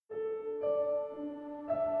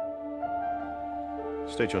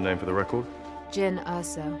State your name for the record. Jin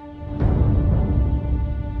Urso.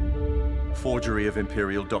 Forgery of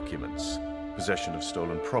imperial documents, possession of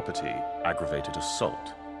stolen property, aggravated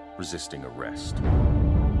assault, resisting arrest.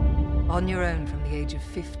 On your own from the age of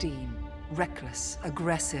 15. Reckless,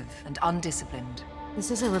 aggressive, and undisciplined.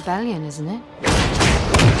 This is a rebellion, isn't it?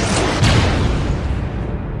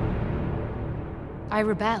 I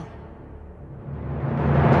rebel.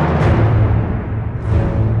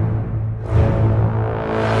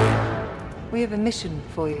 We have a mission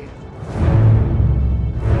for you.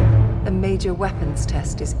 A major weapons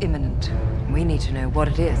test is imminent. We need to know what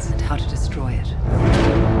it is and how to destroy it.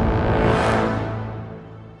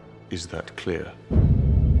 Is that clear?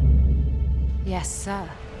 Yes, sir.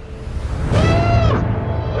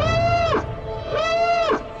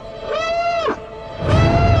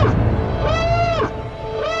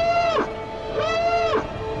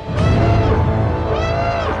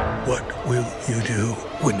 What will you do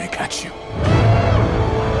when they catch you?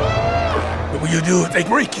 What will you do if they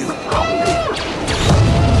break you?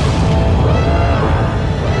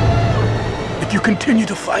 If you continue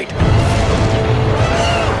to fight?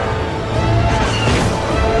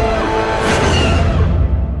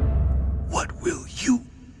 What will you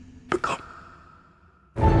become?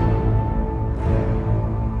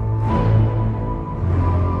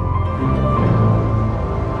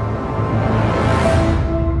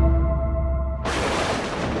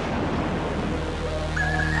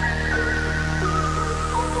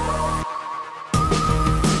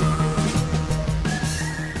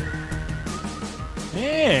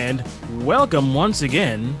 And welcome once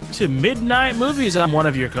again to Midnight Movies. I'm one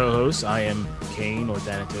of your co-hosts. I am Kane, or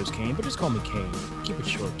Thanatos Kane, but just call me Kane. Keep it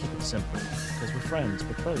short, keep it simple, because we're friends,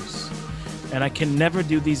 we're close. And I can never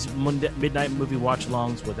do these Midnight Movie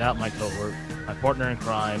watch-alongs without my cohort, my partner in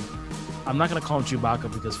crime. I'm not going to call him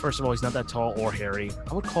Chewbacca because, first of all, he's not that tall or hairy.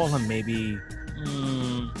 I would call him maybe,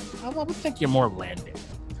 I would think you're more landing.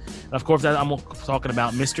 And of course, I'm talking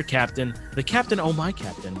about Mr. Captain, the Captain, oh my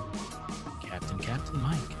Captain, Captain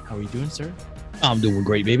Mike. How are you doing, sir? I'm doing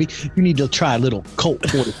great, baby. You need to try a little Colt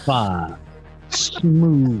 45.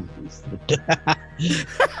 Smooth.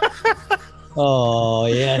 Oh,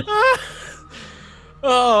 yeah.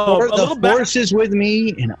 Oh, the force is with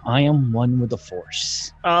me, and I am one with the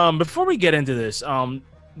force. Before we get into this,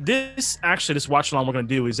 this watch along we're going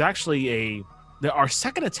to do is actually our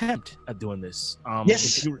second attempt at doing this.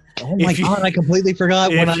 Yes. Oh my God, I completely forgot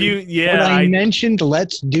when I mentioned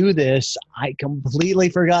let's do this. I completely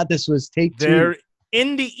forgot this was take two. There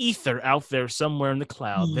in the ether out there somewhere in the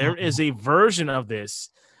cloud, there is a version of this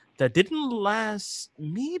that didn't last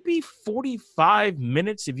maybe 45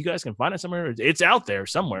 minutes. If you guys can find it somewhere, it's out there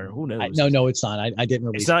somewhere. Who knows? No, it's not. I didn't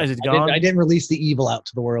release. It's not. Is it gone? I didn't release the evil out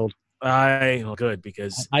to the world. Good,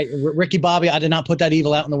 because Ricky Bobby, I did not put that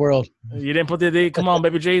evil out in the world. You didn't put the come on,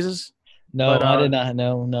 baby Jesus. No, I did not.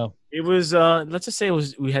 No. It was let's just say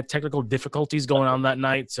we had technical difficulties going on that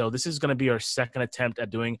night, so this is going to be our second attempt at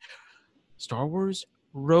doing Star Wars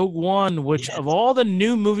Rogue One, which of all the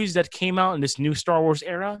new movies that came out in this new Star Wars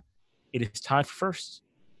era, it is tied for first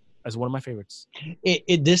as one of my favorites.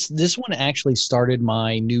 This one actually started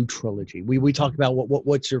my new trilogy. We talk about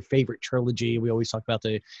what's your favorite trilogy. We always talk about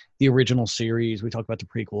the original series. We talk about the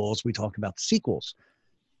prequels. We talk about the sequels.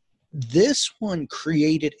 This one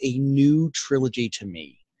created a new trilogy to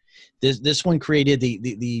me. This one created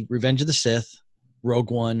the Revenge of the Sith,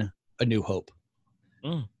 Rogue One, A New Hope.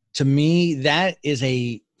 To me, that is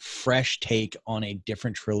a fresh take on a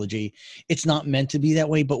different trilogy. It's not meant to be that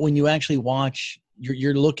way, but when you actually watch,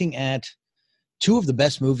 you're looking at two of the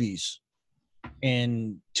best movies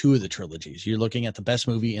in two of the trilogies. You're looking at the best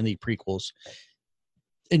movie in the prequels,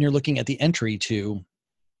 and you're looking at the entry to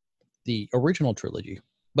the original trilogy.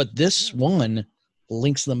 But this one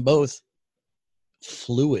links them both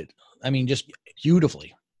fluid. I mean, just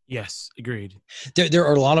beautifully. Yes, agreed. There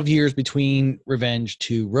are a lot of years between Revenge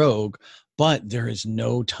to Rogue, but there is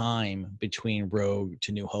no time between Rogue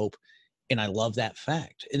to New Hope. And I love that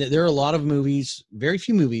fact. And there are a lot of movies, very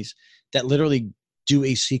few movies, that literally do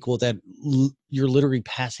a sequel that you're literally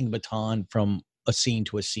passing baton from a scene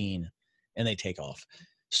to a scene, and they take off.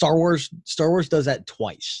 Star Wars does that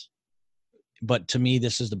twice. But to me,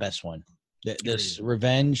 this is the best one. This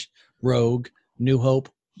Revenge, Rogue, New Hope,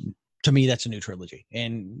 to me, that's a new trilogy.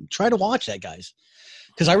 And try to watch that, guys.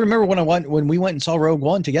 Because I remember when we went and saw Rogue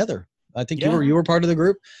One together. I think you were part of the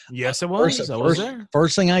group. Yes, it was. I was there.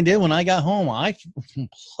 First thing I did when I got home, I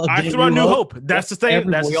threw on New Hope. That's the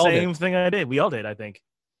thing. That's the same thing I did. We all did, I think.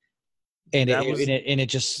 And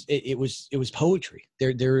it was poetry.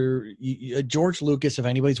 George Lucas. If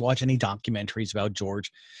anybody's watched any documentaries about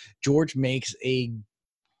George makes a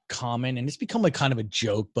common, and it's become a kind of a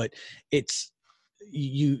joke, but it's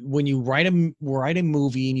when you write a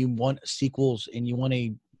movie and you want sequels and you want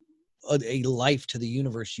a life to the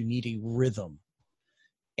universe, you need a rhythm.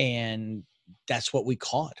 And that's what we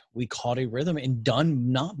caught. We caught a rhythm, and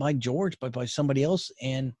done not by George, but by somebody else.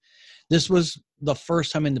 And this was the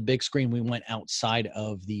first time in the big screen we went outside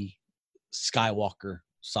of the Skywalker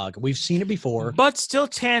saga. We've seen it before, but still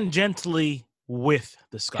tangentially with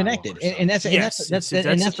the Skywalker connected. saga. And that's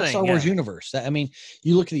the Star Wars yeah. universe. I mean,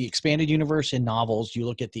 you look at the expanded universe in novels, you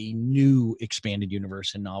look at the new expanded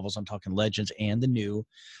universe in novels. I'm talking Legends and the new.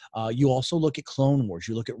 You also look at Clone Wars.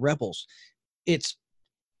 You look at Rebels. It's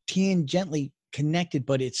tangentially connected,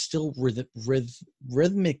 but it's still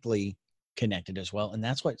rhythmically connected as well, and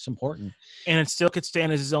that's what's important. And it still could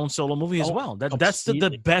stand as his own solo movie as well. That's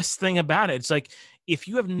the best thing about it. It's like, if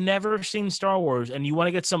you have never seen Star Wars and you want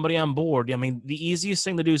to get somebody on board, I mean, the easiest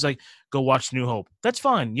thing to do is like, go watch New Hope. That's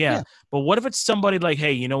fine, yeah. But what if it's somebody like,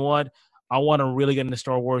 hey, you know what? I want to really get into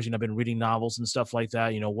Star Wars. I've been reading novels and stuff like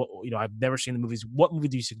that. I've never seen the movies. What movie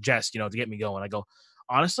do you suggest, to get me going? I go,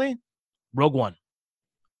 honestly, Rogue One.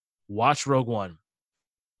 Watch Rogue One.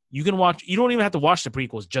 You can watch. You don't even have to watch the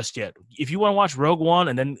prequels just yet. If you want to watch Rogue One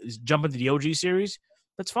and then jump into the OG series,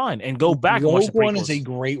 that's fine. And go back and watch the prequels. Rogue One is a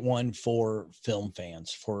great one for film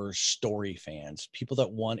fans, for story fans, people that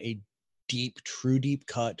want a true deep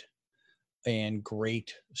cut and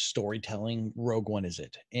great storytelling. Rogue One is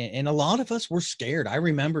it. And a lot of us were scared. I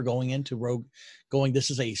remember going into this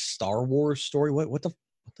is a Star Wars story. What the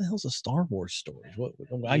hell's a Star Wars story?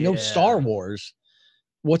 I know Star Wars.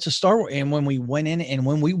 What's a Star Wars? And when we went in and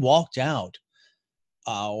when we walked out,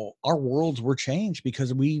 our worlds were changed,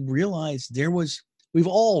 because we've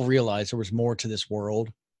all realized there was more to this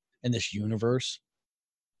world and this universe.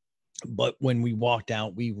 But when we walked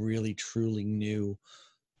out, we really truly knew,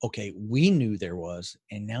 okay, we knew there was,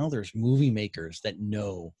 and now there's movie makers that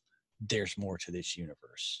know there's more to this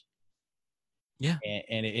universe. Yeah.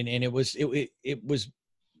 And it was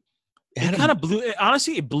it kind of blew.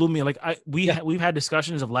 Honestly, it blew me. Like we've had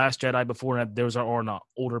discussions of Last Jedi before, and there was our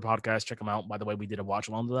older podcast. Check them out. By the way, we did a watch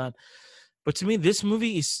along to that. But to me, this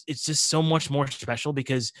movie it's just so much more special,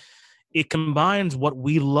 because it combines what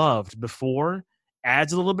we loved before,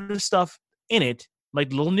 adds a little bit of stuff in it,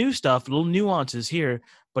 like little new stuff, little nuances here,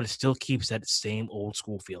 but it still keeps that same old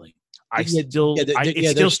school feeling. It's still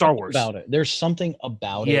Star Wars about it. There's something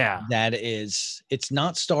about it that it's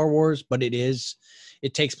not Star Wars, but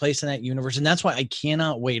it takes place in that universe. And that's why I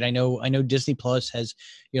cannot wait. I know Disney Plus has,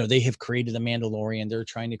 they have created The Mandalorian. They're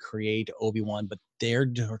trying to create Obi-Wan, but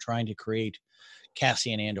they're trying to create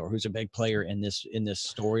Cassian Andor, who's a big player in this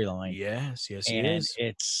storyline. Yes, and he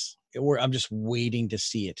is. I'm just waiting to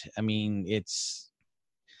see it. I mean, it's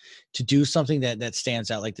to do something that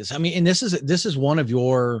stands out like this. I mean, and this is one of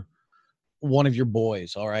your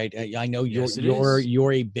boys. All right. I know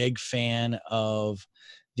you're a big fan of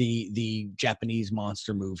the Japanese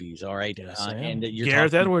monster movies. All right. Yes, and you're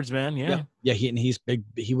Gareth Edwards, man. Yeah. He's big.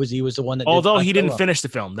 He was the one that, although he didn't finish the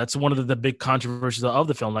film. That's one of the big controversies of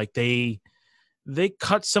the film. Like they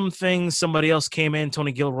cut some things. Somebody else came in.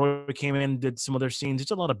 Tony Gilroy came in, did some other scenes.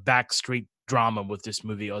 It's a lot of backstreet drama with this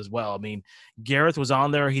movie as well. I mean, Gareth was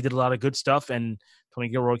on there. He did a lot of good stuff, and Tony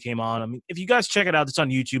Gilroy came on. I mean, if you guys check it out, it's on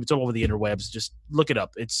YouTube. It's all over the interwebs. Just look it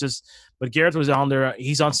up. It's just, but Gareth was on there.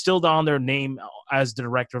 He's still on their name as the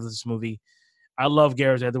director of this movie. I love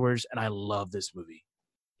Gareth Edwards, and I love this movie.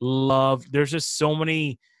 There's just so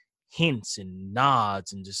many hints and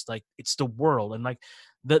nods, and just like, it's the world. And like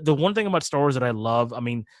the one thing about Star Wars that I love, I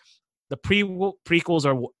mean, the prequels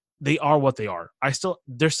are what they are.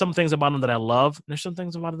 There's some things about them that I love, and there's some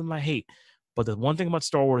things about them I hate. But the one thing about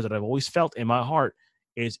Star Wars that I've always felt in my heart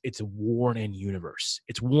is it's a worn-in universe.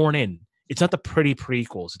 It's worn in. It's not the pretty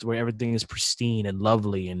prequels. It's where everything is pristine and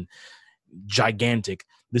lovely and gigantic.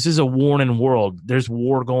 This is a worn-in world. There's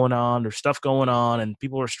war going on. There's stuff going on, and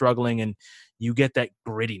people are struggling, and you get that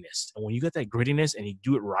grittiness. And when you get that grittiness and you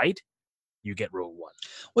do it right, you get Rogue One.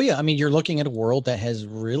 Well, yeah. I mean, you're looking at a world that has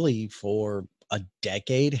really, for a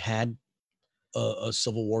decade, had a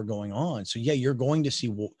civil war going on. So yeah, you're going to see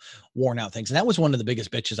worn out things. And that was one of the biggest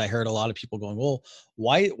bitches. I heard a lot of people going, well,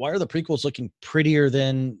 why are the prequels looking prettier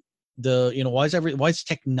than why is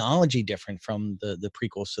technology different from the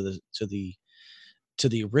prequels to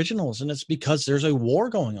the originals? And it's because there's a war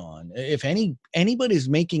going on. If anybody's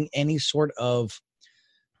making any sort of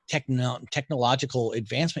technological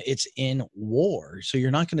advancement, it's in war. So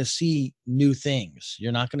you're not going to see new things.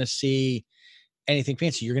 You're not going to see anything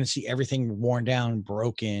fancy. You're going to see everything worn down,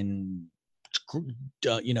 broken,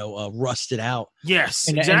 rusted out. Yes,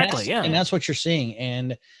 exactly. And that's what you're seeing.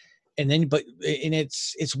 And And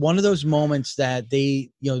it's one of those moments that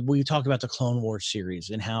we talk about the Clone Wars series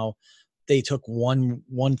and how they took one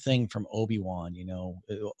thing from Obi-Wan,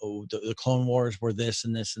 the Clone Wars were this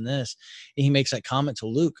and this and this, and he makes that comment to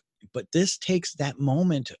Luke. But this takes that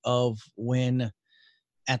moment of when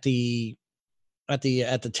at the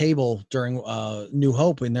table during New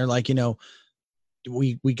Hope, and they're like,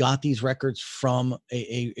 we got these records from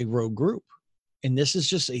a rogue group, and this is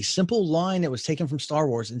just a simple line that was taken from Star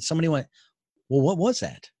Wars, and somebody went, well, what was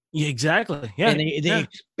that? Yeah, exactly. Yeah, and they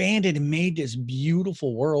expanded and made this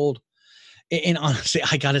beautiful world. And honestly,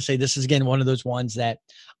 I gotta say, this is again one of those ones that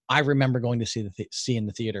I remember going to see in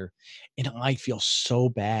the theater, and I feel so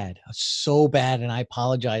bad, and I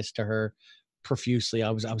apologize to her profusely. I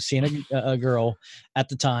was seeing a girl at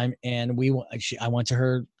the time, and I went to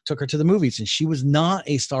her, took her to the movies, and she was not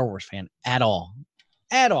a Star Wars fan at all.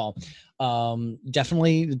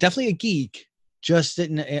 Definitely a geek, just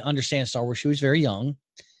didn't understand Star Wars. She was very young,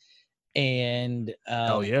 and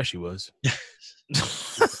oh yeah, she was.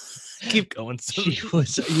 Keep going. She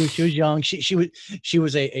was young. She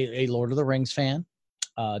was a Lord of the Rings fan,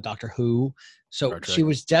 Doctor Who. So she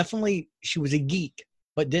was a geek,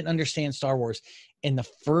 but didn't understand Star Wars. And the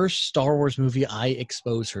first Star Wars movie I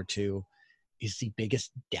exposed her to is the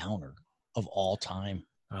biggest downer of all time.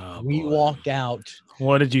 Oh, we walked out.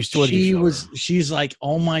 What did you? She's like,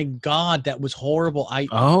 oh my God, that was horrible.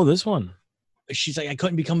 This one. She's like, I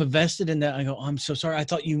couldn't become invested in that. I go, I'm so sorry. I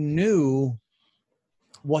thought you knew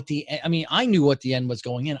I knew what the end was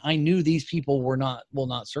going in. I knew these people will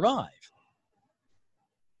not survive,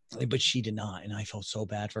 but she did not. And I felt so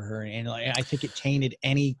bad for her. And I think it tainted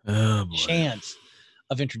any chance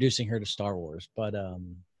of introducing her to Star Wars. But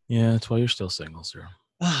yeah, that's why you're still single, sir.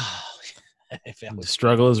 The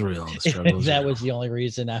struggle is real. If that was the only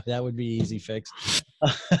reason, that would be easy fix.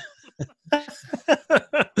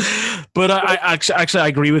 But I actually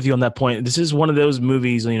agree with you on that point. This is one of those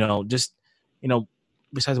movies,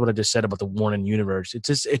 besides what I just said about the Warren universe,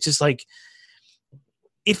 it's just like,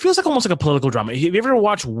 it feels like almost like a political drama. Have you ever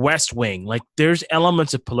watched West Wing? Like, there's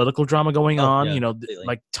elements of political drama going on,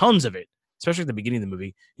 like tons of it, especially at the beginning of the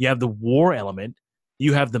movie. You have the war element,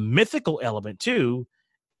 you have the mythical element too,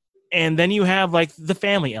 and then you have like the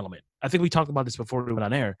family element. I think we talked about this before we went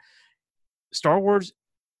on air. Star Wars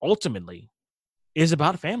ultimately is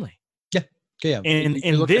about family. Yeah. And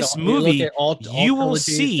in this movie, you will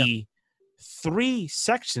see 3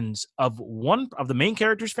 sections of one of the main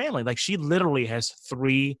character's family. Like, she literally has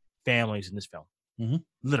 3 families in this film. Mm-hmm.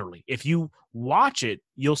 Literally, if you watch it,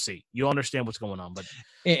 you'll understand what's going on. But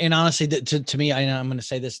and honestly, to me, I'm going to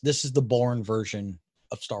say this is the Bourne version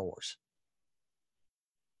of Star Wars.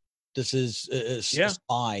 This is a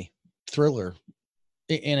spy thriller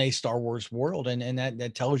in a Star Wars world, and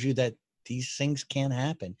that tells you that these things can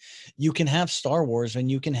happen. You can have Star Wars,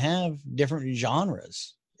 and you can have different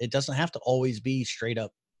genres. It doesn't have to always be straight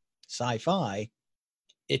up sci-fi.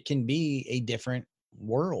 It can be a different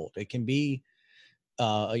world. It can be,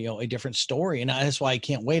 a different story. And that's why I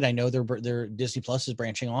can't wait. I know they're Disney Plus is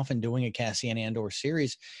branching off and doing a Cassian Andor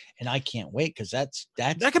series, and I can't wait because that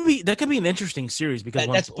could be an interesting series, because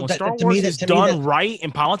when Star Wars is done right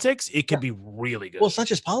in politics, it could be really good. Well, it's not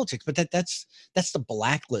just politics, but that's the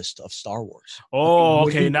blacklist of Star Wars. Oh,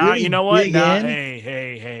 okay. Now you know what?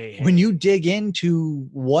 Hey. When you dig into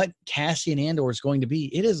what Cassian Andor is going to be,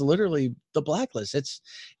 it is literally the blacklist. It's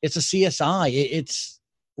a CSI. It's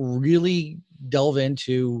really delve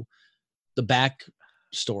into the back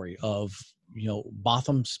story of,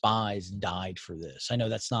 Botham spies died for this. I know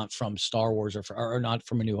that's not from Star Wars or not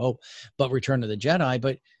from A New Hope, but Return of the Jedi.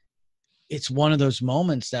 But it's one of those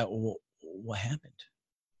moments that what happened?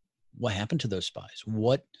 What happened to those spies?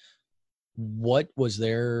 What was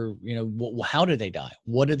their, how did they die?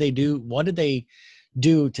 What did they do? What did they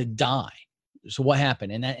do to die? So what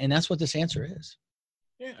happened? And that's what this answer is.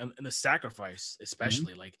 Yeah, and the sacrifice,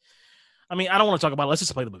 especially. Like, I mean, I don't want to talk about it. Let's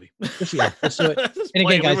just play the movie. Let's do it. And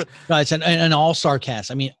again, guys, an all-star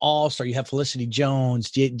cast. I mean, all-star. You have Felicity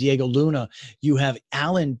Jones, Diego Luna. You have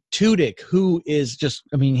Alan Tudyk, who is just,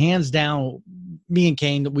 hands down, me and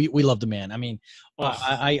Kane, we love the man. I mean,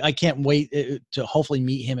 I can't wait to hopefully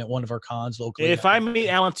meet him at one of our cons locally. If I meet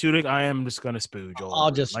Alan Tudyk, I am just gonna spooge.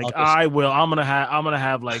 I will. I'm gonna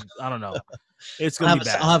have like, I don't know. It's gonna be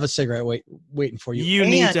bad. I'll have a cigarette waiting for you. You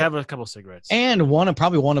need to have a couple cigarettes. And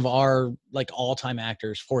probably one of our like all-time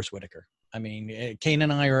actors, Forrest Whitaker. I mean, Kane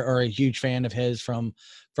and I are a huge fan of his from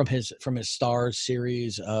his Stars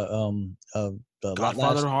series. The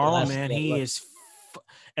Godfather Harlem, man. He is.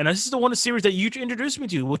 And this is the one series that you introduced me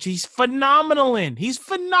to, which he's phenomenal in. He's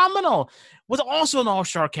phenomenal. Was also an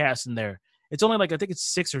all-star cast in there. It's only like I think it's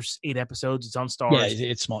 6 or 8 episodes. It's on Stars. Yeah,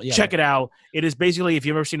 it's small. Yeah, Check it out. It is basically, if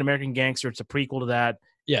you've ever seen American Gangster, it's a prequel to that.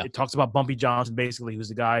 Yeah. It talks about Bumpy Johnson, basically, who's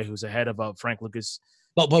the guy who's the head of Frank Lucas.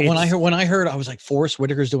 But when I heard, I was like, Forrest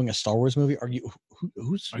Whitaker's doing a Star Wars movie. Are you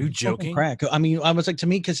joking? Crack. I mean, I was like, to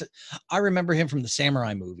me, because I remember him from the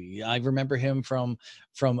Samurai movie. I remember him from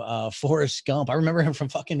Forrest Gump. I remember him from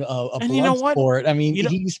fucking Bloodsport. I mean,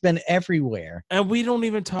 he's been everywhere. And we don't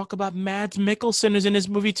even talk about Mads Mikkelsen is in this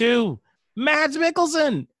movie too. Mads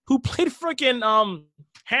Mikkelsen, who played freaking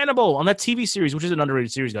Hannibal on that TV series, which is an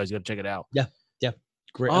underrated series, guys. You got to check it out. Yeah.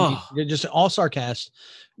 Great. I mean, just an all-star cast,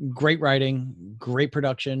 great writing, great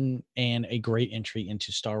production, and a great entry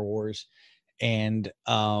into Star Wars. And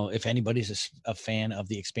if anybody's a fan of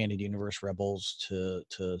the expanded universe, Rebels to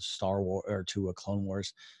Star Wars or to a Clone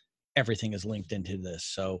Wars, everything is linked into this.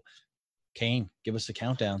 So, Kane, give us the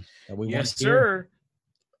countdown that we want to hear. Sir.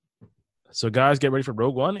 So, guys, get ready for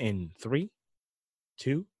Rogue One in 3,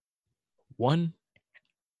 2, 1,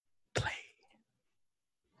 play.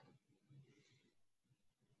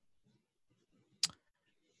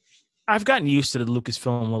 I've gotten used to the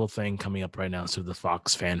Lucasfilm little thing coming up right now, so the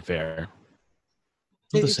Fox fanfare.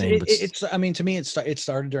 I mean, to me, it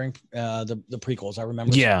started during the prequels. I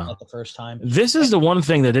remember that the first time. This is the one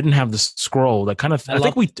thing that didn't have the scroll. That kind of,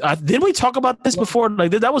 didn't we talk about this before?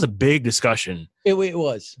 Like that was a big discussion. It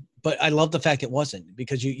was, but I love the fact it wasn't,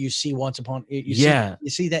 because you see you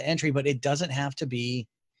see that entry, but it doesn't have to be,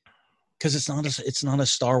 because it's not a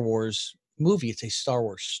Star Wars movie. It's a Star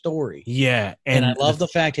Wars story. Yeah, and I love the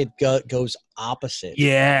fact it goes opposite.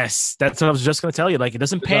 Yes, that's what I was just going to tell you. Like, it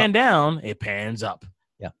doesn't pan down, it pans up.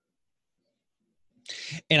 Yeah.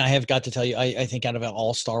 And I have got to tell you, I think out of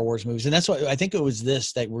all Star Wars movies, and that's what I think it was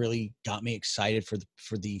this that really got me excited for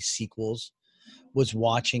the sequels, was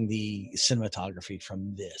watching the cinematography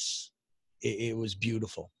from this. It was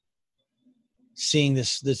beautiful. Seeing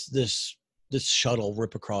this shuttle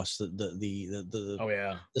rip across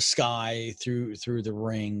the sky through the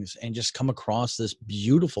rings and just come across this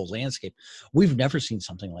beautiful landscape. We've never seen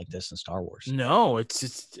something like this in Star Wars. No,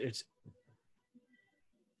 it's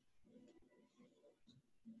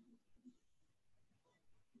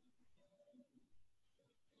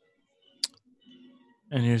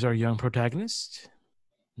and here's our young protagonist,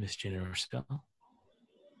 Miss Jyn Erso.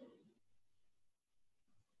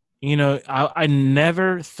 You know, I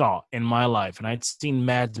never thought in my life, and I'd seen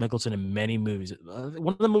Mads Mikkelsen in many movies.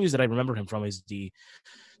 One of the movies that I remember him from is the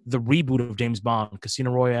reboot of James Bond,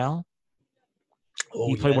 Casino Royale.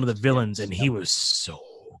 He played one of the villains, and he was so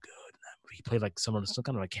good. He played like some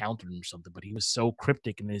kind of accountant or something, but he was so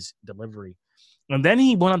cryptic in his delivery. And then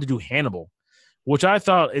he went on to do Hannibal, which I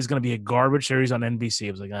thought is going to be a garbage series on NBC.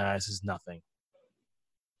 I was like, this is nothing.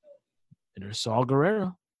 And there's Saul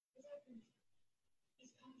Guerrero.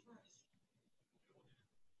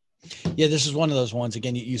 Yeah, this is one of those ones.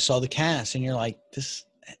 Again, you saw the cast, and you're like,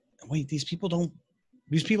 these people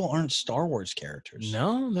aren't Star Wars characters.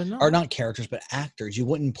 No, they're not. Are not characters, but actors. You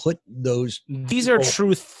wouldn't put those. These are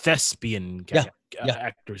true thespian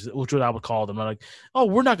actors, which I would call them. I'm like,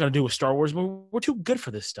 we're not going to do a Star Wars movie. We're too good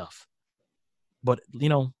for this stuff. But,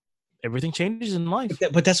 everything changes in life.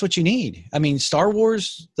 But that's what you need. I mean, Star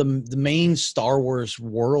Wars, the main Star Wars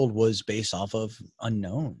world was based off of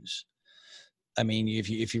unknowns. I mean, if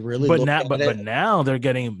you really but now they're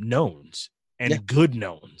getting knowns and good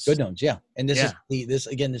knowns. Good knowns, yeah. And this is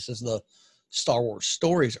the Star Wars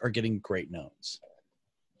stories are getting great knowns.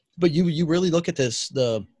 But you really look at this,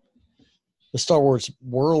 the Star Wars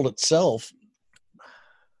world itself.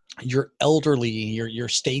 Your elderly, your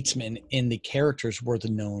statesmen in the characters were the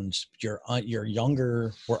knowns. Your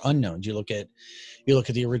younger were unknowns. You look at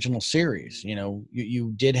the original series.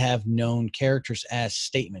 You did have known characters as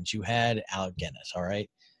statements. You had Alec Guinness. All right,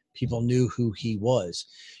 people knew who he was.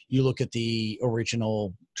 You look at the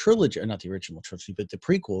original trilogy, or not the original trilogy, but the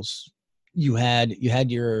prequels. You had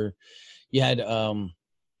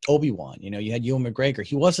Obi-Wan, you had Ewan McGregor.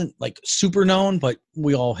 He wasn't like super known, but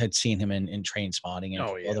we all had seen him in Train Spotting and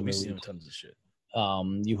other movies. Seen tons of shit.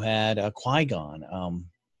 You had Qui-Gon.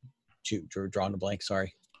 Drawing a blank.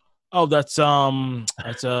 Sorry. Oh, that's shit.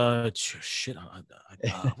 That's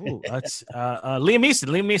Liam Neeson.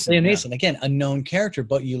 Liam Neeson, again, a known character,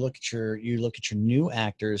 but you look at your new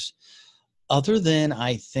actors. Other than,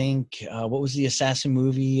 I think, what was the assassin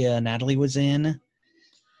movie Natalie was in?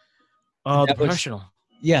 The Professional.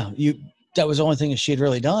 That was the only thing that she had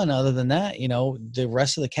really done. Other than that, the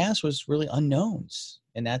rest of the cast was really unknowns,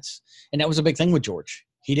 and that was a big thing with George.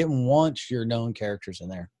 He didn't want your known characters in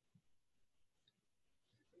there.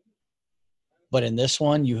 But in this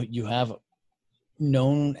one, you have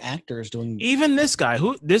known actors doing. Even this guy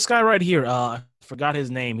right here, I forgot his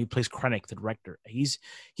name. He plays Krennic, the director. He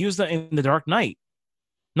was in the Dark Knight.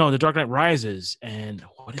 No, the Dark Knight Rises. And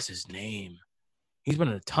what is his name? He's been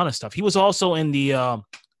in a ton of stuff. He was also in the.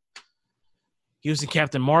 He was in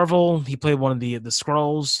Captain Marvel. He played one of the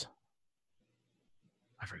Skrulls.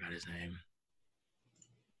 I forgot his name.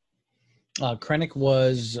 Krennic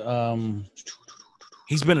was.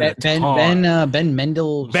 He's been in a ton. Ben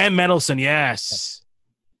Mendelsohn. Ben Mendelsohn, yes.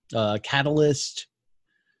 Catalyst.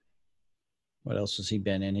 What else has he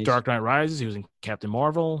been in? Dark Knight Rises. He was in Captain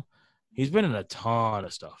Marvel. He's been in a ton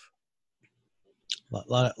of stuff.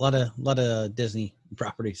 Lot of Disney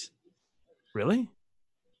properties. Really?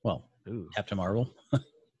 Well, Ooh. Captain Marvel. No,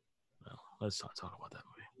 let's not talk about that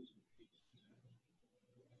movie.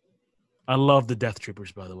 I love the Death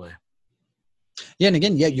Troopers, by the way. Yeah, and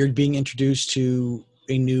again, you're being introduced to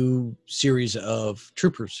a new series of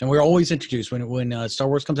troopers, and we're always introduced when Star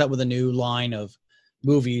Wars comes out with a new line of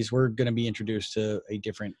movies. We're going to be introduced to a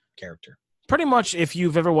different character. Pretty much, if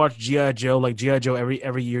you've ever watched G.I. Joe, like G.I. Joe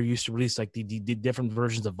every year used to release like the different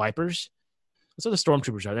versions of Vipers. That's what the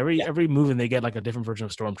Stormtroopers are. Every movie they get like a different version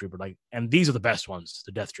of Stormtrooper. Like, and these are the best ones,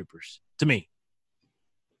 the Death Troopers, to me,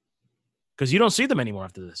 because you don't see them anymore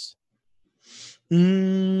after this.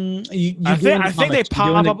 I think they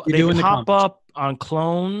pop up. They pop up on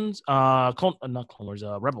Clones. Not Clone Wars.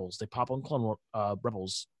 Rebels. They pop on Clone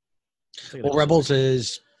Rebels. Well, Rebels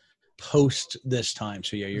is post this time,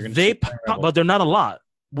 so yeah, you're gonna. They pop, but they're not a lot.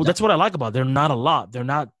 Well, that's what I like about it. They're not a lot. They're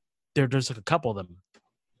not. There's like a couple of them.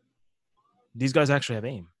 These guys actually have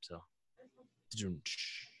aim. So.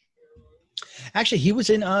 Actually, he was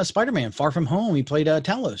in Spider-Man: Far From Home. He played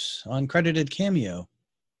Talos, uncredited cameo.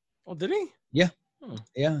 Oh, did he? Yeah.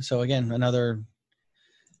 Yeah. So again, another.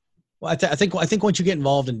 Well, I think once you get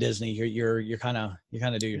involved in Disney, you kind of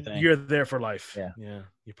do your thing. You're there for life. Yeah. Yeah.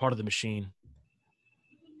 You're part of the machine.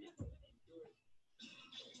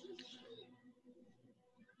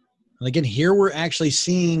 And again, here we're actually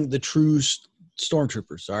seeing the true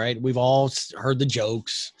stormtroopers. All right, we've all heard the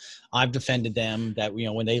jokes. I've defended them that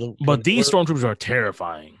when they. But these stormtroopers are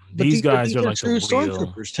terrifying. These guys are like true the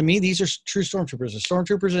stormtroopers. To me, these are true stormtroopers. The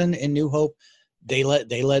stormtroopers in New Hope, they let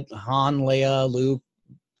Han, Leia, Luke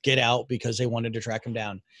get out because they wanted to track him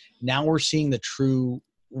down. Now we're seeing the true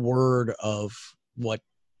word of what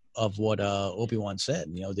Obi-Wan said.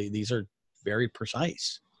 These are very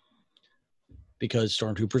precise because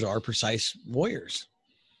stormtroopers are precise warriors.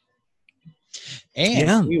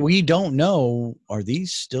 And we don't know, are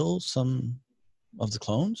these still some of the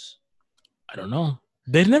clones? I don't know.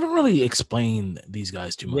 They never really explained these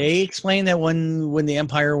guys too much. They explained that when the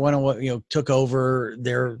Empire took over,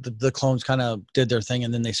 the clones kind of did their thing,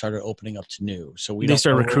 and then they started opening up to new. So they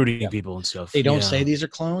started recruiting people and stuff. They don't say these are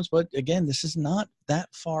clones, but again, this is not that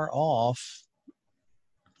far off.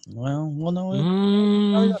 Well, no,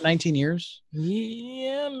 probably about 19 years.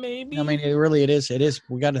 Yeah, maybe. I mean, it is.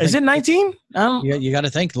 We got to. Is it 19? You got to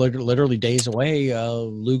think literally days away.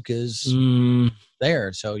 Luke is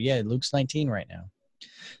there, so yeah, Luke's 19 right now.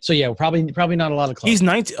 So yeah, probably not a lot of clones. He's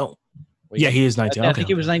 19. Oh, yeah, he is 19. I think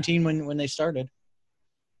he was 19 when they started.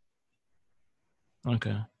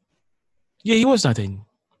 Okay. Yeah, he was 19.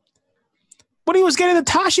 But he was getting the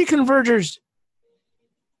Tashi converters.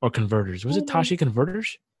 Or converters. Was it Tashi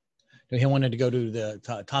converters? He wanted to go to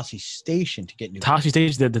the Tashi station to get new. Tashi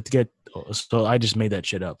station to get. So I just made that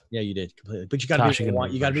shit up. Yeah, you did completely. But you got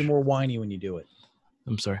to be more whiny when you do it.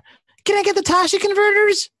 I'm sorry. Can I get the Tashi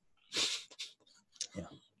converters?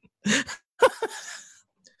 Yeah.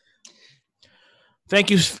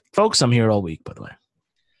 Thank you, folks. I'm here all week, by the way.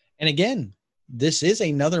 And again, this is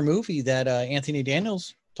another movie that Anthony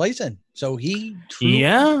Daniels plays in. So he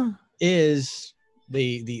is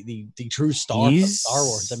the true star of Star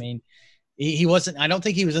Wars. I mean, he wasn't. I don't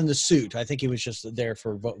think he was in the suit. I think he was just there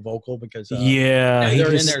for vocal because they're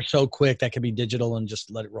in there so quick that could be digital and just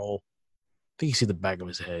let it roll. I think you see the back of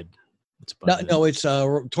his head. No, it's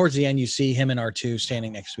towards the end. You see him and R2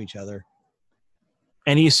 standing next to each other,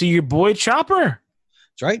 and you see your boy Chopper.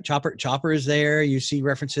 That's right. Chopper is there. You see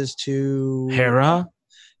references to Hera.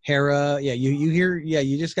 Yeah, you hear. Yeah,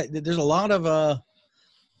 you just got. There's a lot of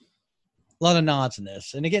nods in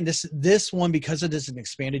this. And again, this one, because it is an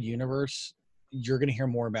expanded universe, you're going to hear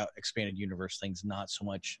more about expanded universe things, not so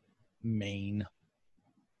much main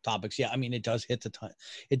topics. Yeah, I mean, it does hit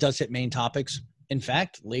it does hit main topics. In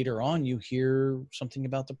fact, later on, you hear something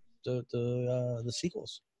about the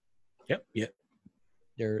sequels. Yep.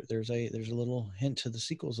 There's a little hint to the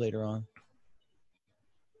sequels later on.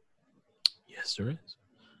 Yes, there is.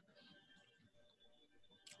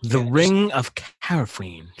 The Yeah, Ring of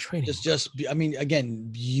Carafreen training. I mean, again,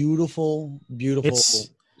 beautiful It's-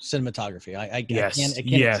 cinematography. I Yes, can't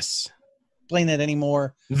yes. explain it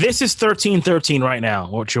anymore. This is 1313 right now,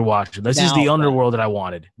 what you're watching. This is the Now, underworld that I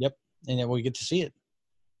wanted. Yep, and then we get to see it.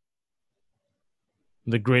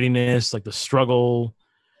 The grittiness, like the struggle.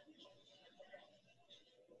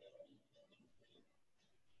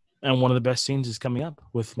 And one of the best scenes is coming up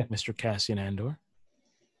with Mr. Cassian Andor.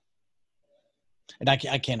 And I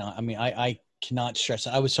cannot. I mean, I cannot stress.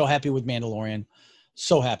 I was so happy with Mandalorian,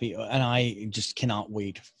 so happy, and I just cannot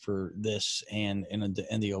wait for this and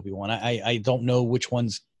the Obi-Wan. I don't know which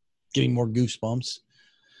one's giving more goosebumps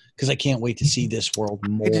because I can't wait to see this world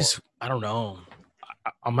more. I don't know.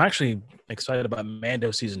 I'm actually excited about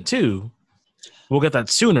Mando season 2. We'll get that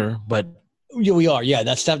sooner, but Yeah, we are. Yeah,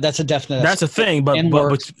 that's a definite. that's a thing. But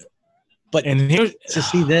and here's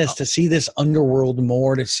to see this underworld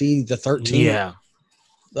more, to see the 13. Yeah.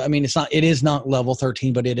 I mean, it is not level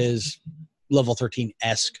 13, but it is level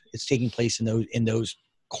 13-esque. It's taking place in those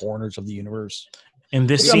corners of the universe. And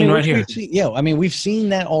this scene right here. We've seen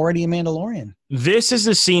that already in Mandalorian. This is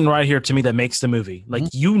the scene right here to me that makes the movie. Like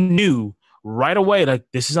you knew right away, like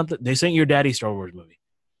this ain't your daddy's Star Wars movie.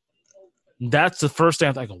 That's the first thing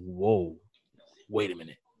I thought, whoa, wait a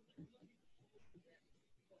minute.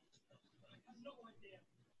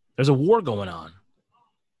 There's a war going on.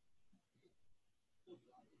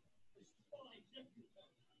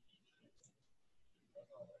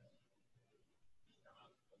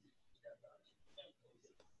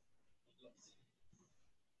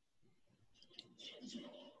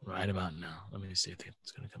 Right about now. Let me see if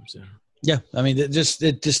it's going to come soon. Yeah, I mean, it just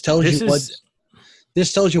tells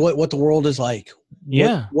this tells you what the world is like.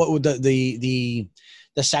 What would the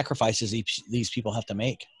sacrifices these people have to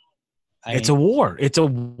make? It's a war. It's a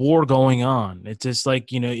war going on. It's just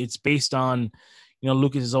like, it's based on,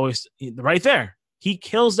 Lucas is always right there. He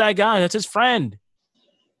kills that guy. That's his friend.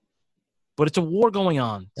 But it's a war going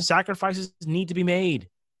on. Yeah. Sacrifices need to be made.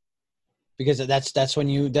 Because that's when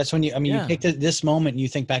you I mean, you take this moment and you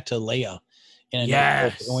think back to Leia.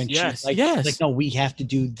 Yes. Like, no, we have to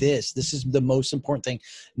do this. This is the most important thing.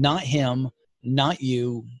 Not him, not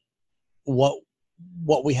you. What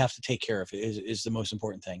we have to take care of is the most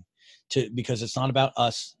important thing. Because it's not about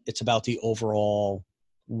us. It's about the overall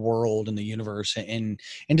world and the universe and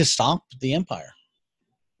to stop the Empire.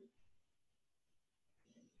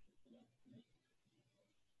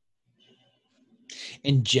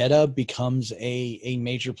 And Jeddah becomes a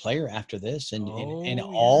major player after this, and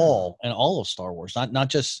all of Star Wars, not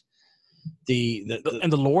just the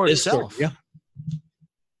lore itself. Story. Yeah,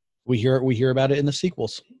 we hear about it in the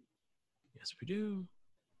sequels. Yes, we do.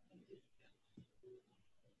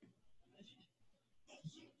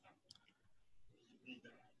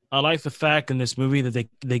 I like the fact in this movie that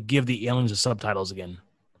they give the aliens the subtitles again.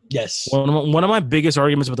 Yes, one of my biggest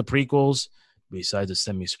arguments with the prequels, besides the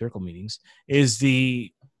semi-circle meetings, is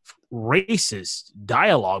the racist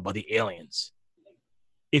dialogue by the aliens.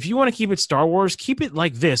 If you want to keep it Star Wars, keep it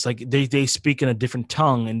like this. Like they speak in a different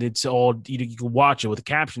tongue, and it's all you can watch it with the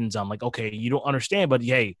captions on. Like, okay, you don't understand, but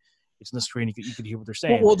hey, it's on the screen. You could hear what they're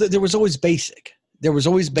saying. Well, there was always basic. There was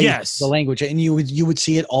always basic, the language, and you would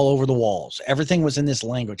see it all over the walls. Everything was in this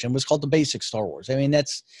language, and it was called the basic Star Wars. I mean,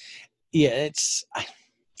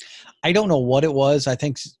 I don't know what it was. I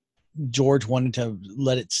think George wanted to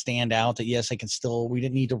let it stand out that yes, we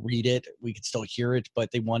didn't need to read it. We could still hear it,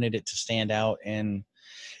 but they wanted it to stand out. And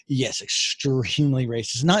yes, extremely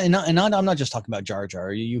racist. I'm not just talking about Jar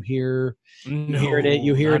Jar. You hear it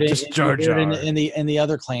in the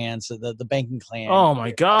other clans, the banking clan. Oh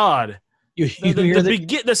my God.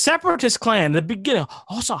 The separatist clan, the beginning.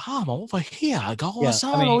 Also, I'm over here. You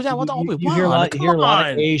hear a lot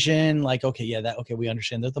of Asian, like, okay, we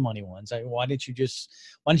understand they're the money ones. Why didn't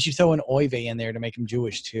you throw an Oive in there to make him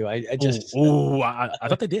Jewish too? I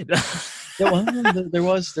thought they did. there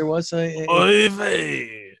was a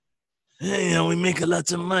Oive. Hey, we make a lot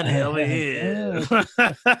of money over here. Just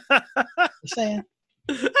saying.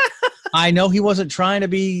 I know he wasn't trying to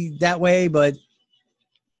be that way, but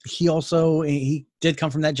he did come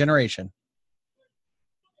from that generation.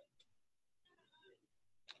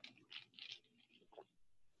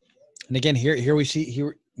 And again, here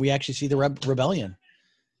we actually see the rebellion.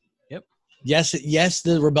 Yep. Yes,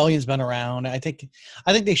 the rebellion's been around. I think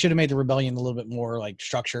they should have made the rebellion a little bit more like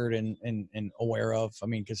structured and aware of. I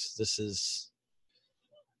mean, because this is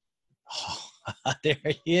there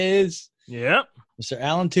he is. Yep. Mr.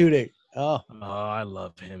 Alan Tudyk. Oh, I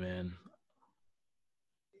love him, man.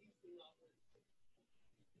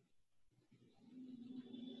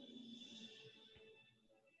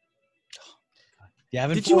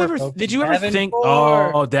 Yavin Did you 4, ever? folks. Did you ever Yavin think?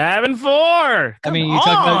 4. Oh, Davin 4. I mean, Come you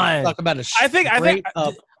on. talk about a I think straight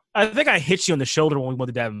up. I think I hit you on the shoulder when we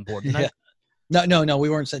went to Davin 4. Didn't Yeah. No, we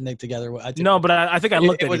weren't sitting there together. I I? think No, but I think I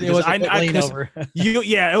looked at it you. was I a quick lean 'cause over.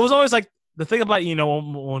 yeah, it was always like the thing about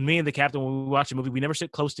when me and the captain when we watch a movie, we never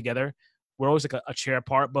sit close together. We're always like a chair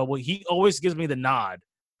apart. But he always gives me the nod.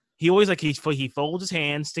 He always like he folds his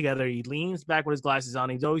hands together. He leans back with his glasses on.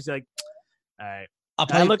 He's always like, all right.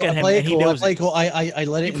 I look at him and he knows it. Cool. I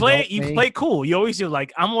let it. You play cool. You always do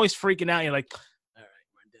like I'm always freaking out. You're like, all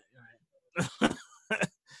right.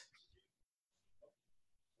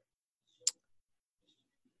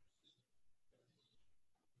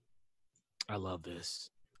 I love this.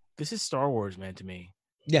 This is Star Wars, man, to me.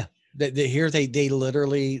 Yeah. Here they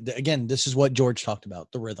literally again. This is what George talked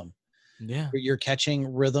about, the rhythm. Yeah. You're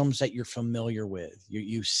catching rhythms that you're familiar with.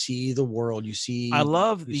 You see the world. You see. I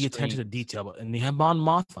love the attention to detail, and they have Mon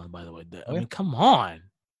Mothma, by the way. I mean, come on.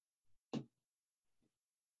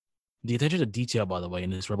 The attention to detail, by the way,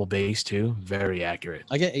 in this Rebel base too, very accurate.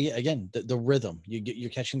 Again, the rhythm. You're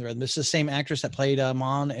catching the rhythm. This is the same actress that played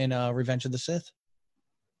Mon in Revenge of the Sith.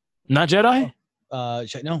 Not Jedi.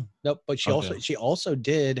 No, but she also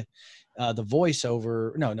did the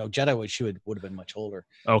voiceover. No, Jedi. She would have been much older.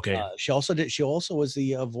 Okay. She also was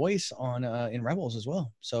the voice on in Rebels as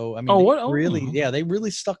well. So I mean, they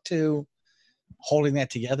really stuck to holding that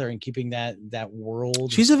together and keeping that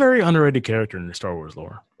world. She's a very underrated character in the Star Wars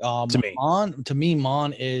lore. To me,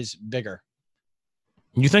 Mon is bigger.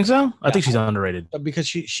 You think so? I think she's underrated because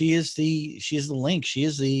she is the link. She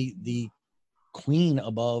is the queen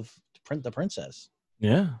above the princess.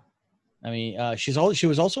 Yeah. I mean, she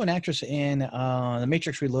was also an actress in The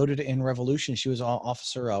Matrix Reloaded and Revolution. She was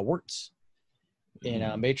Officer Wirtz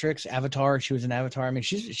in Matrix, Avatar. She was in Avatar. I mean,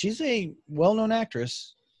 she's a well-known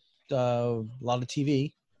actress. A lot of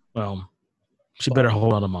TV. Well, she better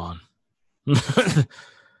hold on to Mon.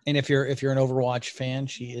 And if you're an Overwatch fan,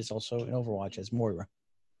 she is also in Overwatch as Moira.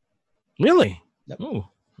 Really? Yep. Oh,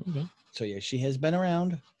 okay. So yeah, she has been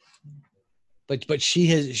around. But she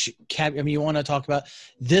I mean, you want to talk about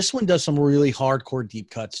this one? Does some really hardcore deep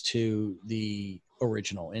cuts to the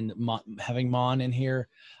original, and having Mon in here,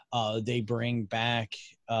 they bring back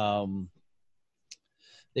Jimmy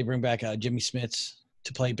Smits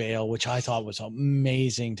to play Bale, which I thought was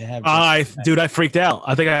amazing to have. I freaked out.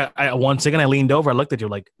 I think I once again I leaned over, I looked at you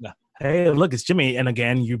like, hey, look, it's Jimmy, and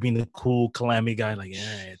again you being the cool calamity guy, like,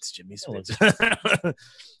 yeah, it's Jimmy Smits.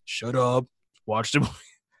 Shut up, watch the movie.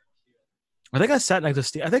 I think I sat next to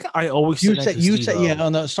Steve. I think I always sat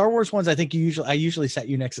on the Star Wars ones. I think I usually sat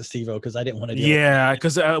you next to Steve-O because I didn't want to do it. Yeah,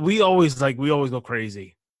 because we always go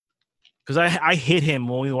crazy. Because I hit him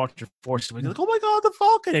when we watched Force. He's like, "Oh my god, the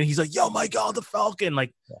Falcon!" And he's like, "Yo, my god, the Falcon!"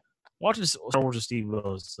 Like, watching Star Wars with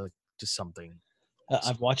Steve-O is like just something.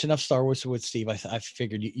 I've watched enough Star Wars with Steve. I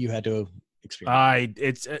figured you had to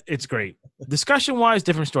experience. It's great. Discussion wise,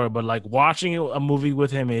 different story, but like watching a movie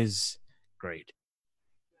with him is great.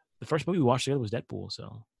 The first movie we watched together was Deadpool,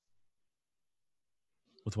 so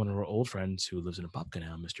with one of our old friends who lives in Apopka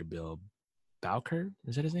now, Mr. Bill Bowker.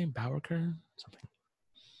 Is that his name? Bowker? Something.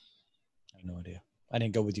 I have no idea. I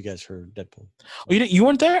didn't go with you guys for Deadpool. Oh, you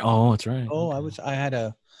weren't there? Oh, that's right. Oh, okay. I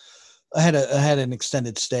had an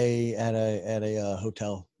extended stay at a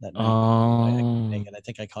hotel that night. Oh. I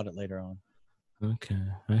think I caught it later on. Okay,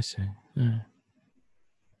 I see. Right.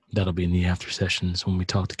 That'll be in the after sessions when we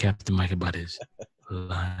talk to Captain Mike about his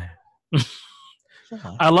life.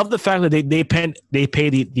 I love the fact that they pay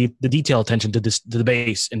the detail attention to the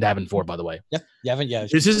base in Davin 4, by the way. Yeah.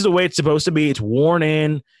 This is the way it's supposed to be. It's worn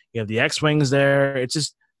in. You have the X-Wings there. It's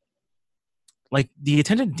just like the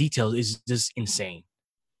attention to detail is just insane.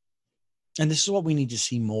 And this is what we need to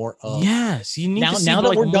see more of. Yes, you need to see now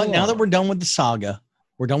that we're done. more. Now that we're done with the saga,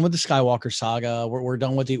 we're done with the Skywalker saga. We're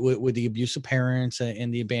done with the abusive parents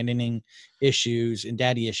and the abandoning issues and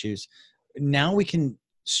daddy issues. Now we can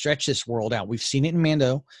stretch this world out. We've seen it in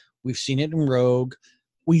Mando. We've seen it in Rogue.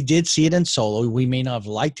 We did see it in Solo. We may not have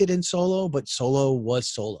liked it in Solo, but Solo was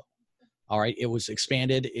Solo. All right, it was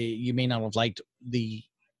expanded. You may not have liked the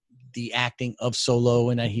acting of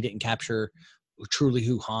Solo and that he didn't capture truly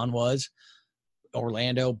who Han was,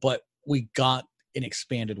 Orlando, but we got an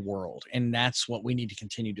expanded world, and that's what we need to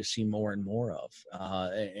continue to see more and more of.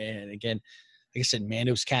 And again, like I said,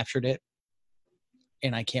 Mando's captured it,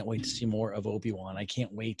 and I can't wait to see more of Obi-Wan. I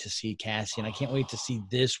can't wait to see Cassian. I can't wait to see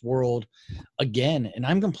this world again. And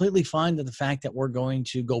I'm completely fine with the fact that we're going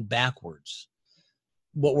to go backwards,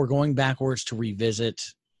 but we're going backwards to revisit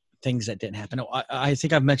things that didn't happen. I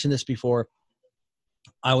think I've mentioned this before.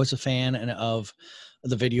 I was a fan of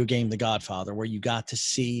the video game The Godfather, where you got to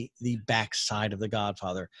see the backside of The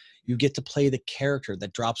Godfather. You get to play the character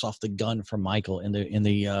that drops off the gun from Michael in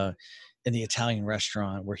the Italian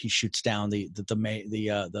restaurant, where he shoots down the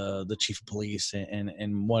chief of police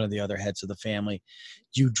and one of the other heads of the family.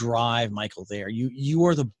 You drive Michael there. You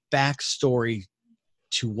are the backstory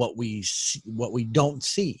to what we don't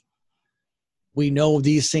see. We know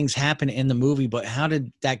these things happen in the movie, but how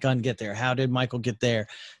did that gun get there? How did Michael get there?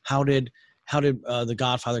 How did the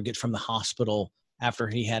Godfather get from the hospital after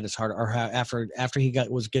he had his heart, or after he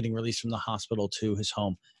was getting released from the hospital to his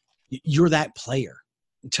home? You're that player.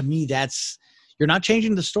 To me, you're not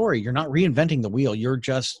changing the story. You're not reinventing the wheel. You're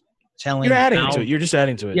just telling. You're adding to it. You're just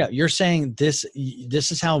adding to it. Yeah, you're saying this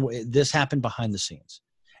is how this happened behind the scenes,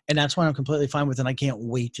 and that's what I'm completely fine with, and I can't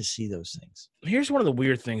wait to see those things. Here's one of the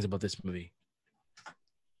weird things about this movie.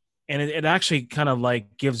 And it actually kind of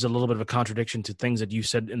like gives a little bit of a contradiction to things that you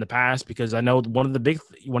said in the past, because I know one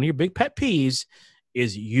of your big pet peeves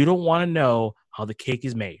is you don't want to know how the cake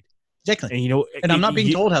is made. Exactly. And and I'm not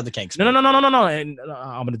being told how the cake's made. No. And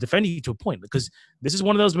I'm going to defend you to a point, because this is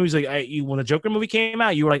one of those movies like when the Joker movie came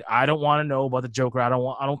out, you were like, I don't want to know about the Joker. I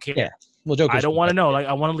don't care. Yeah. Well, Joker's I don't want to know. Like,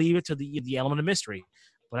 I want to leave it to the element of mystery.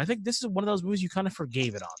 But I think this is one of those movies you kind of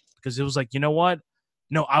forgave it on, because it was like, you know what?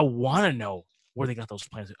 No, I want to know where they got those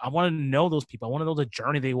plans. I want to know those people. I want to know the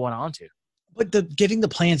journey they went on to. But getting the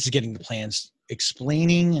plans is getting the plans.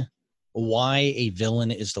 Explaining why a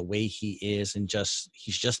villain is the way he is, and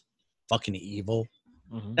he's just fucking evil.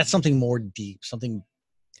 Mm-hmm. That's something more deep. Something,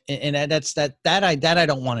 and that's that I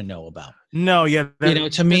don't want to know about. No, yeah.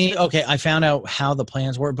 To me, okay, I found out how the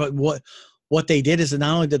plans were, but what they did is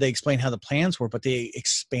not only did they explain how the plans were, but they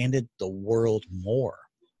expanded the world more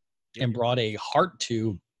and brought a heart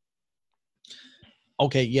to.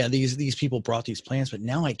 Okay, yeah, these people brought these plans, but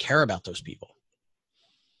now I care about those people.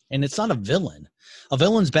 And it's not a villain. A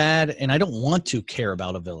villain's bad, and I don't want to care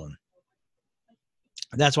about a villain.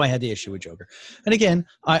 That's why I had the issue with Joker. And again,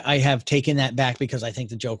 I have taken that back, because I think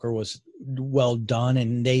the Joker was well done,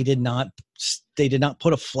 and they did not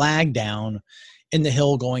put a flag down in the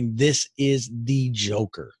hill going, this is the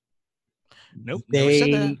Joker. Nope. There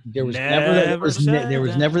was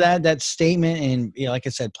never that statement, and like I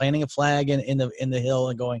said, planting a flag in the hill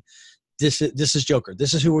and going, this is Joker.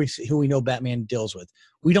 This is who we know Batman deals with.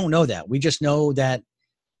 We don't know that. We just know that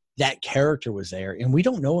character was there, and we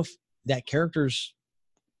don't know if that character's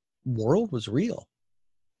world was real.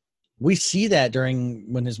 We see that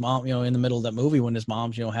when his mom, in the middle of that movie, when his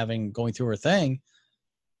mom's, going through her thing.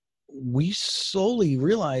 We slowly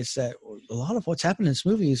realize that a lot of what's happened in this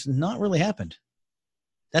movie is not really happened.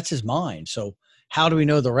 That's his mind. So how do we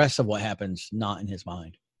know the rest of what happens not in his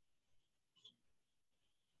mind?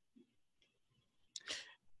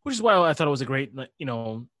 Which is why I thought it was a great,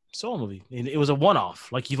 Solo movie. It was a one-off,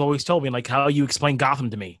 like you've always told me, like how you explain Gotham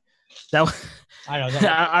to me. That I don't know.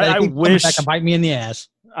 I wish that can bite me in the ass.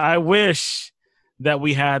 I wish that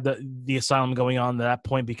we had the asylum going on at that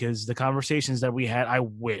point, because the conversations that we had,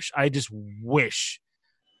 I just wish.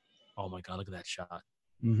 Oh my God, look at that shot.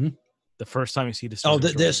 Mm-hmm. The first time you see this. You want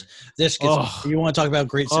to talk about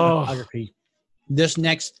great cinematography. This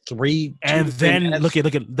next and then minutes, look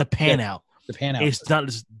at the pan out. The pan out. It's not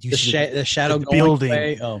just the shadow the going building.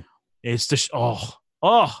 Away. Oh, it's just I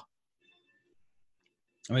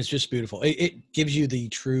mean, it's just beautiful. It gives you the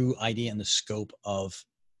true idea and the scope of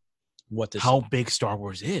what this. How big Star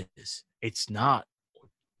Wars is. It's not.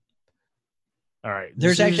 All right.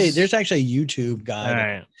 There's actually a YouTube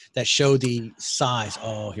guy that showed the size.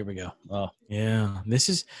 Oh, here we go. Oh, yeah.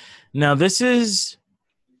 This is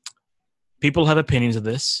people have opinions of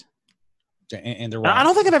this. And they're wrong. I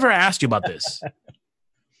don't think I've ever asked you about this.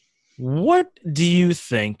 What do you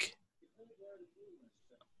think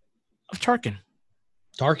of Tarkin?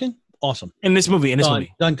 Tarkin? Awesome. In this movie.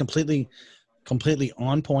 Done completely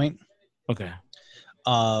on point. Okay.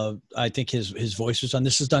 I think his voice was done.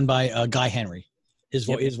 This is done by Guy Henry. His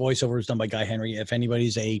voiceover is done by Guy Henry. If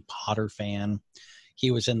anybody's a Potter fan,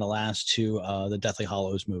 he was in the last two the Deathly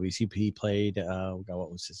Hallows movies. He played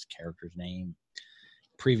what was his character's name?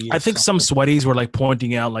 I think some sweaties were like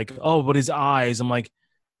pointing out like, oh, but his eyes. I'm like,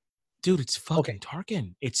 dude, it's fucking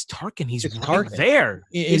Tarkin. It's Tarkin. He's right Tarkin. There.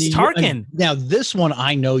 It's Tarkin. Now this one,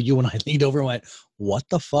 I know you and I leaned over and went, "What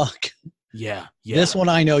the fuck?" Yeah. This one,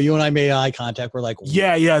 I know you and I made eye contact. We're like,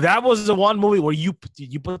 yeah. That was the one movie where you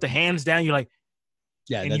put the hands down. You're like,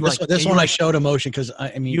 yeah. This one I showed emotion because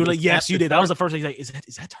I mean, you were like, yes, you did. That was the first thing. Like, is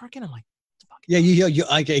that Tarkin? I'm like, yeah.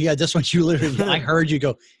 Yeah. This one, you literally, I heard you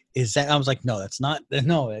go. Is that? I was like, no, that's not.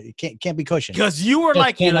 No, it can't be Cushing. Because you were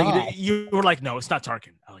like, you were like, no, it's not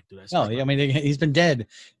Tarkin. I'm like, dude. No, I mean he's been dead,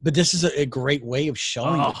 but this is a great way of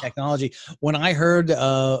showing the technology. When I heard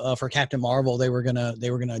for Captain Marvel they were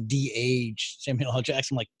gonna de-age Samuel L.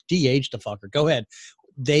 Jackson, like de-age the fucker. Go ahead.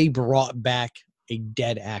 They brought back a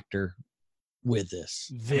dead actor with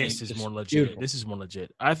this. This is more legit. Beautiful. This is more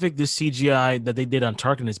legit. I think this CGI that they did on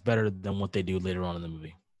Tarkin is better than what they do later on in the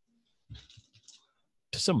movie.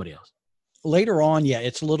 To somebody else. Later on, yeah,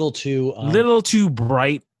 it's a little too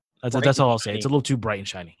bright. That's all I'll say. It's a little too bright and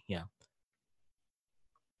shiny. Yeah.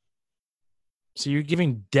 So you're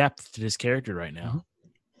giving depth to this character right now. Mm-hmm.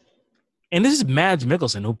 And this is Mads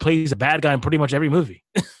Mikkelsen, who plays a bad guy in pretty much every movie.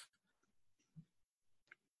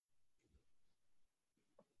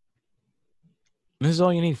 This is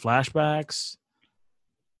all you need. Flashbacks.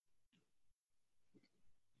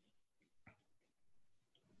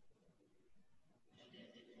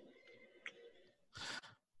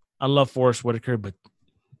 I love Forrest Whitaker, but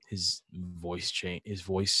his voice change.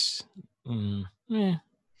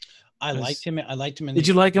 I liked him. In Did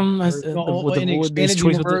you like him as in the expanded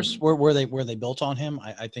universe where they built on him?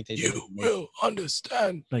 I think they did. You will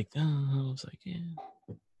understand. Like, I was like, yeah.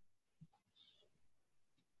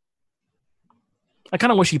 I kind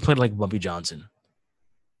of wish he played like Bumpy Johnson.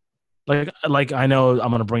 Like I know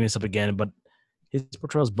I'm gonna bring this up again, but his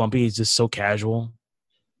portrayal as Bumpy is just so casual,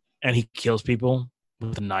 and he kills people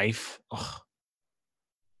with a knife. Ugh.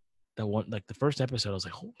 That one, like the first episode, I was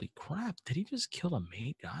like, "Holy crap! Did he just kill a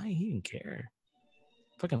maid guy? He didn't care.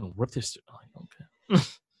 Fucking ripped his." Like, okay.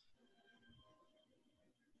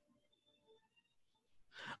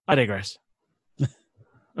 I digress.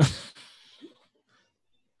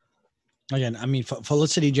 Again, I mean,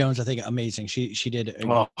 Felicity Jones, I think amazing. She did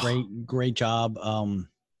a great job.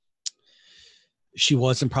 She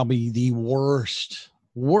wasn't probably the worst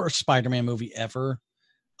Spider-Man movie ever.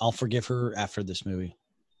 I'll forgive her after this movie.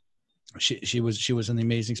 She was in the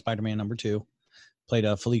Amazing Spider-Man #2, played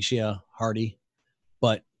Felicia Hardy,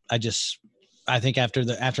 but I think after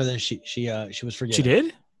this she was forgiven. She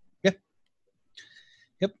did? Yep.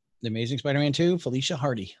 The Amazing Spider-Man 2, Felicia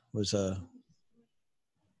Hardy was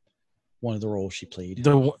one of the roles she played.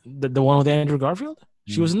 The one with Andrew Garfield?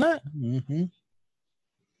 She was in that? Mm-hmm.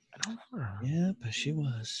 I don't remember her. Yeah, but she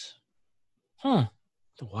was. Huh.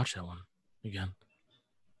 To watch that one again.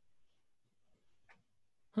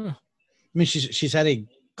 Huh. I mean, she's had a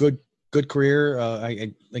good career.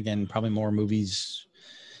 Again, probably more movies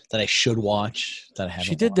that I should watch that I haven't.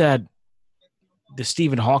 She did watched. the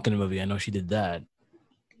Stephen Hawking movie. I know she did that.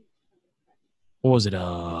 What was it?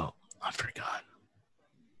 I forgot.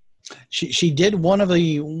 She did one of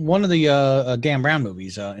the Dan Brown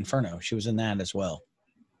movies, Inferno. She was in that as well.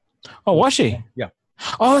 Oh, was she? Yeah.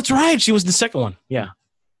 Oh, that's right. She was the second one. Yeah.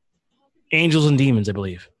 Angels and Demons, I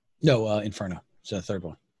believe. No, Inferno. It's the third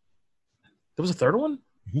one. There was a third one?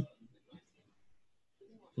 Mm-hmm.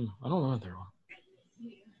 I don't remember the third one.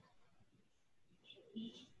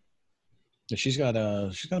 She's got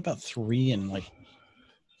about 3 in like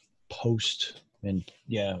post and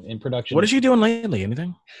in production. What is she doing lately?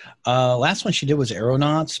 Anything? Last one she did was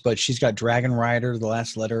Aeronauts, but she's got Dragon Rider, The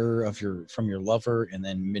Last Letter from Your Lover, and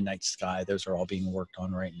then Midnight Sky. Those are all being worked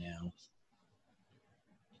on right now.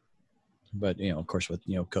 But of course, with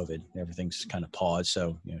COVID, everything's kind of paused.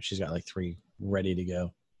 So she's got like 3 ready to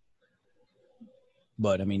go.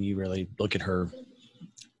 But I mean, you really look at her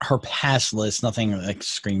past list. Nothing like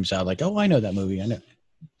screams out like, "Oh, I know that movie. I know."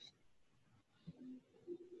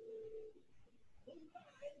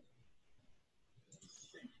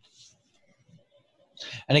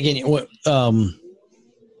 And again, I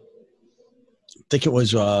think it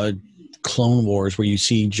was Clone Wars where you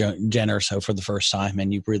see Jen Erso for the first time,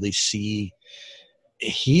 and you really see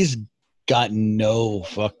he's got no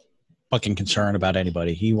fucking concern about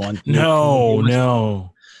anybody. He wants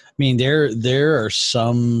no. I mean, there are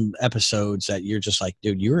some episodes that you're just like,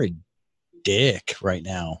 dude, you're a dick right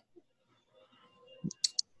now.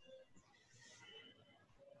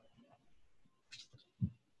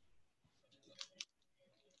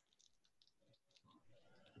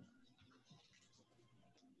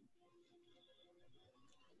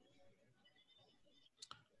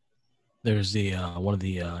 There's the one of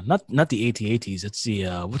the not the AT-ATs. It's the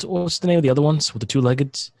what's the name of the other ones with the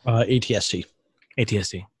 2-legged? ATST.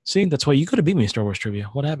 ATST. See, that's why you could have beat me in Star Wars trivia.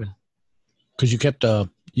 What happened? Because you kept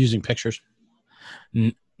using pictures.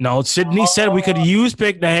 No, Sydney said we could use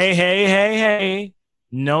Hey.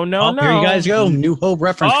 No. Here you guys go. New Hope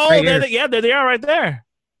reference. Oh, there they are right there.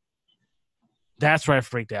 That's where I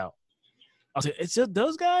freaked out. I was like, it's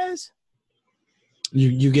those guys?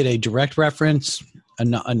 You get a direct reference,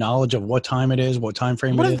 a knowledge of what time it is, what time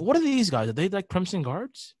frame it is. What are these guys? Are they like Crimson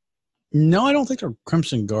Guards? No, I don't think they're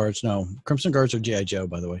Crimson Guards. No, Crimson Guards are G.I. Joe,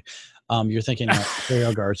 by the way. You're thinking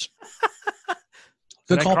Imperial Guards.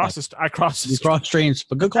 Good I callback. I crossed You cross streams,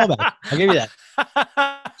 but good callback. I'll give you that.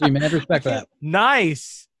 So you mad respect for that.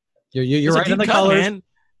 Nice. You're It's a right in the deep cut, colors. man.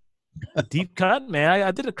 Deep cut, man.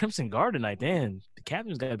 I did a Crimson Guard tonight. Damn, the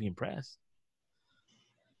captain's got to be impressed.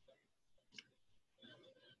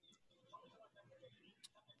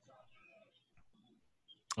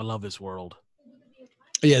 I love this world.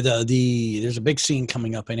 Yeah, there's a big scene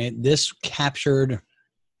coming up in it. This captured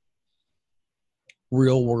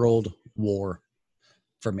real world war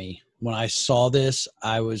for me. When I saw this,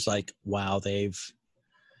 I was like, wow, they've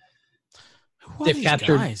Who are these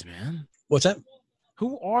captured- guys, man? what's that?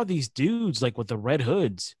 Who are these dudes like with the red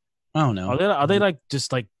hoods? I don't know. Are they like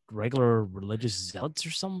just like regular religious zealots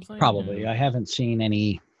or something? Probably. I haven't seen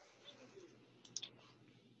any.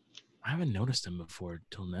 I haven't noticed them before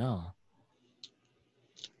till now.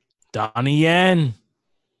 Donnie Yen.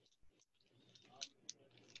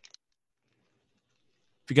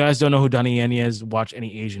 If you guys don't know who Donnie Yen is, watch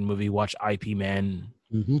any Asian movie. Watch IP Man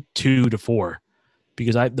 2 to 4,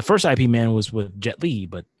 because the first IP Man was with Jet Li,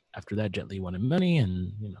 but after that, Jet Li wanted money,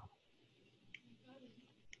 and you know.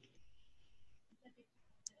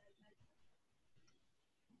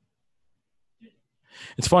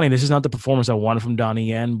 It's funny. This is not the performance I wanted from Donnie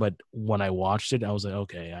Yen, but when I watched it, I was like,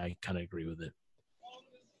 okay, I kind of agree with it.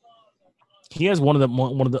 He has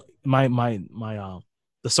the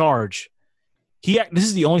Sarge. This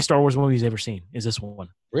is the only Star Wars movie he's ever seen. Is this one?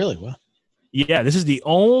 Really? Well, yeah, this is the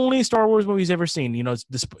only Star Wars movie he's ever seen. You know, it's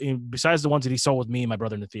this, besides the ones that he saw with me and my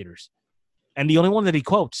brother in the theaters, and the only one that he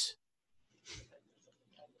quotes.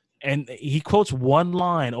 And he quotes one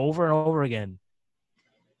line over and over again.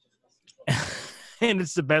 And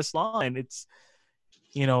it's the best line. It's,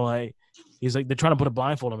 you know, he's like, they're trying to put a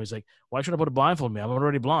blindfold on me. He's like, why should I put a blindfold on me? I'm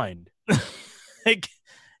already blind. And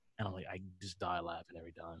I'm like, I just die laughing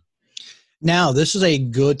every time. now this is a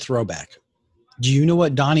good throwback. Do you know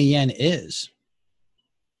what Donnie Yen is?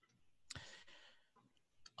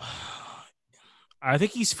 I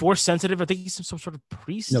think he's force sensitive. I think he's some sort of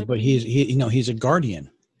priest. No, but he's a guardian.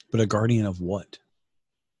 But a guardian of what?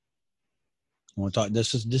 I want to talk.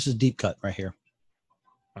 This is deep cut right here.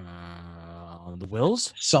 The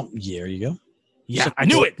Wills? There you go. Yeah, I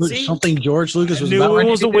knew it. See? Something George Lucas was I knew about it ready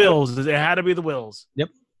was to the do. Wills. It had to be the Wills. Yep.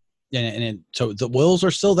 So the Wills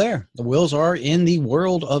are still there. The Wills are in the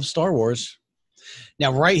world of Star Wars.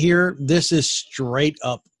 Now, right here, this is straight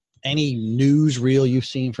up any newsreel you've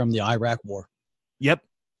seen from the Iraq War. Yep,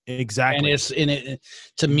 exactly. And it's in it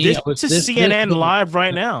to me. This is CNN live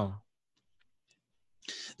right now.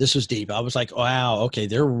 This was deep. I was like, wow, okay,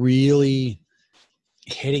 they're really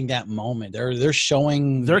hitting that moment. They're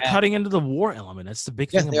showing. They're that. cutting into the war element. That's the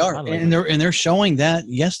big Yes, thing. they are, and they're showing that.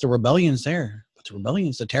 Yes, the rebellion's there, but the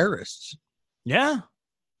rebellion's the terrorists. Yeah.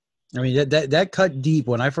 I mean that cut deep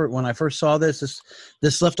when I first saw this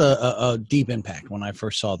left a deep impact when I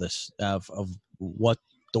first saw this of what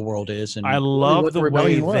the world is, and I love what the way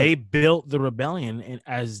rebellion was. they built the rebellion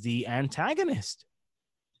as the antagonist,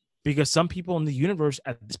 because some people in the universe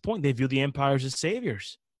at this point, they view the empires as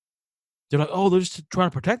saviors. They're like, oh, they're just trying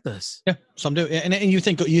to protect us. Yeah, some do, and you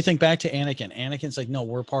think back to Anakin. Anakin's like, no,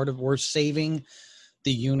 we're saving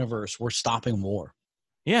the universe. We're stopping war.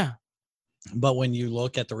 Yeah. But when you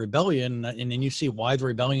look at the rebellion, and then you see why the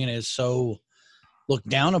rebellion is so looked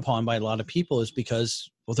down upon by a lot of people, is because,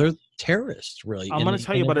 well, they're terrorists, really. I'm going to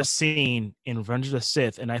tell you about a scene in Revenge of the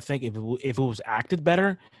Sith, and I think if it was acted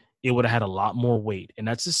better, it would have had a lot more weight. And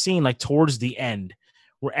that's the scene, like, towards the end,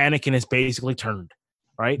 where Anakin is basically turned,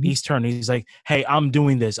 right? Mm-hmm. He's turned. He's like, hey, I'm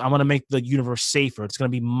doing this. I'm going to make the universe safer. It's going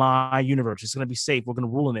to be my universe. It's going to be safe. We're going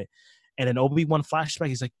to rule in it. And then Obi-Wan flashback,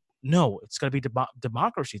 he's like, no, it's going to be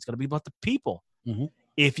democracy. It's going to be about the people. Mm-hmm.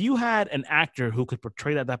 If you had an actor who could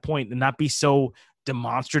portray that at that point and not be so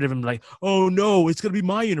demonstrative and like, oh, no, it's going to be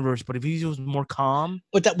my universe. But if he was more calm.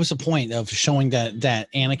 But that was the point of showing that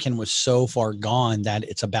Anakin was so far gone that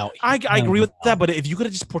it's about. I agree with that. But if you could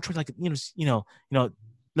have just portrayed like, let's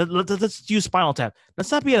use Spinal Tap.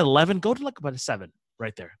 Let's not be at 11. Go to like about a 7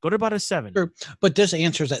 right there. Go to about a 7. Sure. But this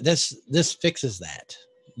answers that. This fixes that.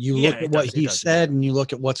 You look at what he said, and you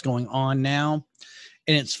look at what's going on now.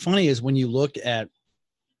 And it's funny is when you look at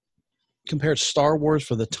compare Star Wars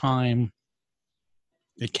for the time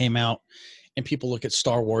it came out, and people look at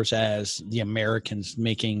Star Wars as the Americans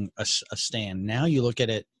making a stand. Now you look at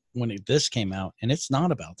it when this came out, and it's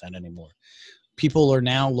not about that anymore. People are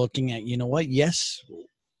now looking at, you know what? Yes,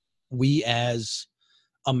 we as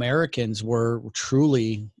Americans were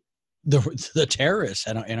truly the terrorists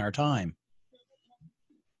in our time.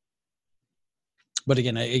 But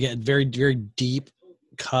again, very, very deep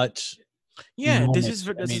cut. Yeah, moment. this is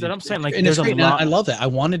what I'm saying. Like, and it's there's great. a lot. I love that. I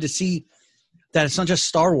wanted to see that it's not just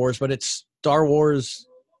Star Wars, but it's Star Wars.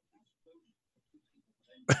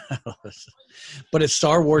 But it's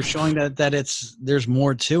Star Wars showing that there's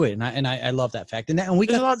more to it, and I love that fact. And we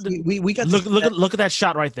got we got look at that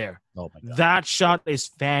shot right there. Oh my God. That shot is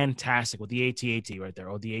fantastic with the AT-AT right there,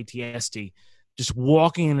 or the ATST, just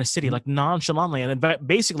walking in the city like nonchalantly. And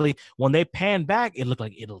basically, when they pan back, it looked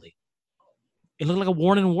like Italy. It looked like a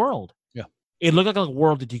Warren world. Yeah, it looked like a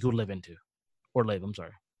world that you could live into, or live. I'm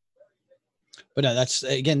sorry. But no, that's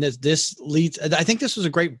again this leads. I think this was a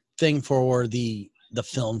great thing for the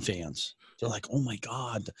film fans. They're like, oh my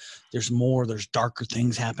God, there's more. There's darker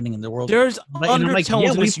things happening in the world. There's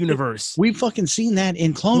undertones in this universe. We've fucking seen that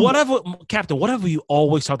in Clone Wars. Captain, what have we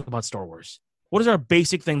always talked about Star Wars? What is our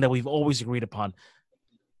basic thing that we've always agreed upon?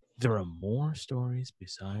 There are more stories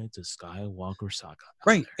besides the Skywalker saga.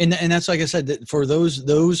 Right. And that's, like I said, that for those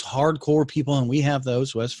hardcore people, and we have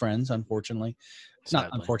those as friends, unfortunately. It's not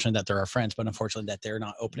unfortunate that they're our friends, but unfortunately that they're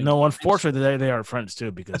not opening. No, unfortunately they are friends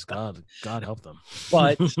too, because God help them.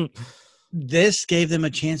 But this gave them a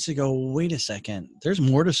chance to go, wait a second, there's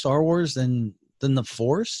more to Star Wars than the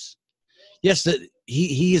Force. Yes, that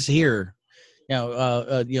he is here.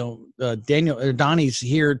 Daniel or Donnie's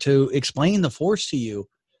here to explain the Force to you,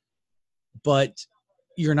 but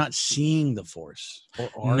you're not seeing the Force.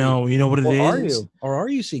 No, you know what it is? Are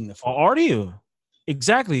you seeing the Force? Or are you?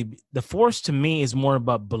 Exactly. The Force to me is more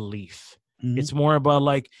about belief. Mm-hmm. It's more about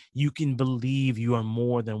like you can believe you are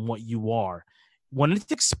more than what you are. When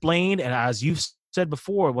it's explained, and as you've said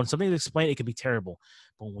before, when something is explained, it can be terrible.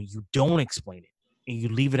 But when you don't explain it and you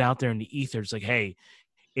leave it out there in the ether, it's like, hey,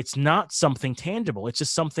 it's not something tangible. It's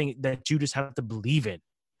just something that you just have to believe in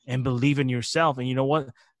and believe in yourself. And you know what?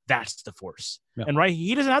 That's the Force. Yeah. And right,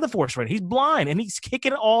 he doesn't have the Force right. He's blind and he's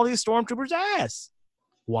kicking all these stormtroopers' ass.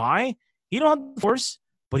 Why? He don't have the Force,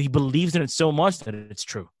 but he believes in it so much that it's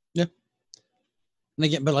true. Yeah. And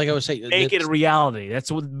again, but like I was saying, make it a reality. That's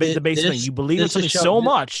what the basic thing. You believe in something so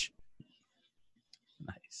much.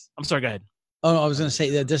 Nice. I'm sorry. Go ahead. Oh, no, I was going to say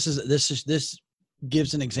that this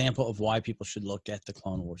gives an example of why people should look at the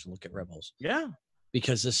Clone Wars and look at Rebels. Yeah.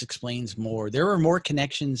 Because this explains more. There are more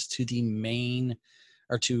connections to the main,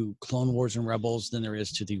 or to Clone Wars and Rebels, than there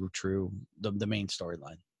is to the main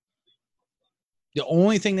storyline. The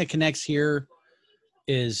only thing that connects here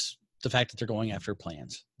is the fact that they're going after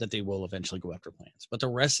plans, that they will eventually go after plans. But the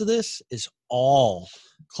rest of this is all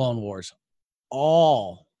Clone Wars,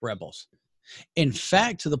 all Rebels. In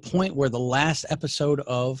fact, to the point where the last episode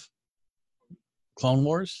of Clone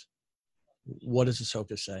Wars, what does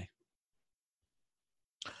Ahsoka say?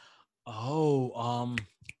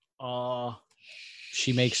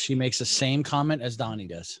 She makes the same comment as Donnie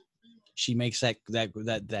does. She makes that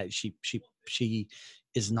she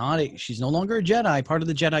is not she's no longer a Jedi, part of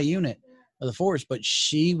the Jedi unit of the Force, but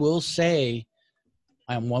she will say,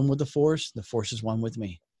 I am one with the Force is one with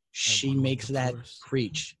me. She makes that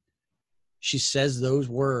preach. She says those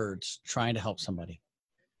words trying to help somebody.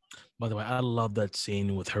 By the way, I love that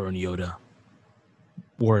scene with her and Yoda,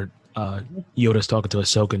 where Yoda's talking to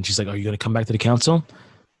Ahsoka, and she's like, are you going to come back to the council?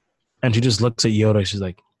 And she just looks at Yoda. She's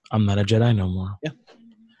like, I'm not a Jedi no more. Yeah.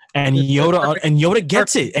 And Yoda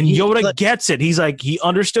gets it. And Yoda gets it. He's like, he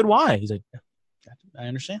understood why. He's like, I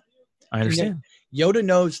understand. Yoda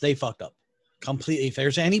knows they fucked up completely. If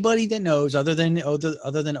there's anybody that knows other than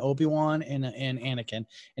Obi-Wan and Anakin,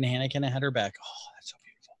 and Anakin had her back. Oh, that's so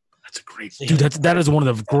beautiful. That's a great dude. That is one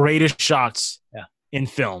of the greatest shots in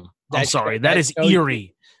film. I'm sorry. That is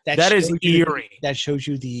eerie. That is eerie. That shows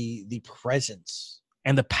you the presence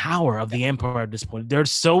and the power of the Empire at this point. They're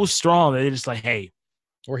so strong that they're just like, hey,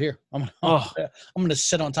 we're here. I'm gonna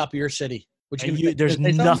sit on top of your city. There's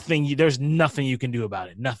nothing you can do about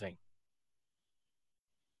it. Nothing.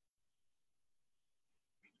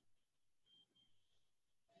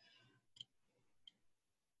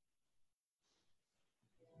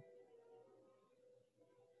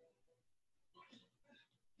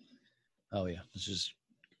 Oh yeah, this is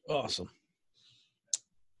awesome.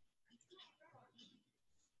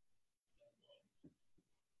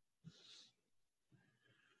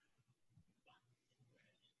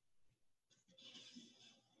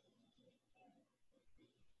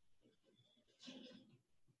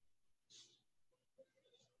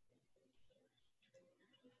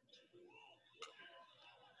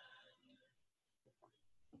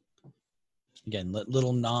 Again,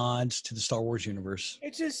 little nods to the Star Wars universe.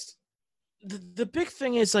 It's just the big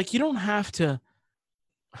thing is, like, you don't have to.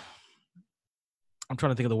 I'm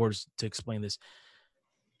trying to think of the words to explain this.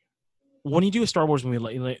 when you do a Star Wars movie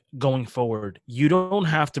like going forward, you don't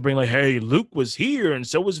have to bring like, hey, Luke was here and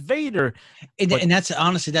so was Vader. And that's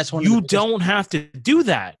honestly, that's one. You of the biggest, don't have to do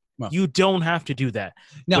that. Well, you don't have to do that.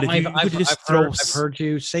 No, But if I've heard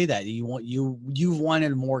you say that you've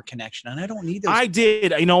wanted more connection, and I don't need those. I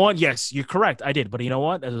did. You know what? Yes, you're correct. I did. But you know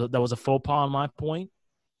what? That was a faux pas on my point,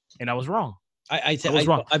 and I was wrong. I was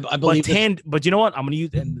wrong. I believe. But you know what? I'm going to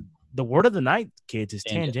use and the word of the night, kids, is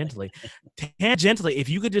tangentially. Tangentially, if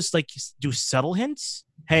you could just like do subtle hints.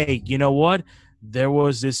 Hey, you know what? There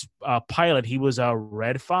was this pilot. He was a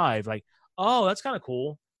Red 5. Like, oh, that's kind of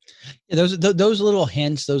cool. Yeah, those little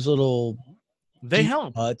hints, those little they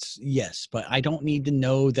help. Yes, but I don't need to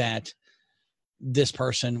know that this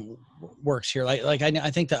person works here. Like I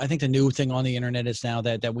think the new thing on the internet is now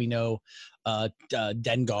that we know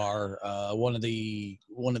Dengar, one of the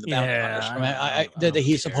bounty hunters that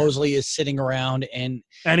he supposedly is sitting around and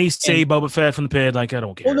he say Boba Fett from the pit. Like, I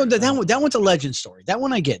don't care. Well, no, that one's a legend story. That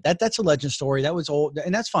one I get. That's a legend story. That was old,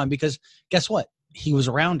 and that's fine because guess what? He was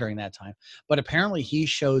around during that time. But apparently he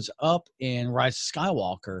shows up in Rise of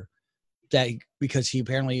Skywalker because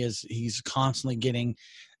he's constantly getting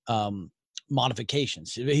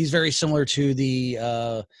modifications. He's very similar to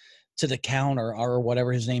the Count or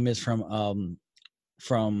whatever his name is from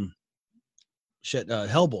Hellboy,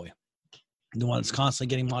 the one that's constantly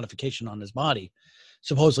getting modification on his body.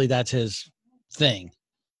 Supposedly that's his thing.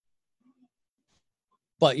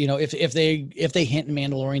 But if they hint in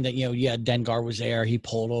Mandalorian that Dengar was there, he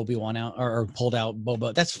pulled Obi-Wan out or pulled out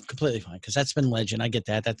Boba, that's completely fine because that's been legend. I get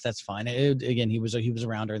that. That's fine. Again, he was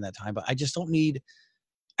around during that time, but I just don't need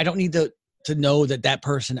to know that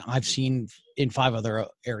person I've seen in 5 other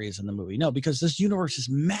areas in the movie. No, because this universe is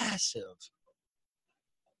massive.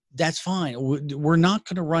 That's fine. We're not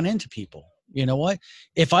going to run into people. You know what?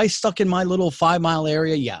 If I stuck in my little 5-mile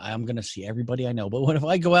area, yeah, I'm going to see everybody I know. But if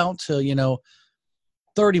I go out to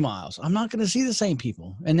 30 miles, I'm not going to see the same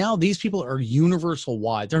people. And now these people are universal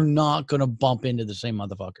wide. They're not going to bump into the same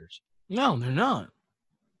motherfuckers. No, they're not.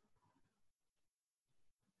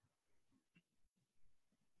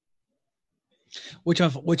 Which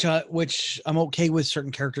I'm okay with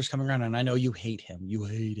certain characters coming around, and I know you hate him. You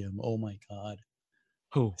hate him. Oh my God.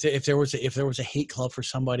 Who? If there was a hate club for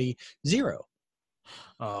somebody, Zero.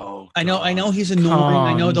 Oh, I know he's annoying.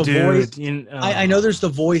 I know the voice. I know there's the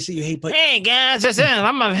voice that you hate, but hey guys,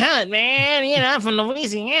 I'm a hunt man. I'm from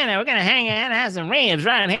Louisiana. We're gonna hang out and have some ribs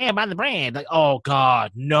right here by the brand. Like, oh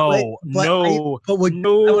God, no. I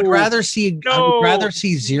would rather see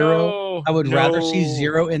Zero. I would rather see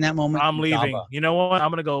Zero in that moment. I'm leaving. Jabba. You know what?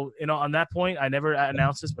 I'm gonna go. On that point, I never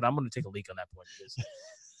announced this, but I'm gonna take a leak on that point.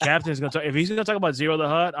 Captain's gonna talk. If he's gonna talk about Zero the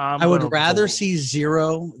Hutt, I would rather see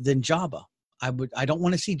Zero than Jabba. I don't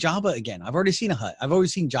want to see Jabba again. I've already seen a Hutt. I've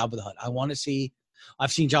always seen Jabba the Hutt.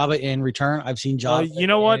 I've seen Jabba in Return. I've seen Jabba. You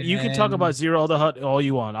know what? You can talk about Zero the Hutt all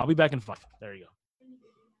you want. I'll be back in 5. There you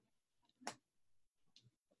go.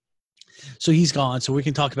 So he's gone. So we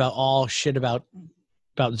can talk about all shit about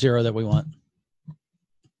Zero that we want.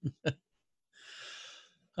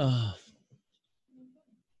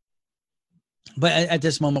 But at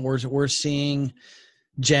this moment, we're seeing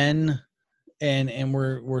Jen, and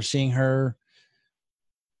we're seeing her.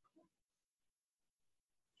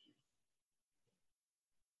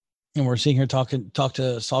 And we're seeing her talk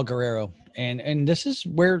to Saul Guerrero, and this is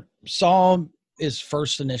where Saul is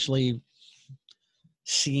first initially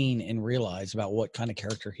seen and realized about what kind of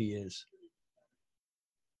character he is.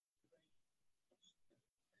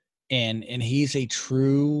 And he's a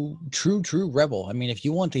true rebel. I mean, if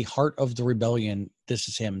you want the heart of the rebellion, this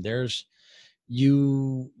is him. There's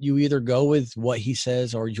you either go with what he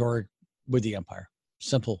says or you're with the Empire.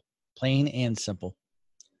 Simple, plain and simple.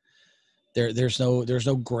 There's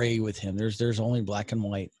no gray with him. There's only black and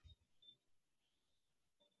white.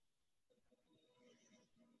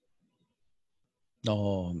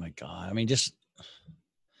 Oh my God. I mean,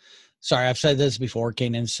 sorry, I've said this before.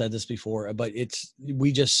 Kanan said this before, but the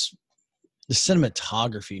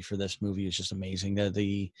cinematography for this movie is just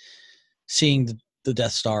amazing. Seeing the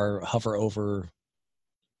Death Star hover over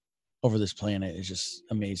this planet is just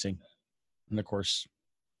amazing. And of course,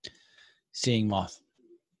 seeing Moth.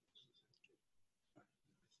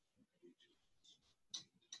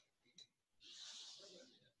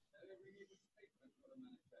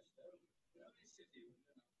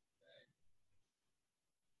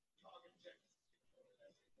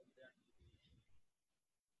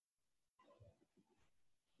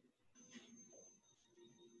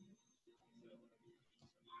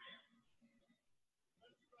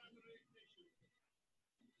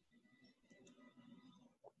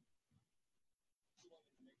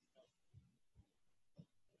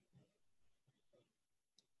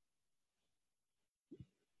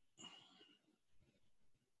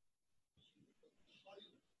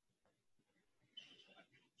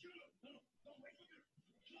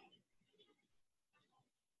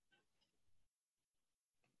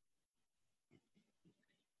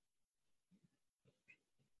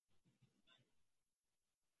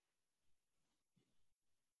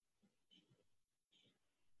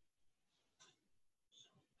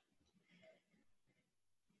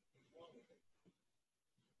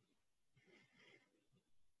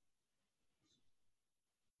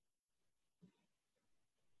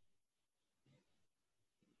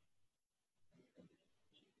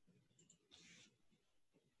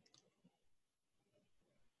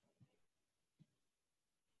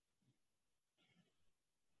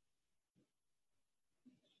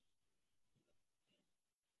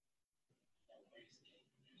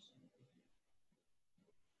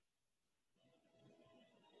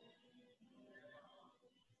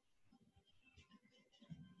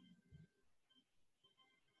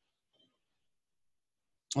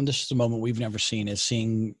 And this is a moment we've never seen, is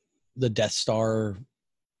seeing the Death Star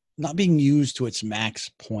not being used to its max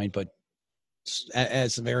point, but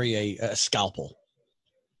as a scalpel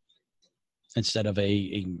instead of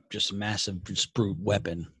a just massive just brute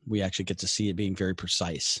weapon. We actually get to see it being very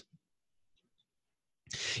precise.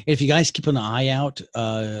 If you guys keep an eye out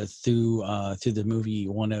through the movie,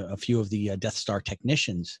 a few of the Death Star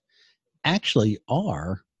technicians actually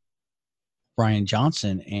are Rian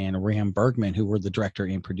Johnson and Ram Bergman, who were the director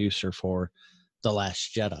and producer for The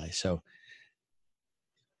Last Jedi. So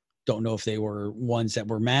don't know if they were ones that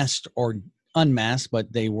were masked or unmasked,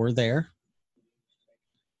 but they were there.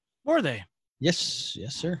 Were they? Yes,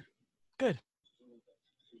 sir. Good.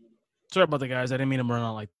 Sorry about the guys. I didn't mean to run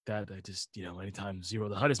out like that. I just, anytime Zero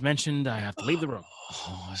the Hutt is mentioned, I have to leave the room.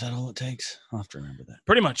 Oh, is that all it takes? I'll have to remember that.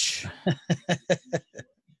 Pretty much.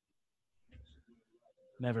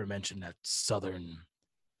 Never mention that southern.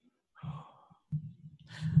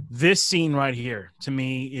 This scene right here, to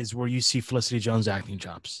me, is where you see Felicity Jones' acting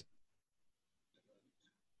chops.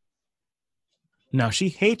 Now, she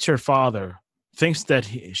hates her father, thinks that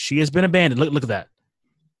she has been abandoned. Look at that.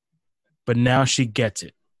 But now she gets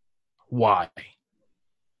it. Why?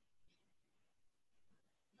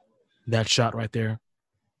 That shot right there.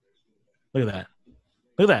 Look at that.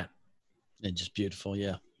 Look at that. It's just beautiful,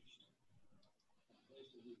 yeah.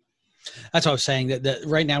 That's what I was saying, that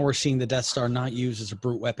right now we're seeing the Death Star not used as a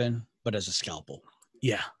brute weapon, but as a scalpel.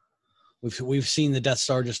 Yeah. We've seen the Death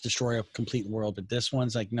Star just destroy a complete world, but this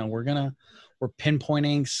one's like, no, we're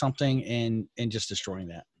pinpointing something and just destroying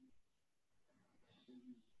that.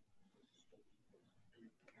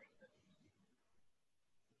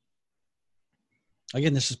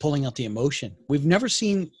 Again, this is pulling out the emotion. We've never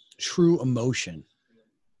seen true emotion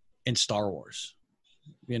in Star Wars.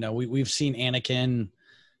 We've seen Anakin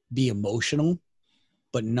be emotional,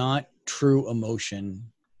 but not true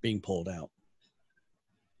emotion being pulled out.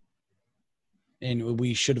 And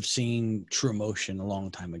we should have seen true emotion a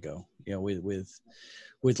long time ago.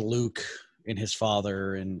 With Luke and his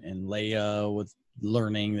father, and Leia with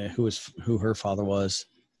learning who her father was.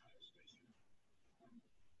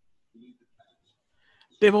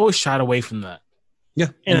 They've always shied away from that. Yeah.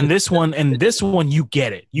 And in this one, you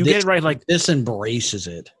get it. You get it right. Like, this embraces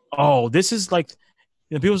it. Oh, this is like,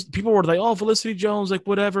 people were like, oh, Felicity Jones, like,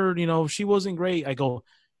 whatever, she wasn't great. I go,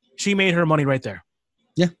 she made her money right there.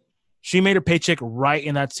 Yeah. She made her paycheck right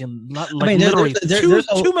in that scene. Literally there's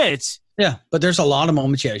 2 minutes. Yeah, but there's a lot of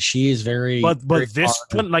moments. Yeah, she is very. But very this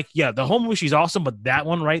one, the whole movie, she's awesome. But that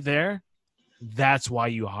one right there, that's why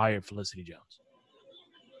you hired Felicity Jones.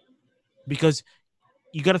 Because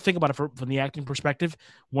you got to think about it from the acting perspective.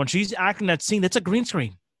 When she's acting that scene, that's a green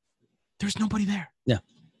screen. There's nobody there. Yeah,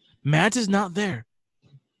 Mads is not there.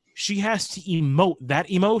 She has to emote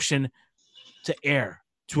that emotion to air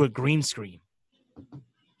to a green screen.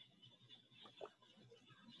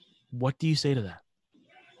 What do you say to that?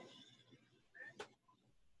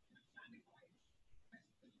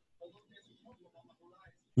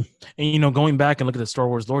 And, going back and look at the Star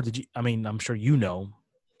Wars lore, I'm sure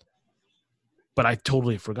but I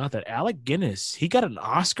totally forgot that Alec Guinness, he got an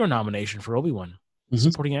Oscar nomination for Obi-Wan,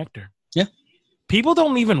 supporting actor. Yeah. People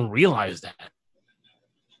don't even realize that.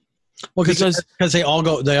 Well, because they all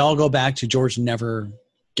go back to George never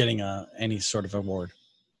getting any sort of award.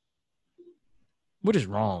 Which is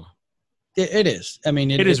wrong. It is. I mean,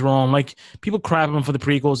 it is wrong. Like, people crap him for the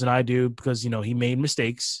prequels, and I do because, he made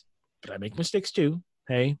mistakes. But I make mistakes too.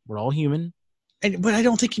 Hey, we're all human. But I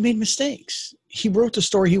don't think he made mistakes. He wrote the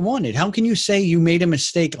story he wanted. How can you say you made a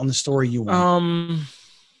mistake on the story you wanted?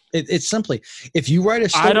 It's simply, if you write a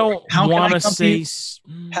story, I don't want to say.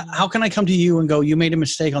 How can I come to you and go, you made a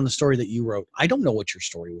mistake on the story that you wrote? I don't know what your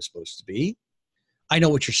story was supposed to be. I know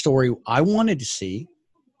what your story I wanted to see.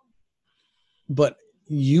 But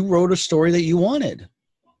you wrote a story that you wanted.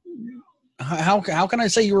 How can I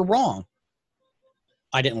say you were wrong?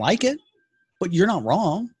 I didn't like it, but you're not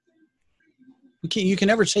wrong. You can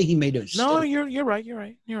never say he made a mistake. No, you're right. You're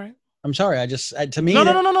right. I'm sorry. To me,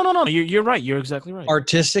 no. You're right. You're exactly right.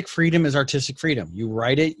 Artistic freedom is artistic freedom. You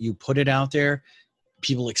write it, you put it out there,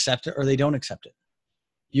 people accept it or they don't accept it.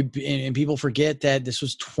 And people forget that this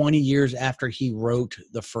was 20 years after he wrote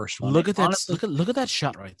the first one. Look at that! Look at that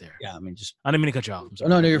shot right there. Yeah, I mean, I didn't mean to cut you off. I'm sorry.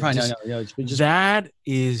 No, you're fine. No, it's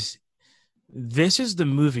just, this is the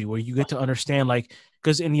movie where you get to understand, like,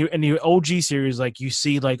 because in your OG series, like, you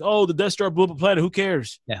see, like, oh, the Death Star blew up a planet. Who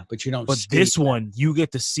cares? Yeah, but you don't. But this one, you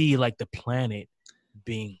get to see, like, the planet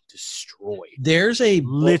being destroyed. There's a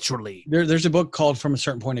literally. There's a book called From a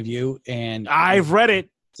Certain Point of View, and I've read it.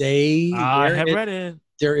 I have read it.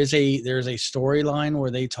 There is a storyline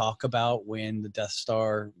where they talk about when the Death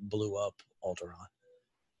Star blew up Alderaan,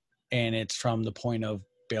 and it's from the point of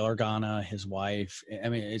Bail Organa, his wife. I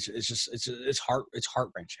mean, it's heart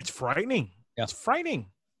wrenching. It's frightening. Yeah. It's frightening.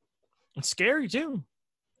 It's scary too.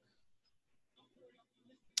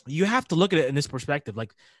 You have to look at it in this perspective.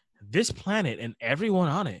 Like, this planet and everyone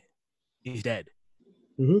on it is dead.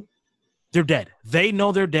 Mm-hmm. They're dead. They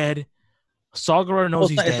know they're dead. Saw Gerrera knows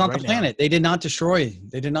he's dead. It's not right the planet. They did not destroy.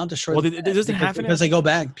 Well, it doesn't happen because they go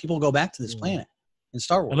back. People go back to this planet in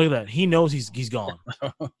Star Wars. And look at that. He knows he's gone.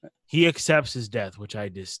 He accepts his death, which I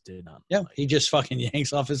just did not. Yeah, he just fucking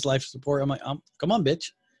yanks off his life support. I'm like, come on,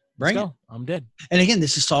 bitch, bring it. I'm dead. And again,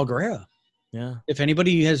 this is Saw Gerrera. Yeah. If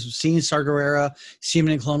anybody has seen Saw Gerrera, seen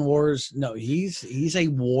him in Clone Wars, no, he's a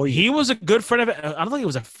warrior. He was a good friend of. I don't think he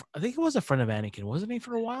was a. I think he was a friend of Anakin, wasn't he,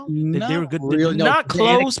 for a while? Not they were good. really, no, not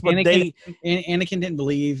close, but Anakin didn't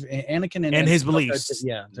believe. Anakin and his beliefs.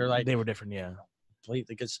 Yeah, they're like they were different. Yeah,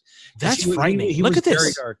 completely. Because that's frightening. Look at this.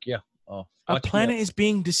 Very dark. Yeah. Oh, a planet is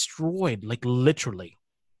being destroyed, like literally,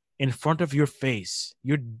 in front of your face.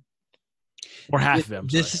 Or half of them.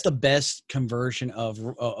 This is the best conversion of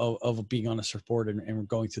being on a surfboard and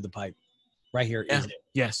going through the pipe. Right here. Yeah.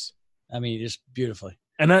 Yes. I mean, just beautifully.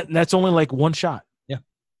 And that's only like one shot. Yeah.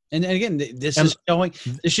 And again, this is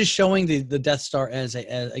showing the Death Star as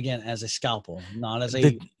a scalpel, not as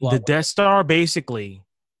the Death Star. Basically,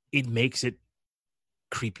 it makes it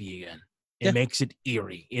creepy again. It makes it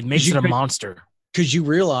eerie. It makes it a monster. Because you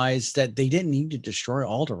realize that they didn't need to destroy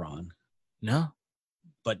Alderaan. No.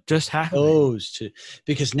 But just have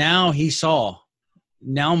because now Moff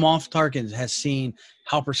Tarkin has seen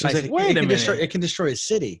how precisely it can destroy a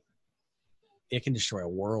city. It can destroy a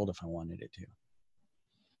world if I wanted it to.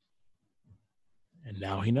 And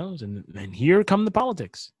now he knows, and here come the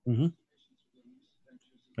politics. Mm-hmm.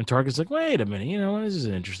 And Tarkin's like, wait a minute, this is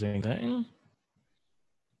an interesting thing.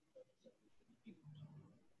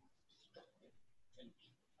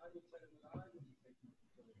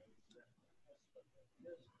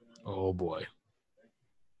 Oh boy.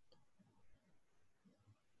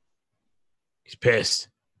 He's pissed.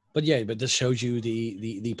 But this shows you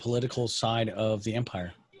the political side of the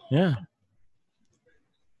Empire. Yeah.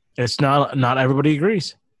 It's not everybody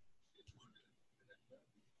agrees.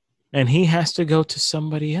 And he has to go to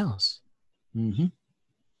somebody else. Mm-hmm.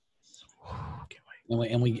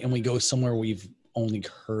 And we go somewhere we've only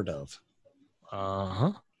heard of.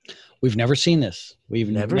 Uh-huh. We've never seen this. We've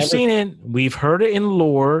never seen it. We've heard it in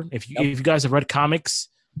lore. If you guys have read comics,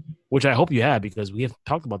 which I hope you have, because we have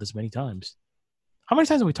talked about this many times. How many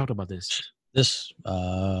times have we talked about this?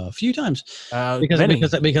 A few times. Because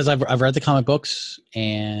I've read the comic books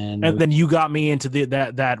and then you got me into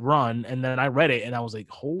that run, and then I read it and I was like,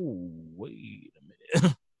 oh, wait a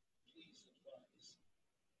minute.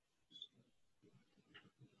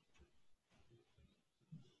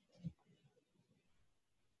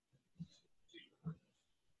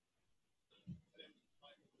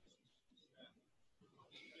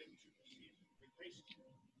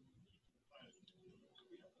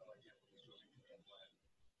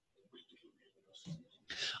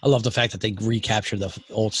 I love the fact that they recapture the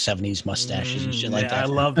old 70s mustaches and shit like that. I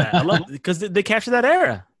love that. I love because they captured that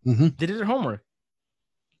era. Mm-hmm. They did their homework.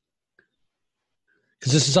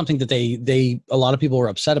 Because this is something that a lot of people were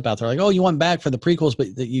upset about. They're like, oh, you went back for the prequels,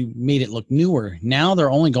 but that you made it look newer. Now they're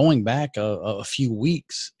only going back a few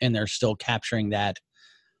weeks, and they're still capturing that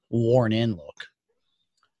worn-in look.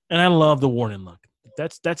 And I love the worn-in look.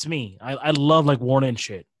 That's me. I love like worn-in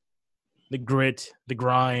shit. The grit, the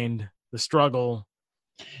grind, the struggle.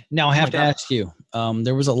 Now I have to ask you.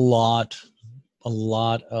 There was a lot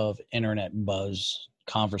of internet buzz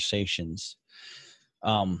conversations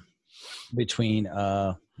between.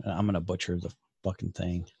 I'm gonna butcher the fucking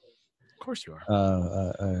thing. Of course you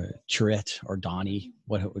are. Chirrut or Donnie.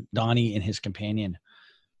 Donnie and his companion,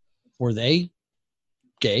 were they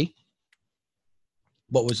gay?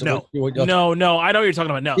 What was no? No. I know what you're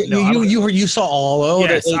talking about. No, you saw all. Oh,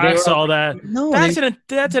 yes, I saw that. No, that's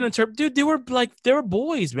an interpret. Dude, they were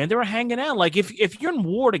boys, man. They were hanging out. Like if you're in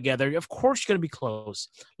war together, of course you're gonna be close.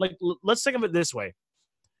 Like let's think of it this way: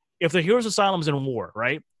 if the Heroes Asylum's in war,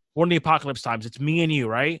 right? We're in the apocalypse times. It's me and you,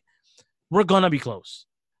 right? We're gonna be close.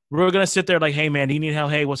 We're gonna sit there like, hey man, do you need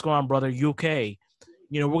help? Hey, what's going on, brother? You okay?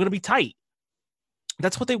 We're gonna be tight.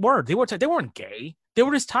 That's what they were. They were tight. They weren't gay. They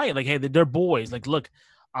were just tight. Like, hey, they're boys. Like, look,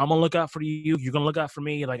 I'm going to look out for you. You're going to look out for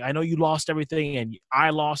me. Like, I know you lost everything and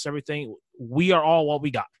I lost everything. We are all what we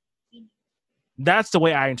got. That's the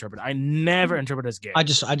way I interpret it. I never interpret it as gay.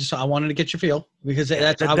 I wanted to get your feel because Yeah,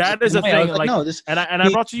 that's that is a thing. Like, no, this and I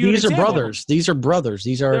brought you. these an are example. brothers. These are brothers.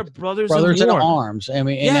 These are They're brothers in war. arms. I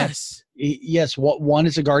mean, and Yes. yes. What one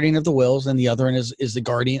is the guardian of the wills, and the other one is the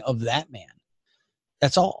guardian of that man.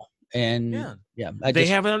 That's all. And They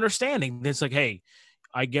have an understanding. It's like, hey,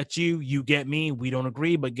 I get you, you get me. We don't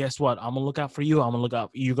agree, but guess what? I'm gonna look out for you. I'm gonna look out.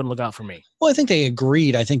 You're gonna look out for me. Well, I think they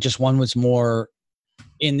agreed. I think just one was more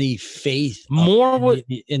in the faith.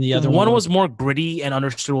 In the other one was more gritty and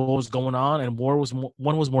understood what was going on, and one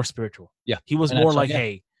was more spiritual. Yeah, he was more like,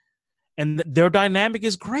 hey, and their dynamic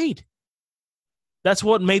is great. That's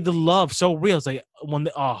what made the love so real. It's like when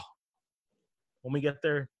we get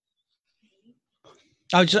there.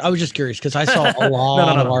 I was just curious because I saw a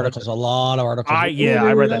lot of articles. A lot of articles. I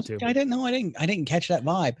read that too. I didn't know. I didn't catch that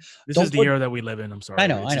vibe. This is the era that we live in. I'm sorry. I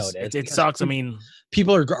know it is. It sucks. I mean,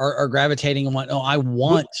 people are gravitating and want. Oh, I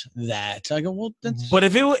want that. I go, well, that's. But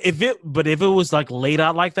if it was like laid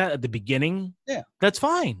out like that at the beginning, that's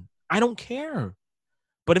fine. I don't care.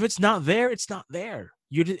 But if it's not there, it's not there.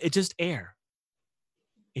 It's just air.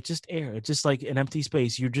 It's just air. It's just like an empty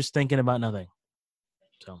space. You're just thinking about nothing.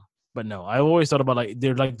 So. But no, I always thought about like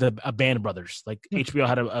they're like the Band of Brothers. Like HBO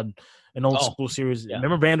had an old school series. Yeah.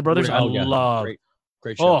 Remember Band of Brothers? I love.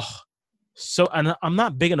 Great show. Oh, so and I'm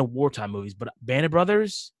not big into wartime movies, but Band of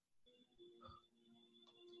Brothers.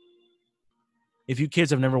 If you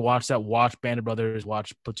kids have never watched that, watch Band of Brothers,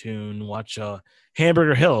 watch Platoon, watch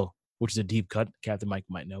Hamburger Hill, which is a deep cut Captain Mike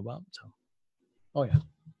might know about. So, oh yeah,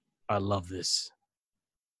 I love this.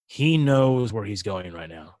 He knows where he's going right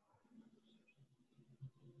now.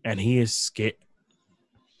 And he is scared.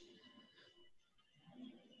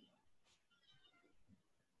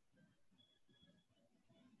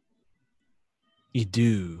 You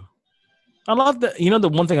do. I love that. You know, the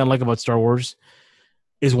one thing I like about Star Wars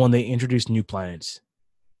is when they introduce new planets.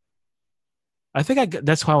 I think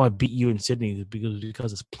that's how I beat you in Sydney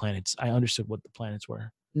because it's planets. I understood what the planets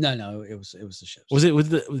were. No, it was the ships. Was it with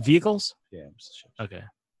the vehicles? Yeah, it was the ships. Okay.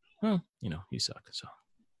 Well, you suck. So.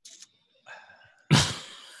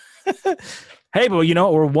 Hey, but you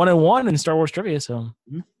know we're 1-1 in Star Wars trivia, so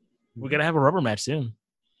we're gonna have a rubber match soon.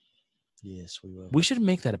 Yes, we will. We should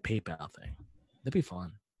make that a PayPal thing. That'd be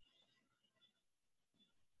fun.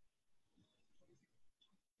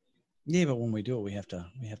 Yeah, but when we do it, we have to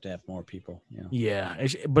have more people. You know? Yeah,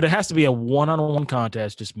 but it has to be a one-on-one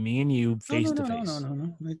contest, just me and you, face to face.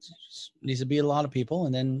 No. It needs to be a lot of people,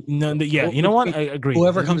 and then you know what? I agree.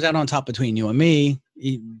 Whoever comes out on top between you and me,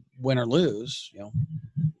 win or lose, you know.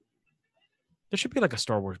 There should be like a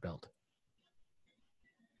Star Wars belt.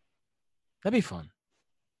 That'd be fun.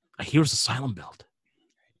 A Heroes Asylum belt.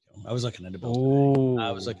 I was looking at a belt. Oh,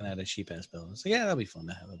 I was looking at a cheap ass belt. So yeah, that'd be fun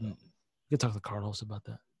to have a belt. You could talk to Carlos about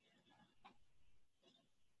that.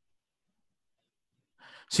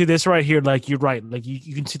 See this right here, like you're right. Like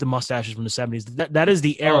you can see the mustaches from the 70s. That is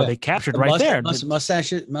the era they captured right there.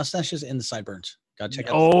 Mustaches and the sideburns. Gotta check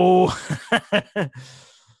out. Oh.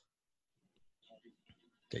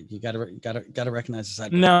 Okay, you gotta recognize the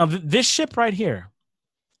sideburns. Now this ship right here,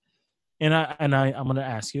 and I'm gonna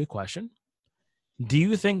ask you a question. Do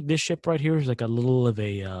you think this ship right here is like a little of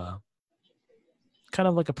a kind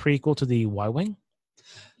of like a prequel to the Y-Wing?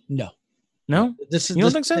 No. No? You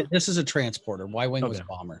don't think so? This is a transporter. Y-Wing was a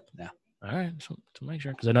bomber. Yeah. All right. So to make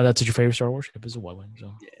sure, because I know that's your favorite Star Wars ship is a Y-Wing.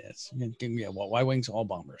 So yeah. Well, Y-Wing's all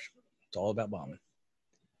bombers. It's all about bombing.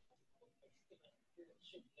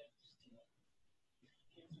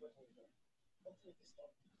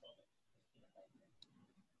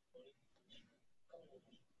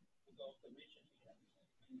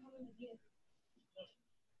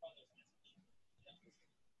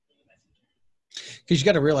 Because you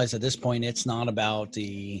got to realize at this point, it's not about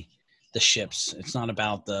the ships. It's not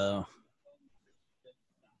about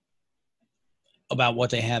about what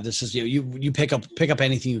they have. This is you pick up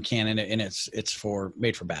anything you can, and it's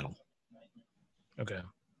made for battle. Okay.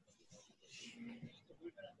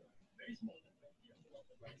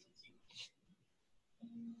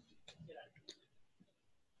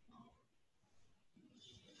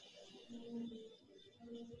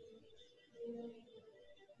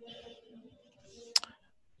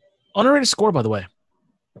 Underrated score, by the way.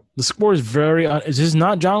 The score is very. This is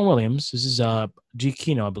not John Williams. This is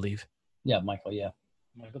Giacchino, I believe. Yeah, Michael. Yeah,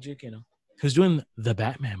 Michael Giacchino, who's doing the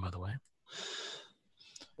Batman, by the way.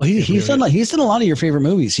 Well, he's done a lot of your favorite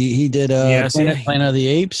movies. He did Planet of the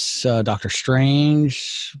Apes, Doctor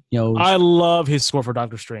Strange. I love his score for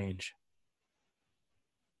Doctor Strange.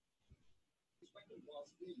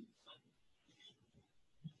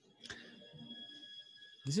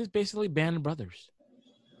 This is basically Band of Brothers.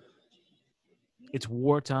 It's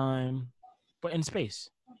wartime, but in space.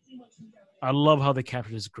 I love how they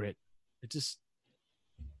captured his grit. It just,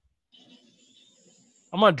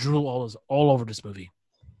 I'm gonna drool all over this movie.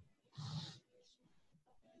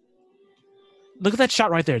 Look at that shot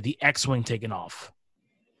right there, the X-wing taking off.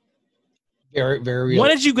 Very, very real. When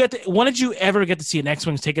did you ever get to see an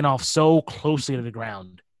X-wing taking off so closely to the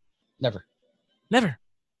ground? Never.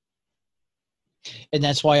 And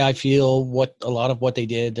that's why I feel a lot of what they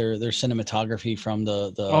did, their cinematography from the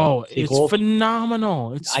sequel, it's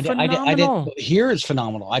phenomenal. It's phenomenal. I did here is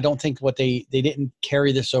phenomenal. I don't think what they didn't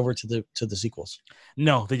carry this over to the sequels.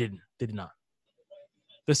 No, they didn't. They did not.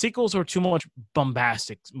 The sequels are too much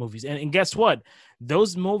bombastic movies, and guess what?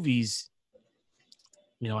 Those movies,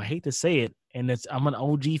 I hate to say it, and I'm an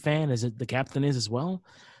OG fan, as the captain is as well.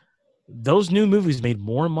 Those new movies made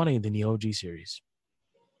more money than the OG series.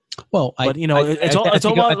 Well, it's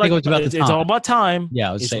all about time.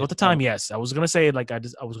 Yeah, it's about the time. Yes, I was gonna say it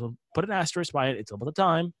I was gonna put an asterisk by it. It's about the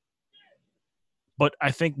time. But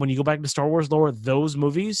I think when you go back to Star Wars lore, those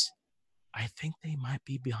movies, I think they might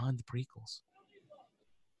be behind the prequels.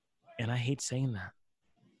 And I hate saying that.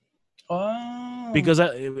 Oh. Because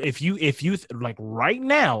if you like right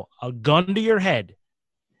now, a gun to your head,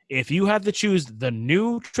 if you had to choose the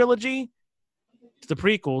new trilogy to the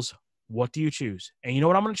prequels, what do you choose? And you know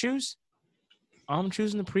what I'm going to choose? I'm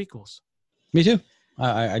choosing the prequels. Me too.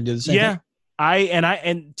 I do the same. Yeah. thing.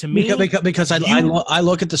 And to me, because I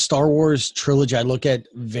look at the Star Wars trilogy. I look at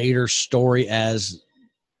Vader's story as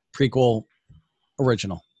prequel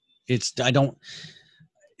original. It's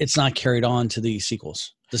not carried on to the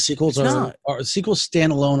sequels. The sequels are sequels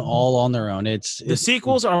stand alone all on their own. The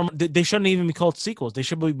sequels they shouldn't even be called sequels. They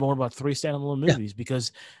should be more about 3 standalone movies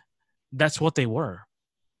because that's what they were.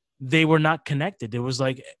 They were not connected. It was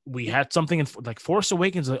like we had something in like Force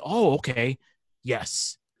Awakens. Like, oh, okay,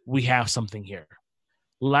 yes, we have something here.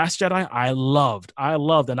 Last Jedi, I loved,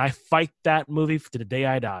 and I fight that movie to the day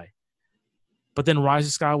I die. But then Rise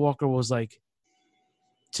of Skywalker was like,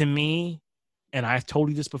 to me, and I've told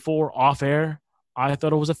you this before off air, I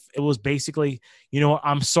thought it was basically,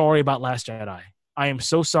 I'm sorry about Last Jedi. I am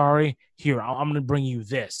so sorry. Here, I'm going to bring you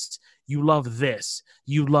this. You love this.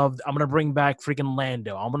 I'm going to bring back freaking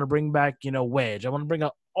Lando. I'm going to bring back, Wedge. I'm going to bring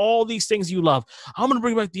up all these things you love. I'm going to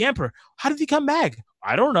bring back the Emperor. How did he come back?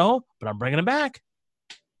 I don't know, but I'm bringing him back.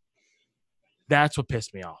 That's what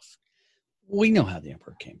pissed me off. We know how the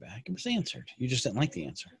Emperor came back. It was answered. You just didn't like the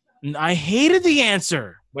answer. I hated the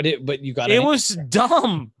answer. But you got it. It was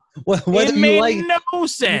dumb. It made no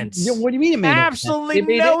sense. What do you mean it made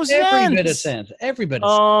absolutely no sense? Every bit of sense. Every bit of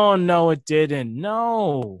sense. Oh no, it didn't.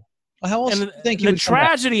 No. How else? The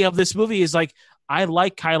tragedy of this movie is like I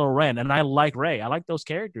like Kylo Ren and I like Rey. I like those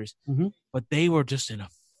characters, but they were just in a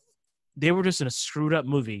screwed up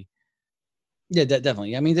movie. Yeah,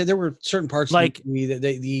 definitely. I mean, there were certain parts like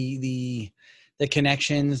the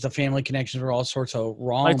connections, the family connections were all sorts of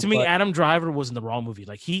wrong. Like to me, Adam Driver was in the wrong movie.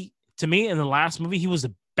 Like to me, in the last movie, he was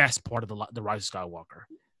the best part of the Rise of Skywalker.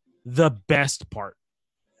 The best part.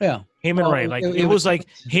 Yeah. Him and Rey. Like it was like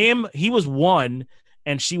him, he was 1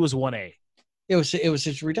 and she was 1A. It was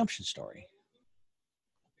his redemption story.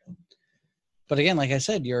 But again, like I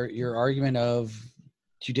said, your argument of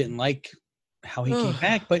you didn't like how he came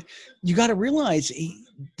back, but you got to realize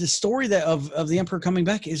the story of the Emperor coming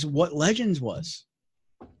back is what Legends was.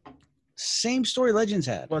 Same story Legends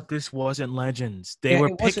had. But this wasn't Legends. They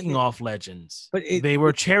were picking off Legends. But they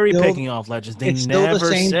were cherry picking off Legends. They never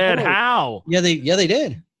said story. How. Yeah, they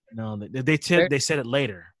did. No, they said it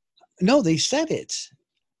later. No, they said it.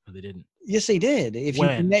 No, they didn't. Yes, they did. If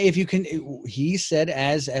you can, he said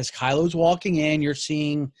as Kylo's walking in, you're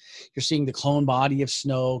seeing the clone body of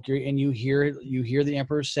Snoke, and you hear the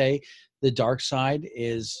Emperor say, "The dark side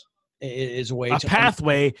is a way, a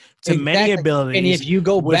pathway to many abilities." And if you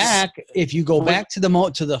go back to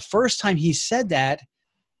the first time he said that,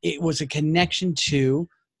 it was a connection to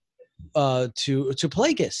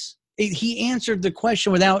Plagueis. He answered the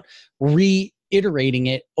question without reiterating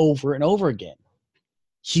it over and over again.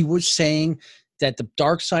 He was saying that the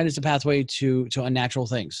dark side is the pathway to unnatural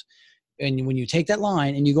things. And when you take that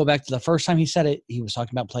line and you go back to the first time he said it, he was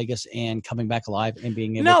talking about Plagueis and coming back alive and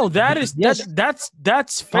being able. No, that's fine.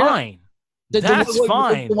 That's fine. Then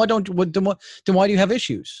why do you have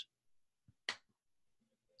issues?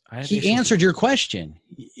 He answered your question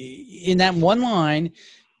in that one line.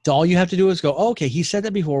 All you have to do is go, okay, he said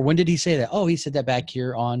that before. When did he say that? Oh, he said that back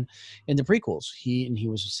here in the prequels. He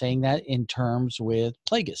was saying that in terms with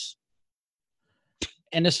Plagueis.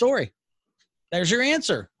 End of story. There's your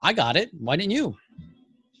answer. I got it. Why didn't you?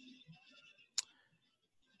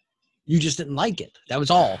 You just didn't like it. That was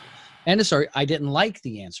all. End of story. I didn't like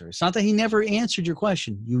the answer. It's not that he never answered your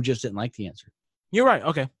question. You just didn't like the answer. You're right.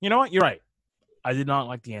 Okay. You know what? You're right. I did not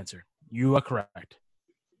like the answer. You are correct.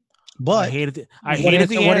 But I hated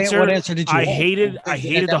the what answer. What answer did you want? I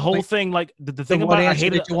hated the whole thing. Like the thing what about I answer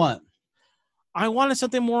hated. did you want? I wanted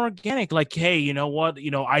something more organic. Like, hey, you know what?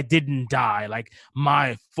 I didn't die. Like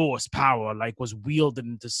my force power, like was wielded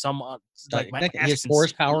into some like my His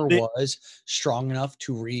force power was strong enough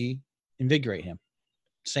to reinvigorate him.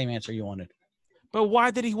 Same answer you wanted. But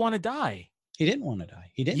why did he want to die? He didn't want to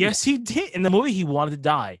die. He didn't. Yes, he did. In the movie, he wanted to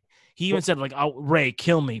die. He even said, like, "Oh, Ray,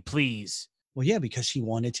 kill me, please." Well, yeah, because he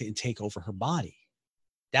wanted to take over her body.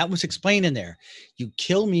 That was explained in there. You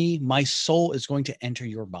kill me, my soul is going to enter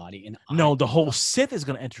your body. And no, the whole Sith is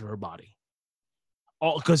going to enter her body.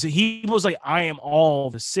 Because he was like, I am all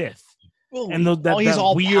the Sith. Well, and that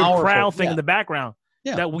weird powerful crown thing in the background.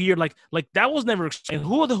 Yeah. That weird, like that was never explained.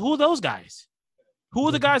 Who are those guys? Who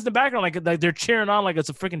are the guys in the background? Like they're cheering on like it's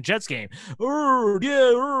a freaking Jets game.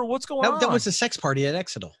 What's going on? That was a sex party at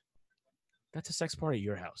Exeter. That's a sex party at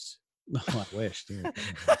your house. Oh, I wish, dude.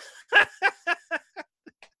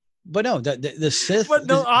 But no, the Sith. But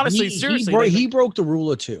no, honestly, seriously, he broke the rule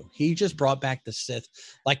of two. He just brought back the Sith,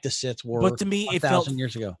 like the Sith were. But to me, it felt 1,000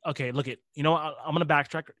 years ago. Okay, look you know what? I'm gonna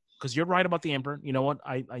backtrack because you're right about the Emperor. You know what?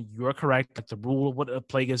 You're correct. Like the rule of what a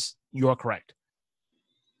plague is, you're correct.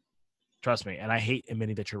 Trust me, and I hate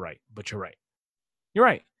admitting that you're right, but you're right. You're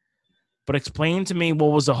right. But explain to me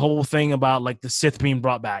what was the whole thing about like the Sith being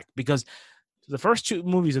brought back, because the first two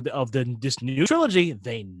movies of this new trilogy,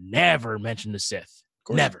 they never mentioned the Sith.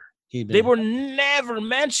 Never. They were never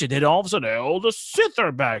mentioned. And all of a sudden, oh, the Sith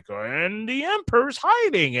are back, and the Emperor's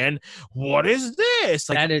hiding, and what is this?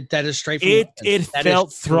 Like that is straight from it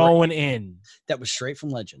felt thrown in. That was straight from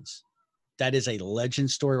Legends. That is a legend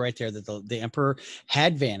story right there. That the Emperor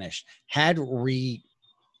had vanished, had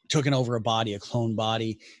taken over a body, a clone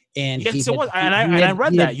body, and yes, I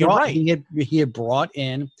read that. You're right. He had brought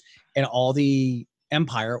in, and all the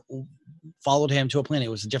Empire followed him to a planet.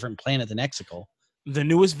 It was a different planet than Exegol. The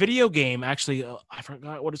newest video game, actually, I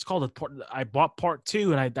forgot what it's called. I bought part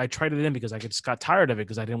 2, and I tried it in because I just got tired of it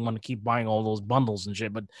because I didn't want to keep buying all those bundles and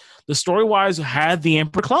shit. But the story-wise had the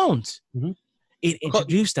Emperor clones. Mm-hmm. It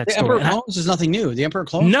introduced that story. The Emperor clones is nothing new. The Emperor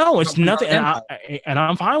clones? No, it's nothing. And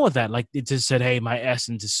I'm fine with that. Like, it just said, hey, my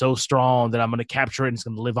essence is so strong that I'm going to capture it and it's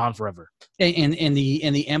going to live on forever. And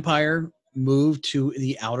the Empire moved to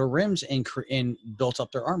the Outer Rims and built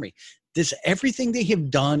up their army. Everything they have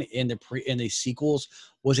done in the sequels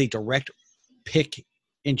was a direct pick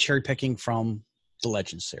and cherry picking from the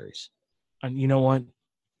Legends series. And you know what?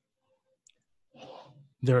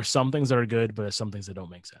 There are some things that are good, but there's some things that don't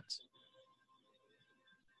make sense.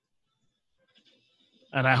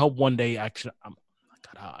 And I hope one day, actually,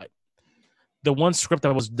 the one script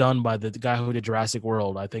that was done by the guy who did Jurassic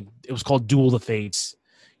World, I think it was called Duel of the Fates.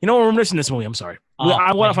 You know, we're missing this movie. I'm sorry.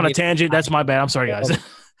 I went off on a tangent. That's my bad. I'm sorry, guys.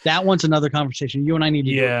 That one's another conversation. You and I need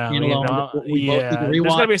to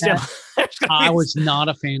I was not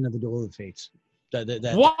a fan of the Duel of the Fates.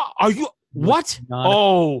 What are you? What?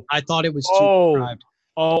 I thought it was too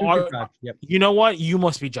deprived. Yep. You know what? You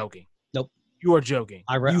must be joking. Nope. You are joking.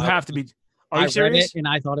 You have to be. Are you serious? Read it and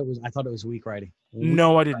I thought it was weak writing.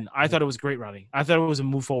 No, I didn't. I thought it was great writing. I thought it was a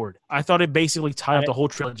move forward. I thought it basically tied up the whole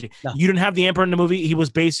trilogy. No. You didn't have the Emperor in the movie. He was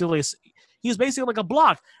basically like a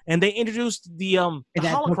block, and they introduced the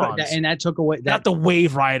holocrons, and that took away not the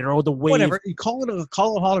Wave Rider or the Wave. Whatever you call it a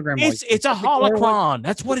hologram. It's a holocron.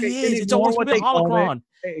 That's what it is. It's always been a holocron.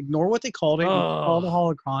 Ignore what they called it. Call it a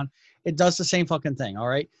holocron. It does the same fucking thing. All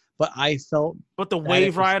right, but I felt. But the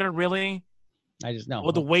Wave Rider, really? I just know.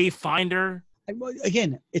 Or the Wave Finder.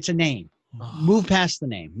 Again, it's a name. Move past the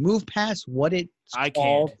name. Move past what it's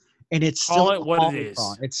called. And it's still it what it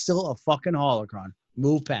is. It's still a fucking holocron.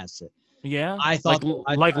 Move past it. Yeah. I thought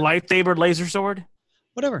like lightsaber laser sword?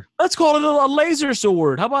 Whatever. Let's call it a laser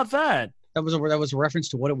sword. How about that? That was a reference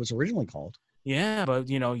to what it was originally called. Yeah, but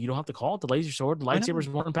you don't have to call it the laser sword. The lightsaber is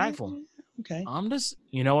more impactful. Okay. I'm just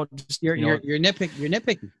you're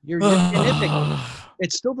nitpicking. You're nitpicking.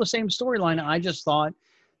 It's still the same storyline. I just thought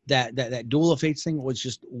that Duel of Fates thing was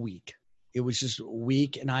just weak. It was just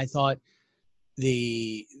weak, and I thought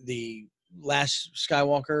the Last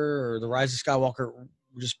Skywalker or the Rise of Skywalker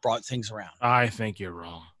just brought things around. I think you're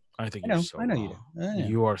wrong. I know you do.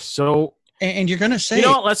 You are so. And you're gonna say,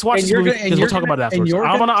 let's watch this movie because we'll talk about it afterwards.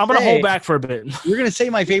 I'm gonna hold back for a bit. You're gonna say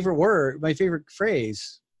my favorite word, my favorite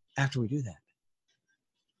phrase after we do that.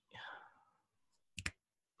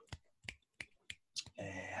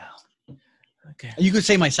 Yeah. Okay. You could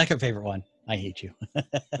say my second favorite one. I hate you.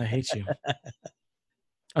 I hate you.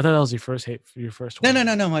 I thought that was your first hate. Your first No,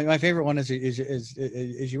 one. no. My favorite one is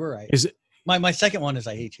you were right. Is it? My second one is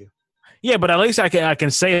I hate you. Yeah, but at least I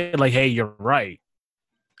can say it like, hey, you're right.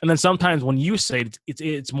 And then sometimes when you say it,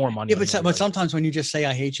 it's more money. Yeah, but sometimes when you just say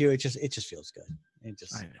I hate you, it just feels good. It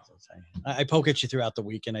just I poke at you throughout the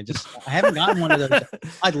week, and I haven't gotten one of those.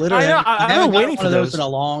 I literally I haven't gotten one of those in a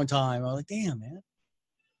long time. I'm like, damn, man.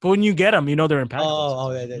 But when you get them, you know they're impeccable.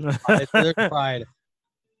 Oh, there's pride.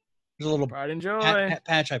 There's a little pride and joy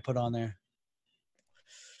patch I put on there.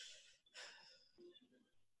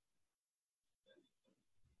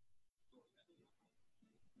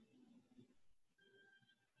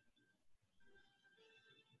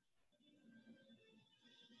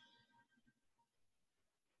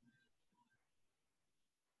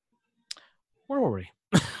 Where were we?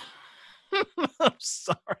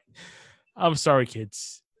 I'm sorry,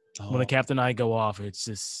 kids. When the Captain and I go off, it's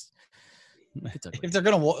just. If they're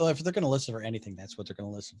gonna listen for anything, that's what they're gonna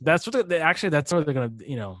listen for. That's what that's what they're gonna.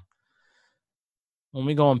 When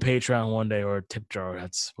we go on Patreon one day or a tip jar,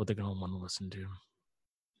 that's what they're gonna want to listen to.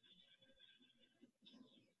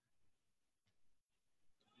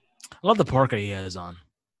 I love the parka he has on.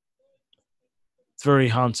 It's very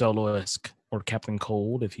Han Solo-esque, or Captain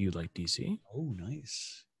Cold if you like DC. Oh,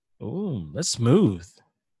 nice. Oh, that's smooth.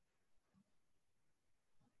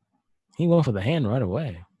 He went for the hand right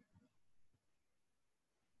away.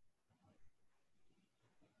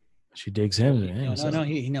 She digs him.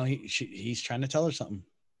 No. He's trying to tell her something.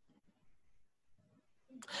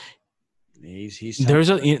 He's.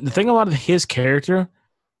 The thing about his character.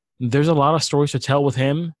 There's a lot of stories to tell with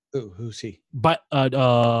him. Who's he? But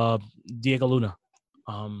Diego Luna.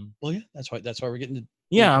 Well, yeah, that's why we're getting to.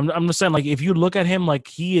 Yeah, I'm just saying, like, if you look at him, like,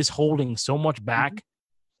 he is holding so much back,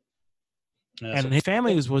 and his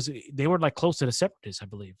family they were like close to the Separatists, I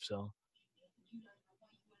believe. So.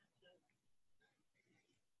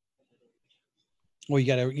 Well,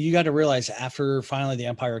 you got to realize after finally the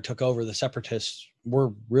Empire took over, the Separatists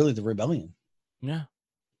were really the rebellion. Yeah.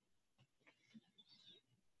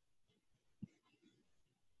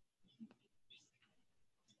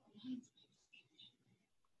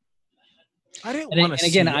 I didn't want to.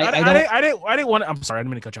 Again, I didn't want. I'm sorry, I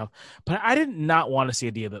didn't mean to cut you off, but I did not want to see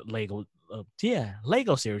a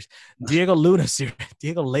Lego series, Diego Luna series,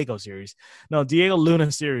 Diego Lego series. No, Diego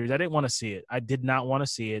Luna series. I didn't want to see it. I did not want to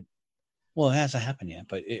see it. Well, it hasn't happened yet,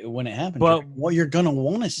 but when it happens, you're gonna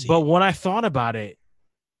want to see. But when I thought about it,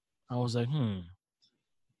 I was like,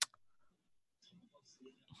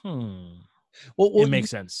 Well, it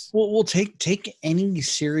makes sense. We'll take any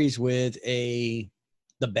series with the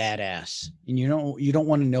badass, and you don't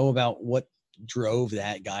want to know about what drove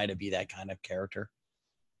that guy to be that kind of character.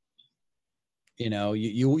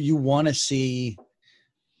 You want to see.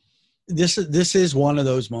 This is one of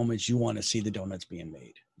those moments you want to see the donuts being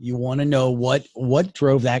made. You want to know what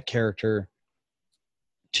drove that character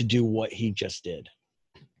to do what he just did.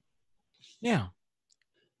 Yeah.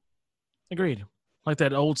 Agreed. Like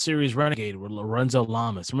that old series Renegade with Lorenzo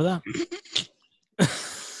Lamas. Remember that?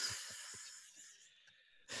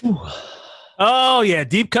 Oh yeah,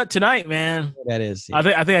 deep cut tonight, man. That is. Yeah. I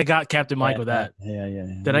think I got Captain Mike with that. Yeah.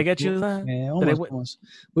 Did I get you that? Yeah, almost.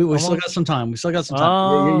 We still got some time.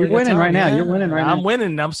 Oh, you're winning right now. You're winning right now. I'm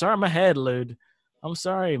winning. I'm sorry, I'm ahead, Lude. I'm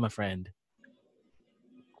sorry, my friend.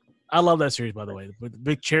 I love that series, by the way. With the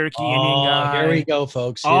big Cherokee Indian guy. Here we go,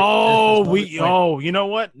 folks. You know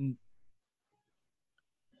what? I'm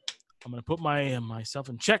gonna put myself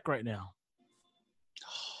in check right now.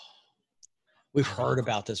 We've heard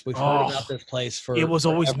about this. We've heard about this place for. It was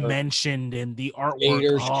always mentioned in the artwork.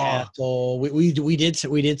 Vader's Castle. We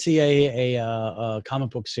did see a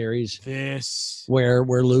comic book series. Where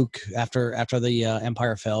Luke after the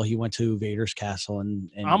Empire fell, he went to Vader's Castle and.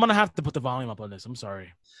 I'm gonna have to put the volume up on this. I'm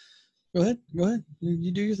sorry. Go ahead.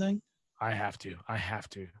 You do your thing. I have to.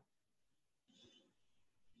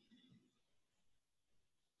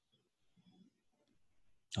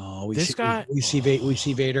 Oh, we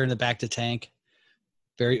see Vader in the back to tank.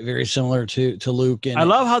 Very, very similar to Luke. And I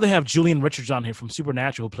love how they have Julian Richards on here from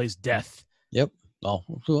Supernatural, who plays Death. Yep. Oh,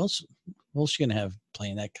 who else? Who else you gonna have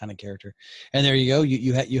playing that kind of character? And there you go.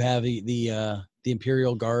 You have the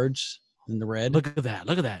Imperial Guards in the red. Look at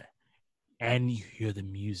that. And you hear the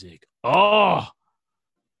music. Oh,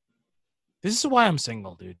 this is why I'm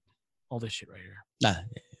single, dude. All this shit right here. Nah,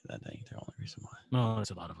 that ain't the only reason why. No,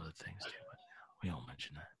 there's a lot of other things too, but we won't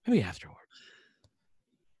mention that. Maybe afterwards.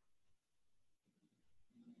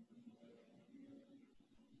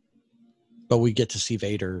 But we get to see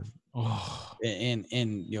Vader, and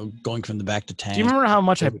going from the back to tank. Do you remember how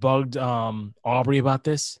much I bugged Aubrey about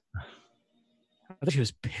this? I think she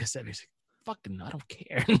was pissed at me. I don't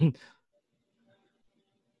care.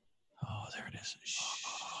 Oh, there it is.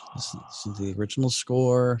 Listen to the original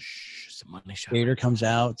score. It's a money shot. Vader comes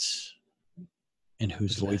out, and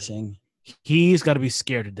who's Look at that. voicing? He's got to be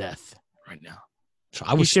scared to death right now. So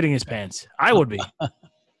He's shitting his pants. I would be.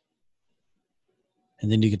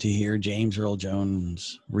 And then you get to hear James Earl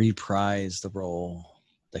Jones reprise the role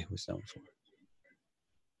that he was known for.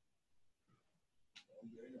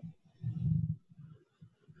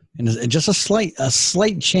 And just a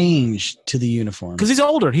slight change to the uniform. Because he's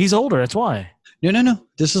older. He's older. That's why. No.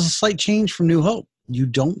 This is a slight change from New Hope. You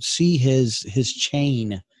don't see his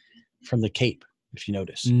chain from the cape, if you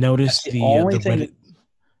notice. Notice That's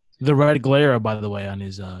the red glare, by the way, on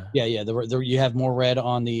his. Yeah. You have more red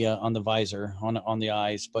on the visor, on the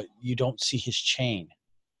eyes, but you don't see his chain.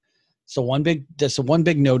 So that's the one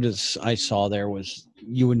big notice I saw there was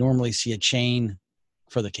you would normally see a chain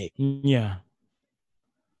for the cape. Yeah.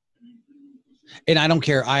 And I don't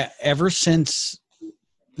care. Ever since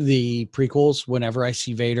the prequels, whenever I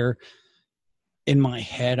see Vader, in my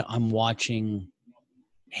head, I'm watching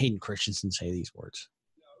Hayden Christensen say these words.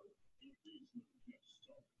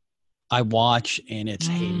 I watch, and it's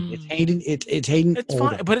Hayden. It's Hayden. It's Hayden. It's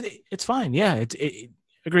fine, but it's fine. Yeah,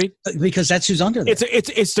 agreed. Because that's who's under there.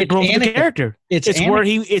 It's the growth of the character. It's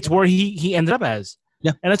where he ended up as.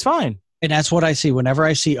 Yeah, and it's fine. And that's what I see whenever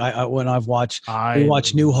I see when we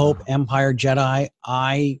watch New Hope, Empire, Jedi.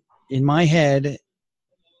 In my head,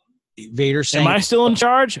 Vader saying, "Am I still in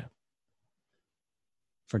charge?"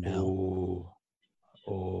 For now.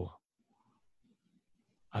 Oh,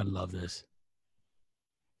 I love this.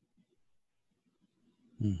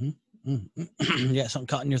 Yeah, something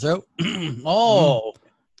caught in your throat. Oh,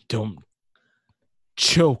 don't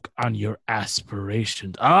choke on your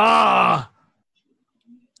aspirations. Ah.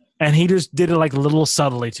 And he just did it like a little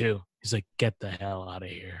subtly, too. He's like, get the hell out of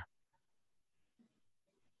here.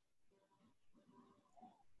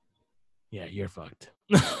 Yeah, you're fucked.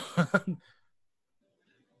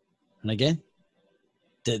 And again,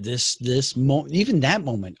 this moment, even that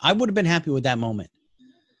moment, I would have been happy with that moment.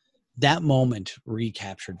 That moment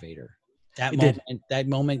recaptured Vader. That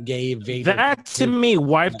moment gave Vader. That, to me,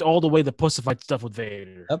 wiped all the way the pussified stuff with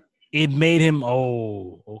Vader. Yep. It made him,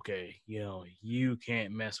 okay, you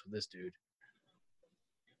can't mess with this dude.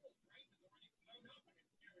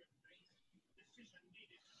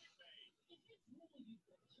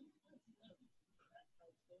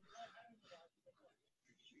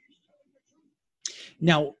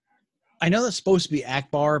 Now, I know that's supposed to be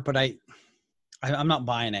Akbar, but I'm not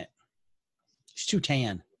buying it. He's too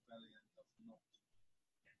tan.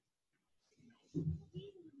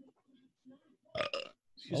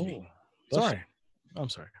 Excuse me. Sorry. I'm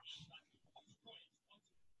sorry.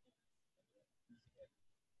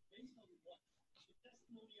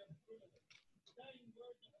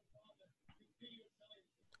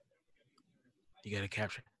 You gotta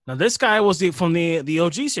capture. Now this guy was from the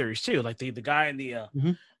OG series too, like the guy in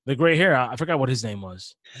the gray hair. I forgot what his name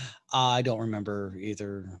was. I don't remember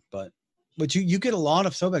either, but you get a lot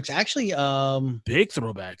of throwbacks. Actually, big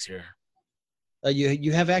throwbacks here.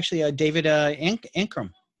 You have actually David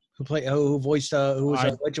Ankrum, who voiced who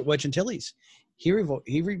was Wedge Antilles. He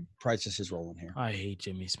reprises his role in here. I hate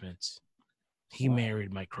Jimmy Smits. He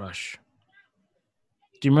married my crush.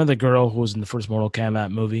 Do you remember the girl who was in the first Mortal Kombat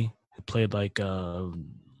movie who played like I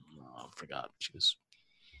forgot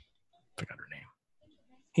her name.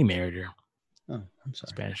 He married her. Oh, I'm sorry.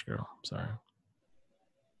 Spanish girl. I'm sorry.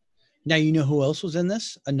 Now you know who else was in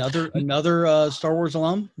this? Another Star Wars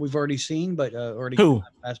alum we've already seen, but already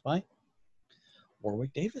passed by.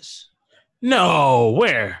 Warwick Davis. No,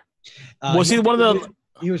 where was he? One of the.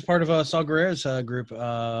 He was part of Saw Gerrera's group.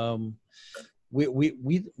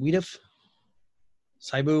 Weedif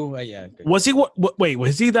Saibu. Yeah. Was he? Wait,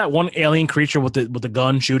 was he that one alien creature with the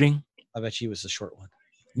gun shooting? I bet he was the short one.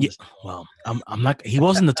 Yeah. Well, I'm not. He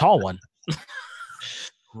wasn't the tall one.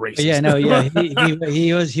 Racist. Yeah, no, yeah,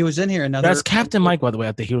 he was in here. That's Captain Mike, by the way,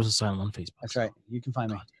 at the Heroes Asylum on Facebook. That's right. You can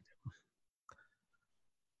find me.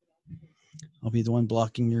 I'll be the one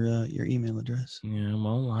blocking your email address. Yeah,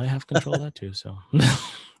 well, I have control of that too, so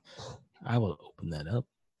I will open that up.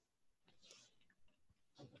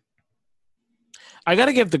 I got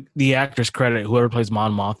to give the actors credit, whoever plays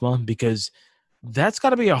Mon Mothma, because that's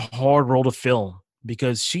got to be a hard role to fill,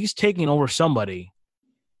 because she's taking over somebody.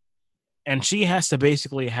 And she has to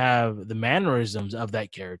basically have the mannerisms of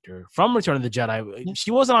that character from Return of the Jedi. Yeah.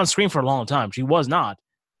 She wasn't on screen for a long time. She was not.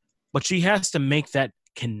 But she has to make that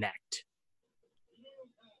connect.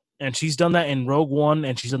 And she's done that in Rogue One,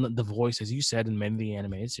 and she's done the voice, as you said, in many of the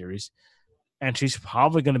animated series. And she's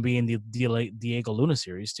probably going to be in the Diego Luna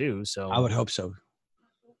series too. So I would hope so.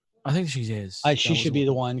 I think she is. She should be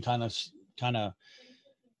the one kind of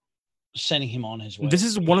sending him on his way. This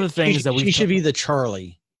is one of the things that she should be the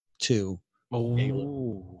Charlie too. Oh,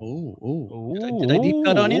 Did I deep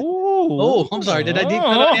cut on you? Oh, I'm sorry. Did I deep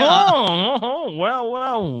cut on you? Oh,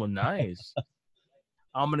 well, nice.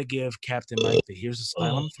 I'm gonna give Captain Mike the Here's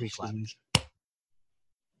Asylum 3 clap.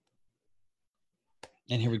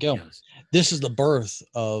 And here we go. Yes. This is the birth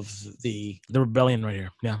of the rebellion right here.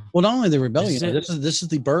 Yeah. Well, not only the rebellion. This is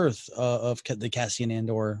the birth of the Cassian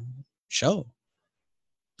Andor show.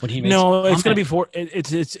 When he makes it's gonna be before.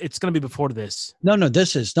 It's gonna be before this. No.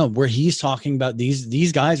 This is where he's talking about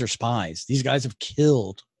these guys are spies. These guys have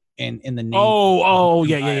killed in the name.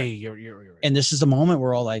 Yeah. You're right. And this is the moment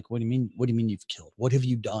we're all like, what do you mean? What do you mean you've killed? What have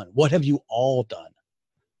you done? What have you all done?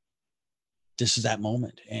 This is that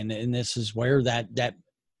moment, and this is where that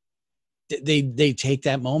they take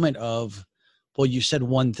that moment of, well, you said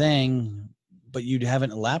one thing, but you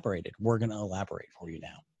haven't elaborated. We're going to elaborate for you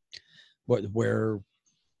now. Where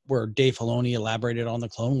Dave Filoni elaborated on the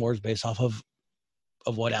Clone Wars based off of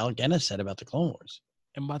what Alec Guinness said about the Clone Wars.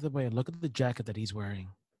 And by the way, look at the jacket that he's wearing.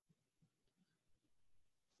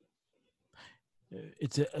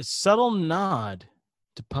 It's a subtle nod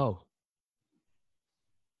to Poe.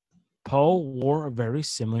 Poe wore a very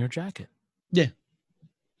similar jacket. Yeah.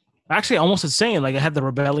 Actually, almost the same. Like, it had the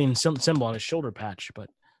rebellion symbol on his shoulder patch, but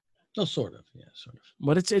sort of. Yeah, sort of.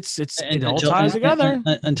 But it all ties together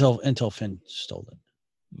until Finn stole it.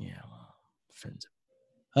 Yeah, well, Finn's.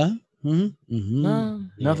 Huh? Mm-hmm. Mm-hmm. No,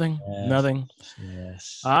 nothing. Yes. Nothing.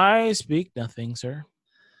 Yes. I speak nothing, sir.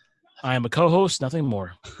 I am a co-host, nothing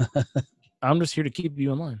more. I'm just here to keep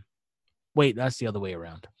you in line. Wait, that's the other way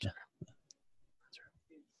around. Yeah.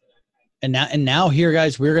 And now here,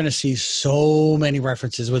 guys, we're gonna see so many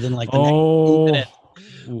references within like the next 2 minutes.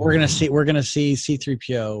 We're gonna see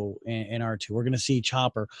C-3PO and R2. We're gonna see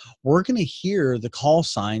Chopper. We're gonna hear the call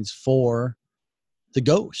signs for the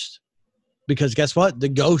Ghost, because guess what? The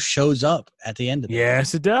Ghost shows up at the end of it.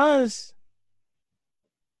 Yes, it does.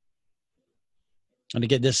 And to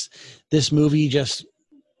get this movie just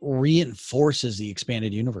reinforces the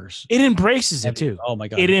expanded universe. It embraces it too. Oh my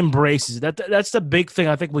god! It embraces it. That's the big thing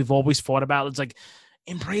I think we've always fought about. It's like,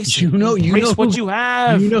 embrace it. Embrace what you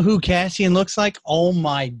have. You know who Cassian looks like? Oh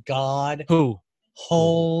my god! Who?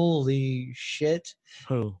 Holy shit!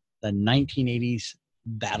 Who? The 1980s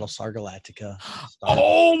Battlestar Galactica.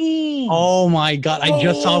 Oh my god! I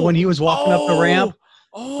just saw when he was walking up the ramp.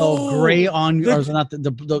 Gray on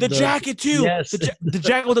the jacket too. Yes. The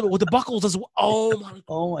jacket with the buckles as well.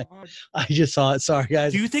 Oh my! I just saw it. Sorry,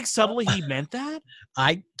 guys. Do you think subtly he meant that?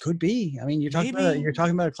 I could be. I mean, you're talking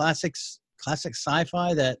about a classic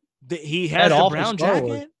sci-fi that he had the brown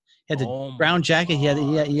jacket. He had the brown jacket. He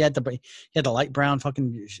had the light brown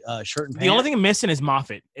fucking shirt and pants. The only thing missing is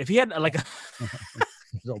Moffat. If he had like,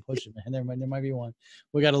 don't push it, man. There might be one.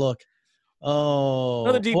 We got to look. Oh,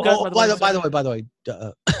 another deep cut. By the way,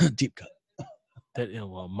 deep cut.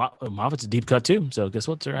 Moffat's a deep cut too. So guess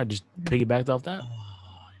what, sir? I just piggybacked off that.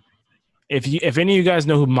 If any of you guys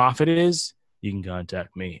know who Moffat is, you can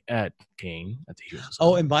contact me at Kane at the Heroes.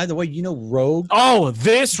 And by the way, you know Rogue. Oh,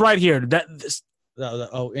 this right here. And you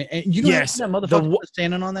know that motherfucker was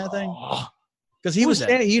standing on that thing. Because he was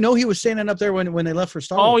standing, he was standing up there when they left for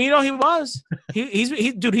Star Wars. Oh, he was. He's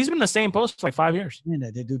been in the same post for like 5 years.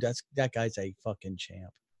 Man, dude, that guy's a fucking champ.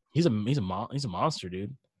 He's a monster,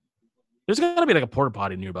 dude. There's gotta be like a porta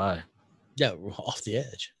potty nearby. Yeah, off the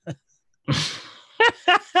edge.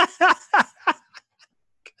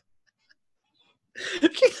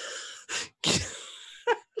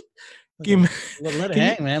 Let it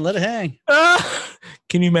hang, man. Let it hang.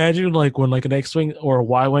 Can you imagine like when like an X-wing or a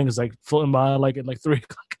Y-wing is like floating by like at like 3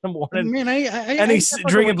 o'clock in the morning? Man, and he's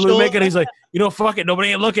drinking blue make and he's like, fuck it, nobody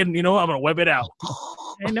ain't looking. I'm gonna whip it out.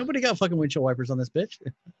 Ain't nobody got fucking windshield wipers on this bitch.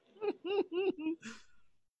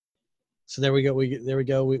 So there we go.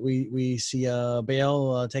 We see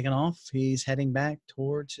Bail taking off. He's heading back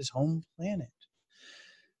towards his home planet,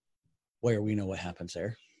 where we know what happens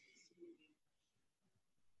there.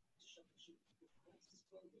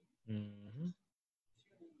 Mm-hmm.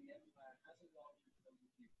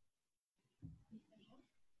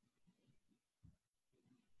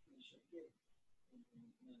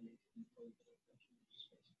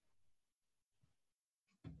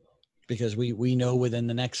 Because we know within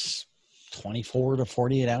the next 24 to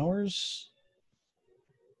 48 hours,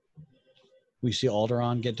 we see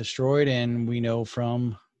Alderaan get destroyed, and we know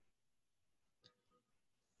from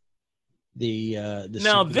the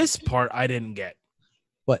now this part I didn't get.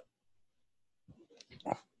 What?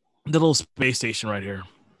 The little space station right here.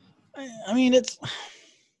 I mean, it's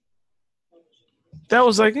That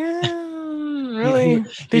was like, really? You-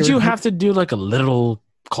 Did you're- you have to do like a little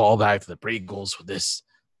callback to the prequels for this?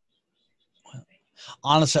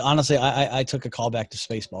 honestly, I took a call back to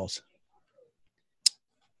Spaceballs.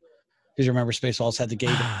 Because you remember Spaceballs had the gate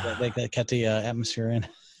that kept the atmosphere in.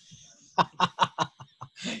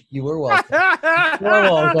 You were welcome. You were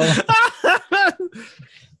welcome.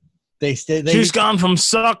 She's gone from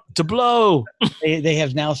suck to blow. They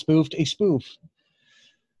have now spoofed a spoof.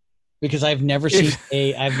 Because I've never seen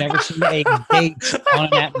a gate on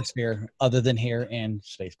an atmosphere other than here in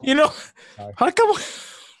Spaceballs. You know, Sorry.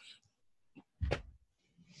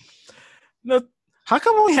 How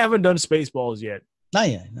come we haven't done Spaceballs yet? Not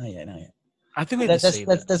yet. I think we have to That's- save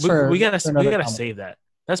that's- that. that's we for gotta another comment. save that.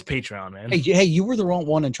 That's Patreon, man. Hey, you were the wrong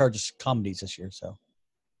one in charge of comedies this year, so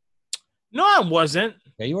No, I wasn't.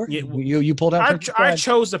 yeah, you were. Yeah, You pulled out. Princess I Bride.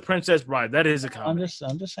 chose The Princess Bride. That is a comedy.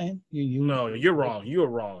 I'm just saying. You No, you're wrong. You were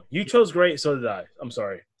wrong. You chose great, so did I. I'm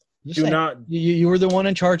sorry. just Do saying. not. You were the one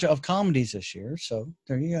in charge of comedies this year, so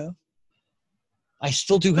there you go. I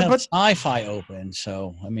still do have But- sci-fi open,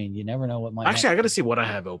 so I mean, you never know what might. Actually, I happen. got to see what I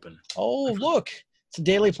have open. Oh, look, it's a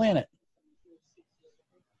Daily Planet.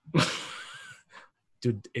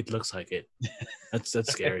 Dude, it looks like it. That's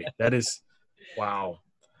scary. That is, wow.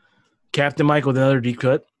 Captain Mike with another deep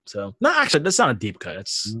cut. So no, actually, that's not a deep cut.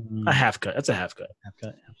 It's a half cut. That's a half cut. Half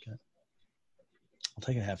cut. I'll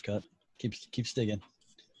take a half cut. Keep digging.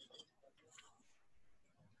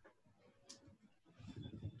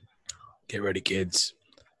 Get ready, kids.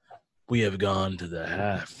 We have gone to the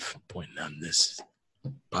half point on this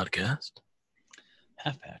podcast.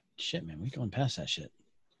 Half pack. Shit, man, we going past that shit.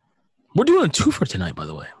 We're doing a two for tonight, by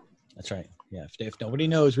the way. That's right. Yeah. If nobody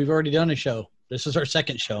knows, we've already done a show. This is our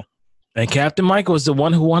second show. And Captain Michael was the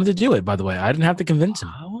one who wanted to do it, by the way. I didn't have to convince him.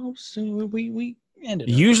 Oh, so we ended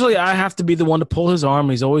up. Usually I have to be the one to pull his arm.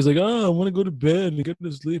 He's always like, oh, I want to go to bed and get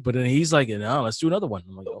to sleep. But then he's like, no, let's do another one.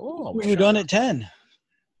 I'm like, oh. We're done at 10.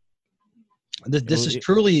 This is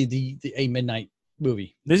truly a midnight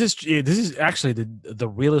movie. This is actually the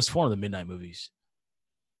realest form of the midnight movies.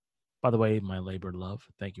 By the way, my labored love,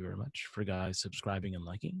 thank you very much for guys subscribing and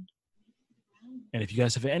liking. And if you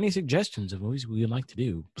guys have any suggestions of movies we would like to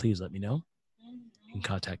do, please let me know. You can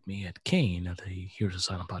contact me at Kane at the Here's a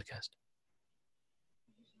Silent Podcast.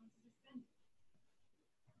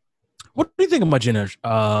 What do you think about Jenna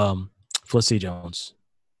Felicity Jones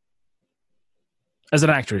as an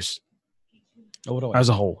actress, Oh, what do I? as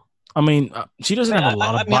a whole? I mean, she doesn't have a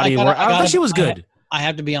lot of body work. I thought she was good. I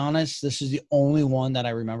have to be honest. This is the only one that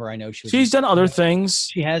I remember. I know She's done other things.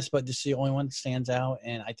 She has, but this is the only one that stands out,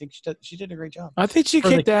 and I think she did a great job. I think she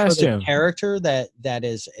kicked ass for the too. character that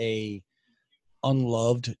is a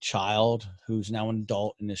unloved child who's now an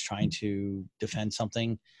adult and is trying to defend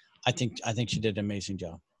something. I think she did an amazing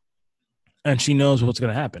job. And she knows what's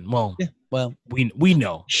going to happen. Well, Yeah. Well, we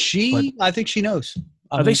know. I think she knows.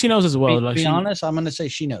 I think she knows as well. To be honest, I'm going to say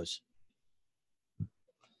she knows.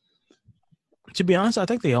 To be honest, I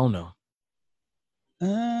think they all know.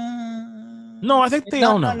 No, No, I think they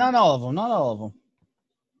all know. Not all of them. Not all of them.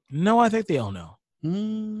 No, I think they all know.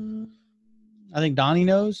 I think Donnie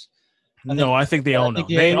knows. I think they all know. think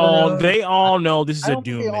They all know this is I a don't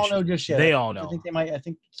think doom they all mission. know just yet. They all I know. think they might. I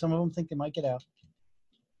think some of them think they might get out.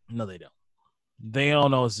 No, they don't. They all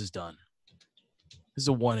know this is done. This is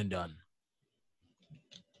a one and done.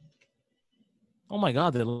 Oh my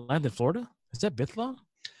God, they landed in Florida? Is that Bithla?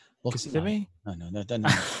 Look, Kissimmee? no,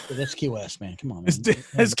 that's Key West, man. Come on, man.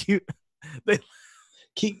 That's cute.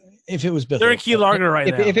 If it was Bithlow, They're in Key Largo right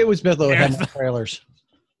now. If it was Bithlow, it had Yeah. no trailers.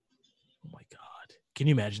 Oh my God. Can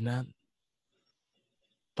you imagine that?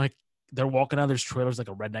 Like they're walking out, there's trailers like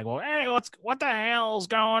a redneck going, hey, what the hell's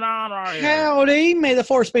going on right here? Howdy, may the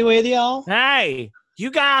force be with y'all. Hey,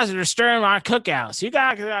 you guys are disturbing my cookouts. You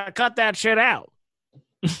gotta cut that shit out.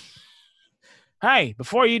 Hey,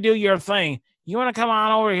 before you do your thing, you want to come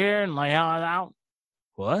on over here and lay it out?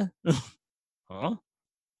 What? Huh?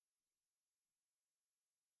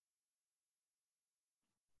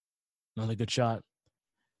 Another good shot.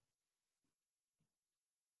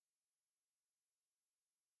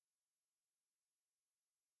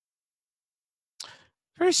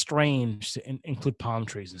 Very strange to include palm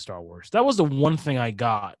trees in Star Wars. That was the one thing I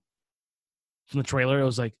got from the trailer. It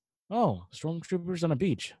was like, oh, stormtroopers on a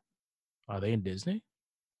beach. Are they in Disney?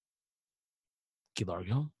 Key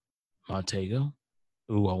Largo? Montego?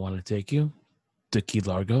 Ooh, I want to take you to Key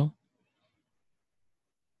Largo.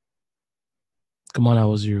 Come on, how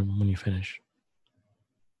was when you finish?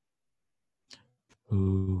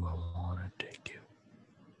 Ooh, I want to take you.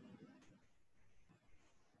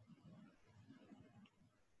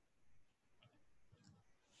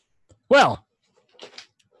 Well,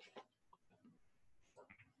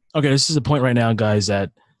 okay, this is a point right now, guys,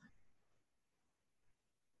 that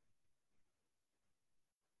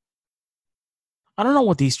I don't know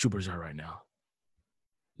what these troopers are right now.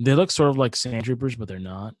 They look sort of like sand troopers, but they're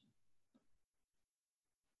not.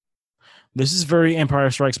 This is very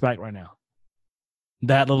Empire Strikes Back right now.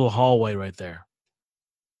 That little hallway right there.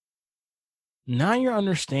 Now you're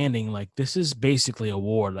understanding, like, this is basically a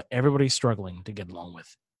war that everybody's struggling to get along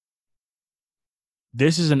with.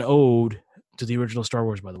 This is an ode to the original Star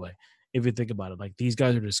Wars, by the way, if you think about it. Like, these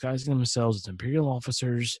guys are disguising themselves as Imperial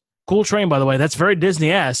officers. Cool train, by the way. That's very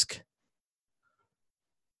Disney-esque.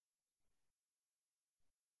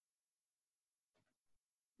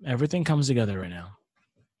 Everything comes together right now.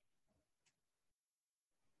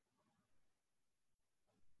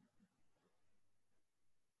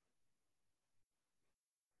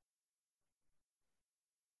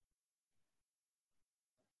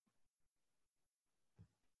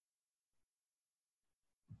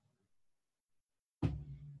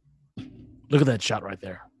 Look at that shot right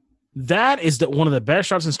there. That is one of the best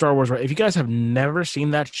shots in Star Wars. Right? If you guys have never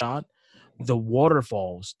seen that shot, the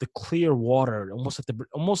waterfalls, the clear water,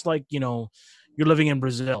 almost like you're living in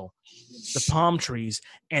Brazil, the palm trees,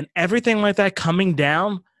 and everything like that coming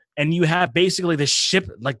down, and you have basically the ship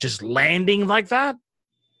like just landing like that.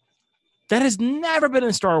 That has never been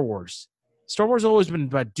in Star Wars. Star Wars has always been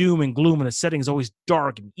about doom and gloom, and the setting is always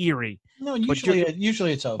dark and eerie. No,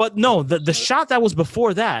 usually it's open. But no, the shot that was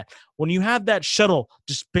before that, when you have that shuttle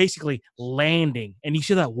just basically landing, and you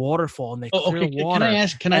see that waterfall and they clear the water.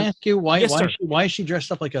 Can I ask you why is she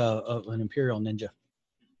dressed up like an Imperial ninja?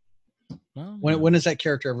 Well, When has that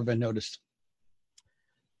character ever been noticed?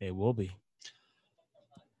 It will be.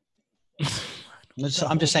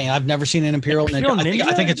 I'm just saying I've never seen an Imperial ninja.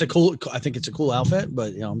 I think it's a cool outfit,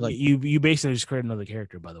 but I'm like you basically just created another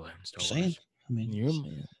character, by the way. Saying, I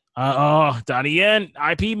mean, Donnie Yen,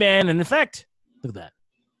 IP man, in effect. Look at that.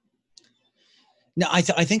 No, I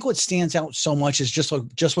think what stands out so much is just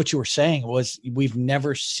what you were saying was we've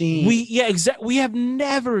never seen. Exactly. We have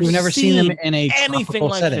never seen them in anything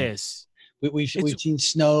like setting. this. We've seen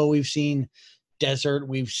snow, we've seen desert,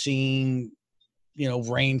 we've seen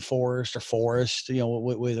rainforest or forest,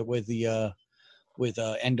 with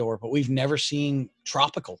Endor, but we've never seen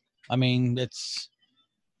tropical. I mean,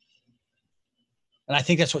 and I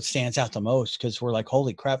think that's what stands out the most because we're like,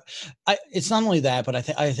 holy crap! It's not only that, but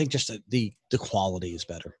I think just the quality is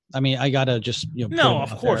better. I mean, I gotta just no,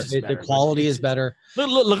 of course, the quality is better.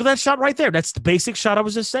 Look at that shot right there. That's the basic shot I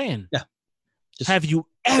was just saying. Yeah. Have you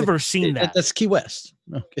ever seen that? That's Key West.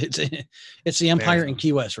 It's the Empire in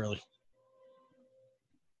Key West, really.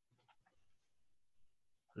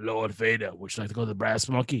 Lord Vader, would you like to go to the Brass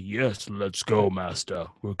Monkey? Yes, let's go, Master.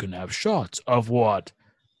 We're going to have shots of what?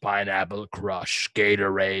 Pineapple Crush,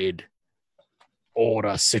 Gatorade,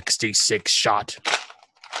 Order 66 shot.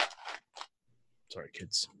 Sorry,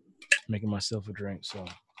 kids. Making myself a drink, so.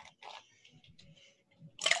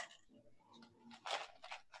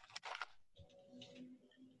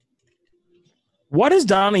 Why does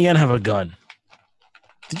Donnie Yen have a gun?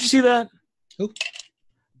 Did you see that? Who?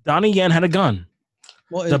 Donnie Yen had a gun.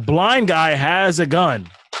 Well, the blind guy has a gun.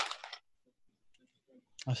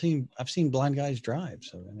 I've seen blind guys drive.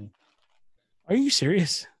 So I mean, are you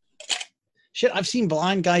serious? Shit, I've seen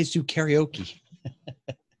blind guys do karaoke.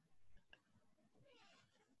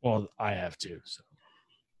 Well, I have too. So,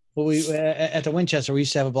 well, we at the Winchester, we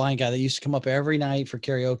used to have a blind guy that used to come up every night for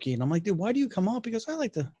karaoke, and I'm like, dude, why do you come up? Because I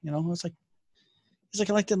like to, it's like, he's like,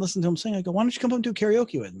 I like to listen to him sing. I go, why don't you come up and do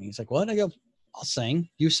karaoke with me? He's like, what? I go, I'll sing.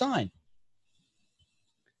 You sign.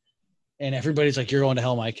 And everybody's like, you're going to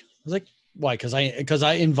hell, Mike. I was like, why? Because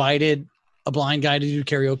I invited a blind guy to do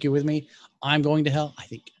karaoke with me. I'm going to hell. I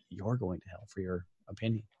think you're going to hell for your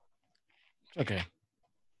opinion. Okay.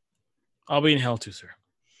 I'll be in hell too, sir.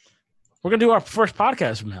 We're going to do our first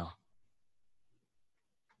podcast from hell.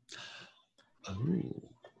 Oh.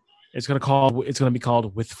 It's going to be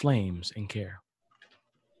called With Flames and Care.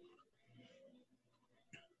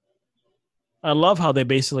 I love how they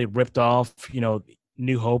basically ripped off,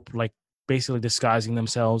 New Hope, like basically disguising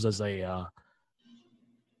themselves as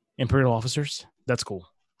Imperial officers. That's cool.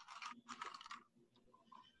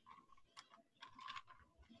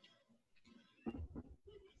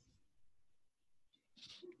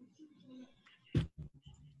 Look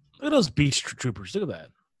at those beach troopers. Look at that.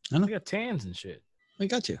 I know. They got tans and shit. I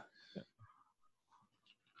got you.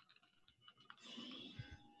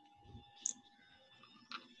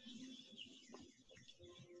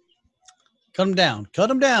 Cut him down. Cut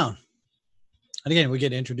him down. And again, we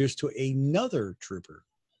get introduced to another trooper.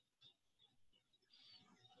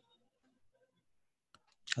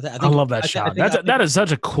 I love that shot. That is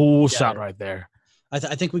such a cool shot right there. I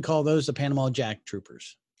think we call those the Panama Jack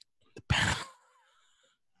Troopers.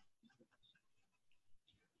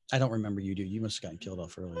 I don't remember you, dude. You must have gotten killed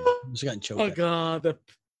off earlier. You must have gotten choked. Oh out. God,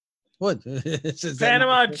 What?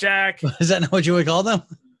 Panama Jack. Is that not what you would call them?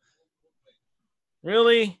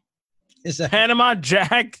 Really? Is that Panama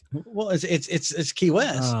Jack? Well, it's Key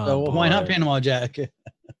West. Oh, so why not boy. Panama Jack?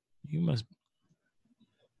 You must.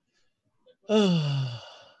 Oh.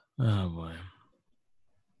 Oh boy.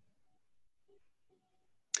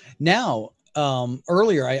 Now,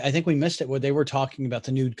 earlier, I think we missed it where they were talking about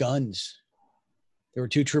the new guns. There were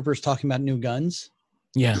two troopers talking about new guns.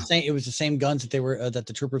 Yeah. It was the same guns that they were that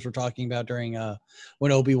the troopers were talking about during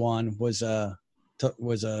when Obi-Wan was going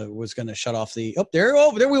to shut off the. There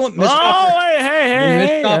we went.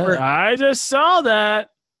 Hey! I just saw that.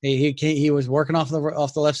 He was working off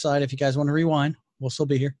the left side. If you guys want to rewind, we'll still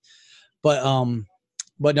be here. But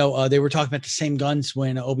no, they were talking about the same guns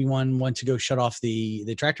when Obi-Wan went to go shut off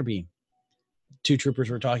the tractor beam. Two troopers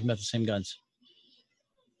were talking about the same guns.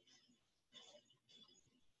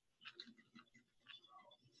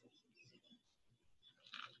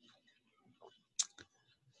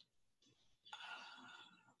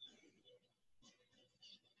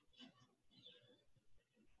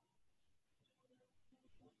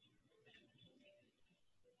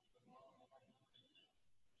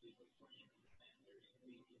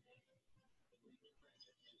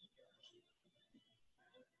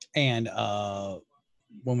 And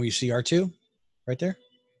when we see R2 right there,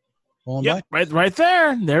 Yep, right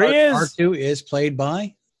there. There he is. R2 is played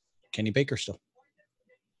by Kenny Baker still.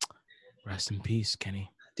 Rest in peace,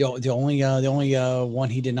 Kenny. The only one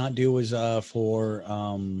he did not do was for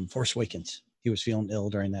Force Awakens. He was feeling ill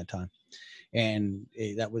during that time, and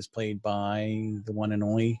that was played by the one and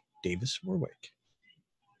only Davis Warwick.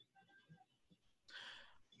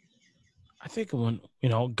 I think when,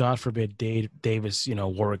 God forbid Davis,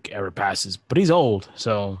 Warwick ever passes, but he's old,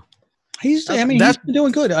 so he's been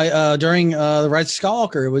doing good. During the Rise of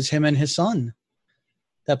Skywalker, it was him and his son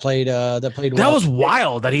that played. That was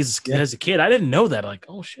wild. That he's as a kid. I didn't know that. Like,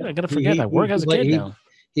 oh shit, I gotta forget that Warwick as a kid now.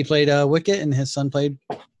 He played Wicket, and his son played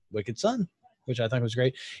Wicked's son, which I thought was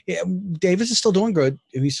great. Yeah, Davis is still doing good.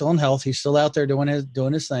 He's still in health. He's still out there doing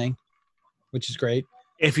his thing, which is great.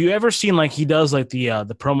 If you ever seen he does the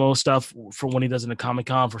promo stuff for when he does in the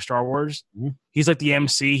Comic-Con for Star Wars, he's like the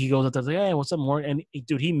MC. He goes up there like, hey, what's up, more? And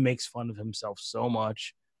dude, he makes fun of himself so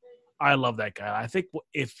much. I love that guy. I think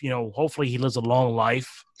if hopefully he lives a long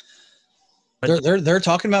life. They're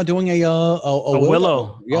talking about doing a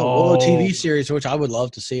Willow TV series, which I would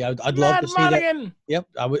love to see. I'd love to see that. Yep,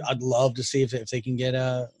 I'd love to see if they can get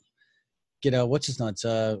what's his nuts?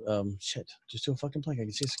 Just do a fucking play. I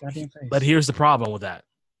can see his goddamn face. But here's the problem with that.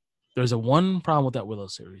 There's one problem with that Willow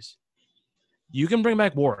series. You can bring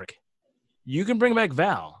back Warwick. You can bring back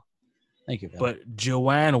Val. Thank you, Val. But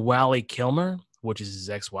Joanne Wally Kilmer, which is his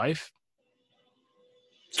ex-wife.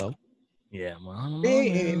 So? Yeah, well,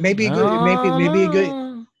 maybe a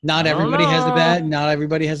good. Not everybody has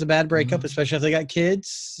a bad breakup, especially if they got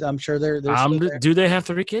kids. I'm sure they're do they have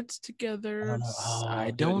 3 kids together?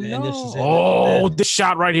 I don't know. This is this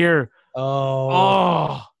shot right here.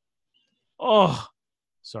 Oh.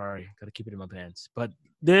 Sorry, gotta keep it in my pants. But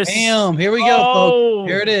this. Damn, here we go, folks.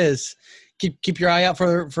 Here it is. Keep your eye out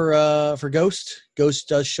for Ghost. Ghost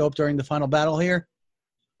does show up during the final battle here.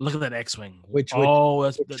 Look at that X-wing. Which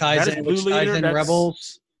ties in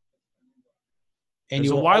Rebels. And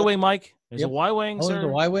there's a Y-wing, Mike. There's a Y-wing, sir. There's a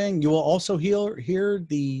Y-wing. You will also hear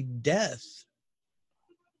the death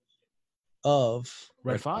of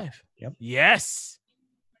Red 5. Yep. Yes.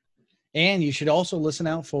 And you should also listen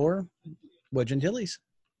out for Wedge Antilles.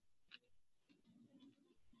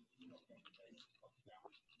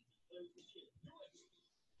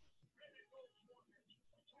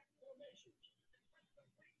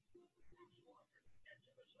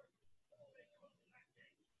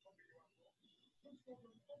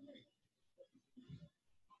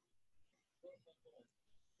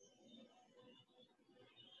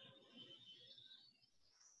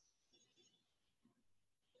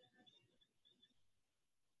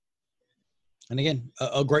 And again,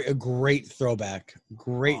 a great throwback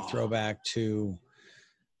to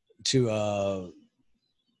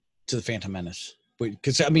the Phantom Menace.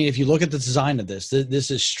 Because I mean, if you look at the design of this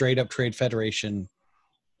is straight up Trade Federation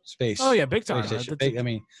space. Oh yeah, big time. I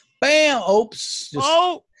mean, bam! Oops!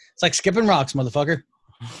 It's like skipping rocks, motherfucker.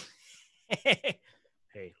 Hey,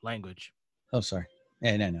 language. Oh, sorry.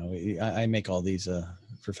 Yeah, no. I make all these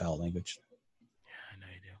for foul language. Yeah, I know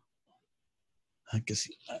you do. I guess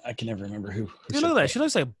I can never remember who Dude, look at that. She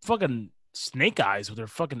looks like fucking Snake Eyes with her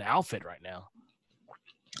fucking outfit right now.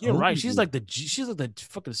 You're right. She's like the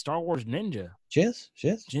fucking Star Wars ninja. She is.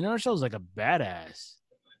 Jyn Erso's like a badass.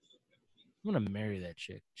 I'm gonna marry that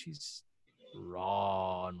chick. She's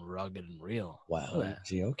raw and rugged and real. Wow.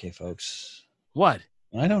 Gee, okay, folks. What?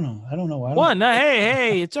 I don't know. What? No,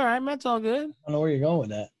 hey, it's all right, man. It's all good. I don't know where you're going with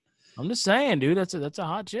that. I'm just saying, dude. That's a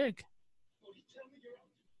hot chick.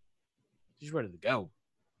 She's ready to go.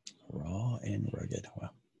 Raw and rugged. Wow.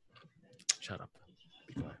 Shut up.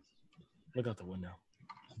 Be quiet. Look out the window.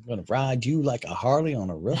 I'm gonna ride you like a Harley on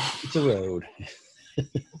a rough piece of road.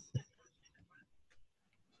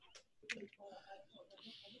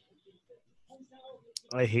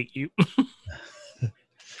 I hate you.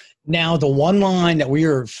 Now, the one line that we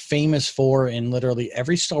are famous for in literally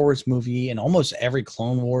every Star Wars movie and almost every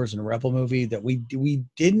Clone Wars and Rebel movie that we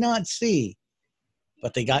did not see,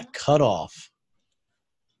 but they got cut off.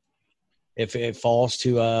 If it falls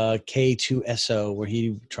to K2SO, where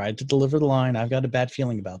he tried to deliver the line, I've got a bad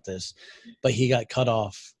feeling about this, but he got cut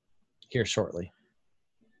off here shortly.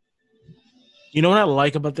 You know what I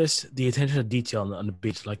like about this? The attention to detail on the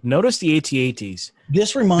beach. Like, notice the AT-ATs.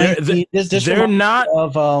 This reminds me. They're not.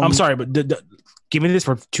 Of, I'm sorry, but give me this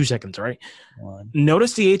for 2 seconds, all right?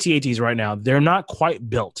 Notice the AT-ATs right now. They're not quite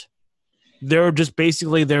built. They're just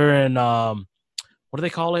basically they're in what do they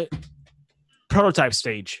call it? Prototype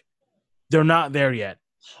stage. They're not there yet.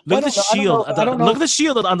 Look at the shield. Look at the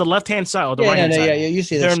shield on the left-hand side or the right-hand side. Yeah, you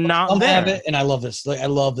see this. They're not there. Have it, and I love this. I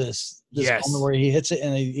love this. This yes. moment where he hits it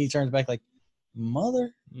and he turns back like,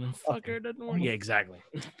 mother. Fucker doesn't work. Yeah, exactly.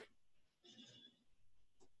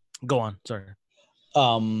 Go on. Sorry.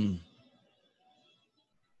 What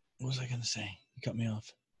was I gonna say? You cut me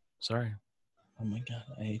off. Sorry. Oh my god,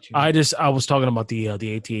 I hate you. I was talking about the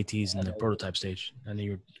AT-ATs in the prototype stage. I knew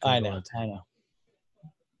you were. I know.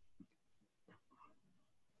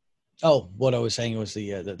 Oh, what I was saying was the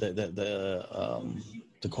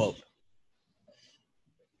quote.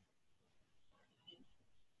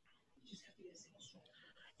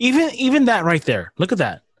 Even that right there. Look at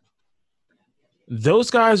that. Those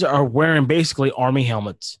guys are wearing basically army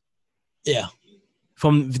helmets. Yeah.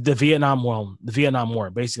 From the Vietnam War,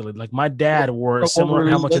 basically. Like my dad wore a similar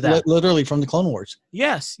helmet to that. Literally from the Clone Wars.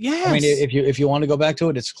 Yes. I mean, if you want to go back to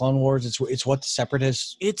it, it's Clone Wars. It's what the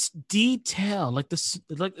Separatists. It's detail.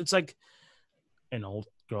 It's like an old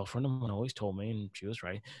girlfriend of mine always told me, and she was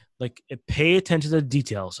right. Like, pay attention to the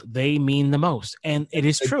details. They mean the most, and it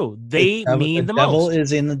is true. They mean the most. The devil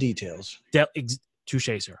is in the details. Touche,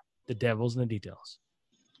 sir. The devil's in the details.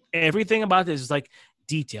 Everything about this is like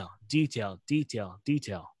detail.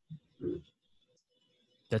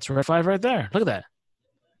 That's Red 5 right there. Look at that.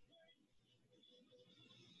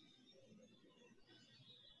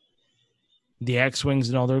 The X-Wings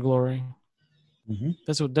in all their glory. Mm-hmm.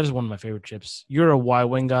 That is one of my favorite ships. You're a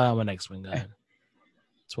Y-Wing guy. I'm an X-Wing guy.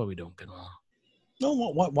 That's why we don't get along. No,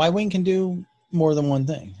 Y-Wing can do more than one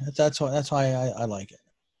thing. That's why I like it.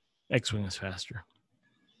 X-Wing is faster.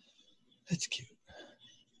 That's cute.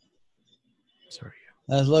 Sorry.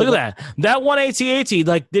 Look at that. That one AT-AT,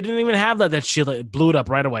 like, they didn't even have that shield. It blew it up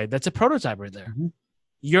right away. That's a prototype right there. Mm-hmm.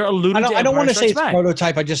 You're alluding to. I don't want to say it's a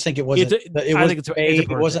prototype. I just think it wasn't.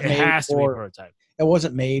 It wasn't made has to be a prototype. It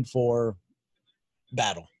wasn't made for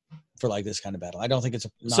battle, for like this kind of battle. I don't think it's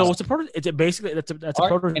a. So it's a prototype. It's basically that's a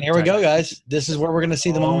prototype. And here we go, guys. This is where we're going to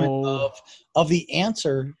see the moment of the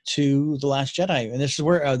answer to The Last Jedi, and this is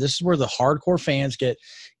where the hardcore fans get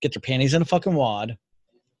their panties in a fucking wad.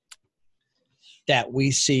 That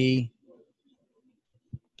we see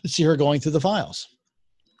her going through the files.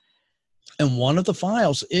 And one of the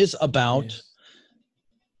files is about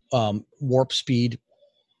warp speed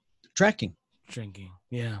tracking.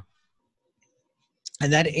 Yeah.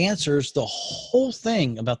 And that answers the whole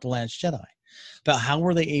thing about The Last Jedi, about how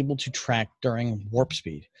were they able to track during warp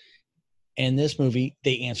speed. In this movie,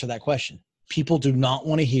 they answer that question. People do not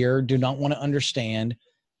want to understand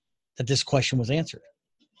that this question was answered.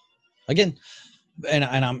 Again, and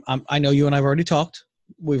I know you and I've already talked.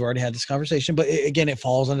 We've already had this conversation, but again, it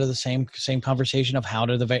falls under the same conversation of how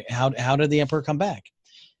did the Emperor come back?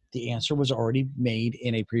 The answer was already made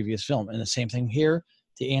in a previous film, and the same thing here.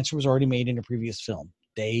 The answer was already made in a previous film.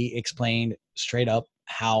 They explained straight up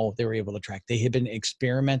how they were able to track. They had been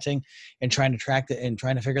experimenting and trying to track it and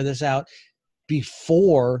trying to figure this out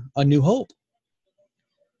before A New Hope.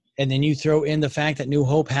 And then you throw in the fact that New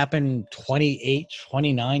Hope happened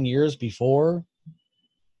 29 years before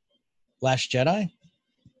Last Jedi.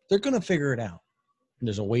 They're going to figure it out.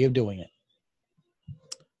 There's a way of doing it.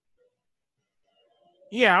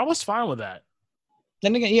 Yeah, I was fine with that.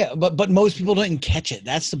 Then again, yeah, but most people didn't catch it.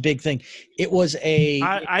 That's the big thing. It was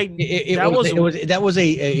that was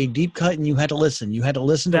a deep cut, and you had to listen. You had to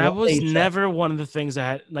listen to that what was they said. never one of the things I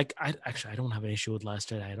had. Like, I don't have an issue with Last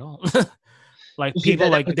Jedi at all. Like See, people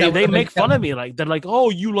they make fun that- of me. Like they're like, "Oh,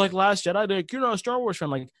 you like Last Jedi? Like, you're not a Star Wars fan."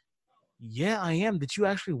 Like, yeah, I am. Did you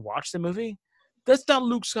actually watch the movie? That's not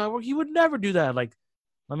Luke Skywalker. He would never do that. Like,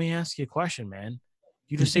 let me ask you a question, man.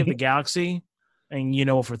 You just saved the galaxy, and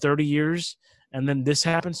for 30 years, and then this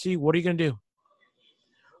happens to you. What are you gonna do?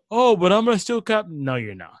 Oh, but I'm gonna still cap. No,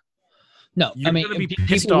 you're not. No, You're I mean, gonna be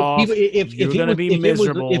pissed off. You're gonna be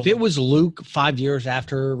miserable. If it was Luke 5 years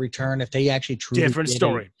after Return, if they actually truly Different did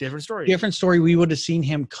story. it, Different story. different story, we would have seen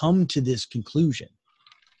him come to this conclusion.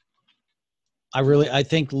 I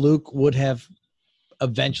think Luke would have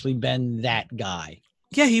eventually been that guy.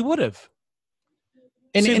 Yeah, he would have.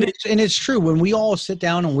 And See, it's true when we all sit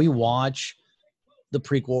down and we watch the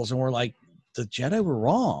prequels and we're like, the Jedi were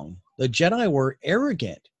wrong. The Jedi were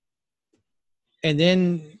arrogant. And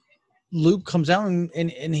then Luke comes out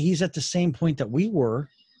and he's at the same point that we were.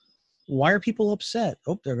 Why are people upset?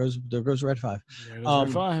 Oh, there goes Red 5. There goes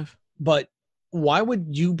Red 5. But why would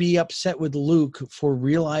you be upset with Luke for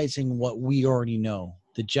realizing what we already know?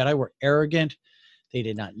 The Jedi were arrogant. They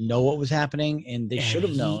did not know what was happening, and they should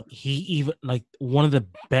have known. He even, like, one of the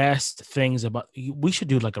best things about, we should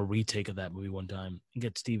do like a retake of that movie one time and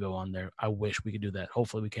get Steve-O on there. I wish we could do that.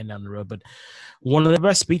 Hopefully we can down the road. But one of the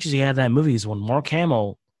best speeches he had in that movie is when Mark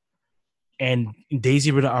Hamill and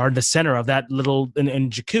Daisy Ridley are in the center of that little, in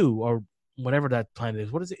Jakku, or whatever that planet is.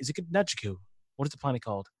 What is it? Is it not Jakku? What is the planet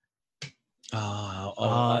called?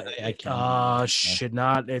 I can't. Should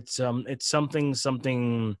not. It's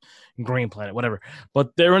something green planet, whatever.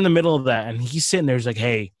 But they're in the middle of that, and he's sitting there. He's like,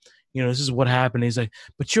 "Hey, this is what happened." He's like,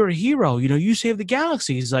 "But you're a hero. You saved the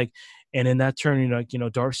galaxy." He's like, and in that turn,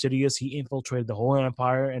 Darth Sidious, he infiltrated the whole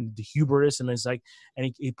empire and the hubris, and it's like,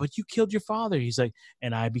 but you killed your father. He's like,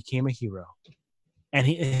 and I became a hero. And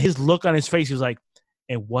his look on his face, he was like,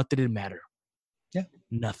 and what did it matter? Yeah,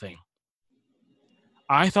 nothing.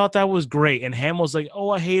 I thought that was great. And Hamill's like, oh,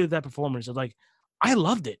 I hated that performance. I'm like, I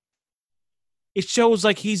loved it. It shows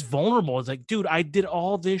like he's vulnerable. It's like, dude, I did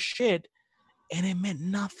all this shit and it meant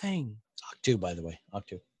nothing. Octu, by the way.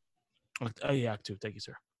 Octu. Yeah, Octu. Thank you,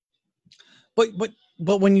 sir.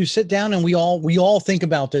 But when you sit down and we all think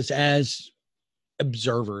about this as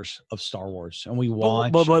observers of Star Wars, and we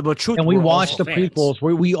watch but truth, and we watch the fans. prequels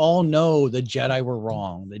where we all know the Jedi were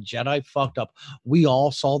wrong. The Jedi fucked up. We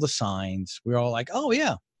all saw the signs. We're all like, oh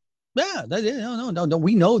yeah. No.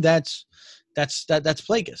 We know that's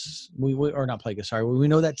Plagueis. We or not Plagueis. Sorry, we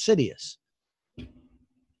know that's Sidious.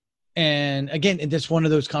 And again, that's one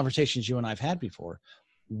of those conversations you and I've had before.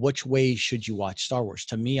 Which way should you watch Star Wars?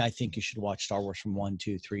 To me, I think you should watch Star Wars from 1,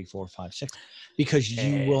 2, 3, 4, 5, 6, because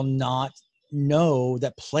you will not know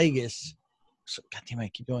that Plagueis. God damn it, I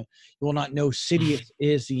keep going. You will not know Sidious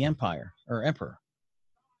is the Empire or Emperor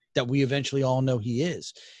that we eventually all know he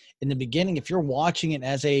is. In the beginning, if you're watching it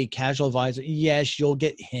as a casual advisor, yes, you'll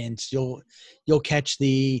get hints. You'll catch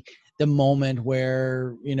the moment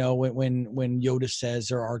where when Yoda says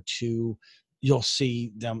there are two. You'll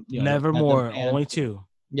see them. Never more, only two.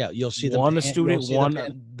 Yeah, you'll see one a student,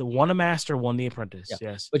 one a master, one the apprentice. Yeah.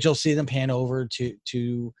 Yes, but you'll see them pan over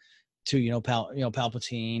to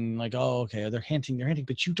Palpatine. Like, oh, okay, they're hinting,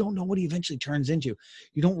 but you don't know what he eventually turns into.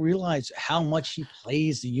 You don't realize how much he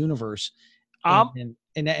plays the universe. And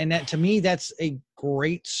that to me, that's a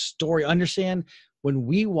great story. Understand, when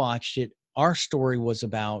we watched it, our story was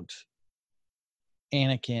about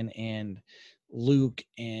Anakin and Luke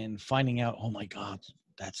and finding out, oh my God,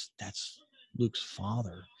 that's Luke's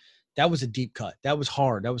father. That was a deep cut. That was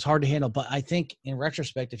hard. That was hard to handle. But I think in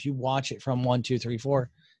retrospect, if you watch it from 1, 2, 3, 4,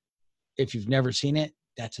 if you've never seen it,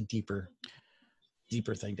 that's a deeper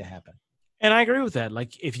thing to happen. And I agree with that.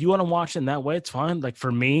 Like, if you want to watch it in that way, it's fine. Like,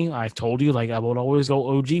 for me, I've told you, like, I would always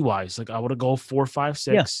go OG wise. Like, I would go 4, 5,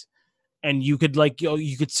 6. Yeah. And you could, like,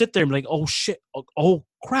 you could sit there and be like, oh shit, oh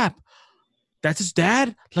crap, that's his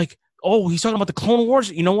dad. Like, oh, he's talking about the Clone Wars.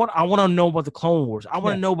 You know what? I want to know about the Clone Wars. I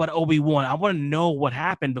want to know about Obi-Wan. I want to know what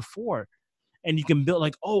happened before. And you can build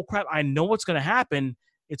like, oh crap, I know what's going to happen.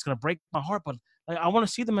 It's going to break my heart, but like, I want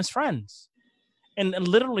to see them as friends. And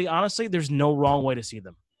literally, honestly, there's no wrong way to see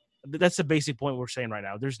them. That's the basic point we're saying right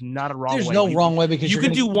now. There's not a wrong way. There's no wrong way, because you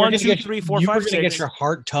can do 1, 2, 3, 4, 5, 6. You're going to get your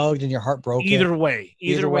heart tugged and your heart broken. Either way,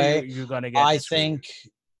 you're going to get. I think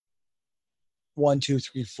 1, 2,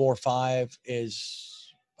 3, 4, 5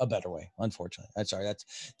 is a better way. Unfortunately, I'm sorry.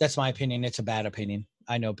 That's my opinion. It's a bad opinion.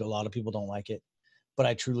 I know a lot of people don't like it, but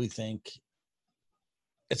I truly think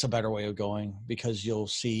it's a better way of going, because you'll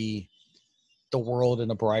see the world in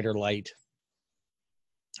a brighter light.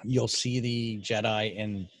 You'll see the Jedi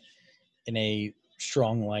in a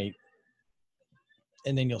strong light,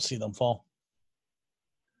 and then you'll see them fall.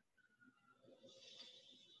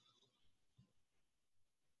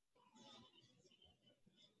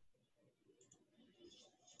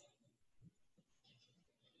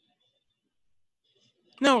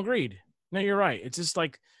 No, agreed. No, you're right. It's just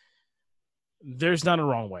like there's not a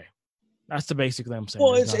wrong way. That's the basic thing I'm saying.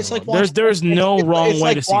 Well, There's it's not a like wrong- there's no wrong it's way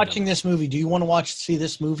like to see watching them. this movie. Do you want to see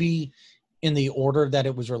this movie in the order that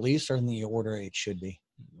it was released, or in the order it should be?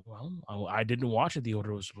 Well, I didn't watch it the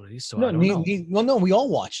order it was released, so No, I don't know. no, we all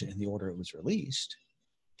watched it in the order it was released.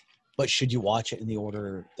 But should you watch it in the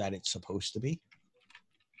order that it's supposed to be?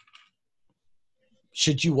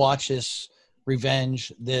 Should you watch this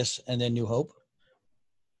Revenge, this, and then New Hope?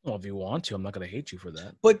 Well, if you want to, I'm not going to hate you for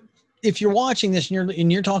that. But if you're watching this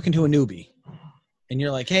and you're talking to a newbie, and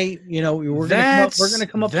you're like, "Hey, we're gonna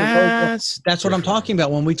come up with that's what I'm talking about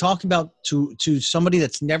when we talk about to somebody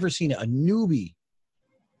that's never seen it, a newbie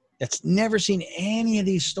that's never seen any of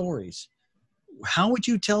these stories. How would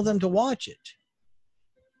you tell them to watch it?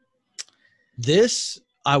 This,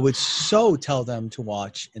 I would so tell them to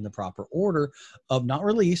watch in the proper order of not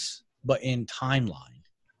release, but in timeline.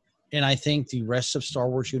 And I think the rest of Star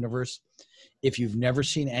Wars universe, if you've never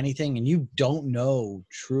seen anything and you don't know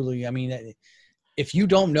truly, I mean, if you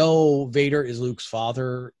don't know Vader is Luke's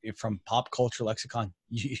father from pop culture lexicon,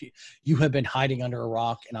 you have been hiding under a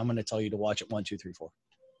rock, and I'm going to tell you to watch it 1, 2, 3, 4.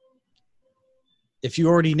 If you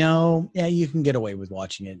already know, yeah, you can get away with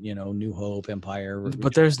watching it, New Hope, Empire.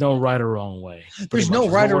 But there's no right or wrong way. There's no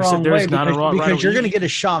right or wrong way because you're going to get a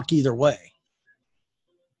shock either way.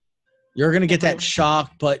 You're going to get that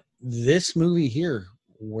shock, but this movie here,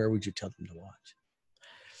 where would you tell them to watch?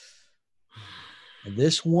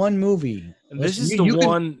 This one movie. This is you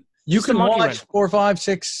one. You can Monkey watch Wrench. 4, 5,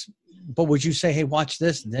 6, but would you say, hey, watch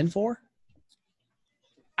this and then 4?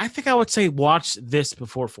 I think I would say watch this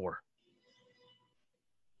before 4.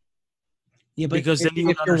 Yeah, but Because then you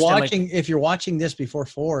if would you're understand, watching, if you're watching this before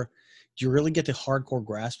 4, do you really get the hardcore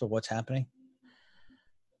grasp of what's happening?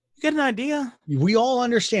 You get an idea. We all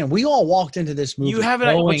understand. We all walked into this movie You have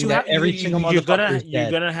knowing you that have, every you, single you're motherfucker is you're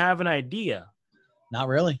dead. gonna have an idea. Not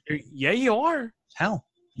really. Yeah, you are. How?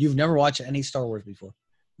 You've never watched any Star Wars before.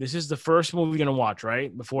 This is the first movie you're gonna watch,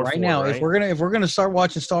 right? Before Right 4, now, right? if we're gonna start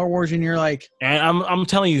watching Star Wars, and you're like, And I'm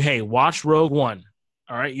telling you, hey, watch Rogue One.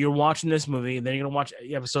 All right, you're watching this movie, and then you're gonna watch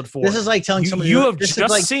episode 4. this is like telling somebody you have this is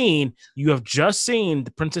just like, seen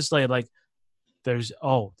the Princess Leia. Like, this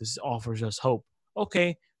offers us hope.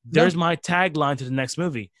 Okay, there's my tagline to the next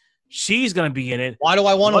movie. She's gonna be in it. Why do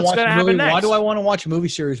I want to What's watch gonna a happen movie? next? Why do I want to watch a movie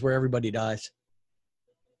series where everybody dies?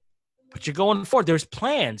 But you're going forward. There's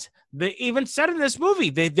plans. They even said in this movie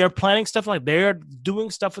they're planning stuff like they're doing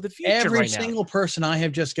stuff for the future. Every right now. single person I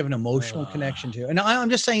have just given emotional connection to, and I'm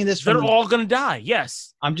just saying this. They're all gonna die.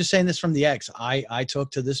 Yes. I'm just saying this from the X. I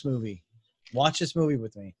took to this movie. Watch this movie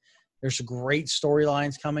with me. There's great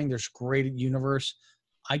storylines coming. There's great universe.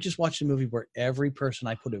 I just watched a movie where every person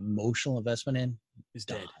I put emotional investment in Is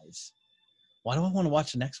dead. dies. Why do I want to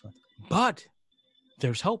watch the next one? But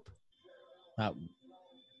there's hope. Uh,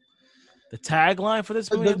 The tagline for this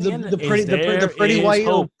movie at the end the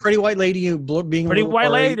pretty white lady who being Pretty a little white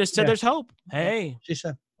blurry. lady just said Yeah, there's hope. Hey, she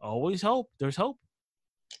said. always hope. There's hope.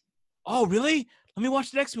 Oh, really? Let me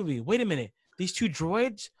watch the next movie. Wait a minute. These 2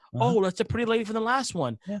 droids? Uh-huh. Oh, that's the pretty lady from the last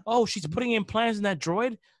one. Yeah. Oh, she's putting in plans in that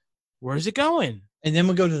droid. Where's it going? And then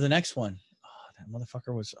we'll go to the next one. Oh, that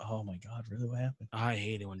motherfucker was. Oh my god, really? What happened? I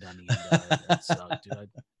hate it when Donnie Yen died. That sucked, dude.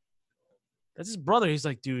 That's his brother. He's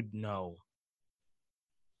like, dude, no.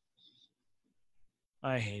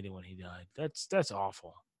 I hate it when he died. That's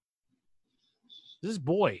awful. This is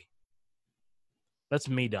boy. That's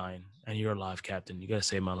me dying, and you're alive, Captain. You gotta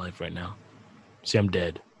save my life right now. See, I'm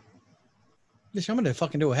dead. Bitch, I'm gonna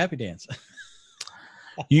fucking do a happy dance.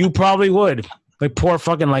 You probably would. Like pour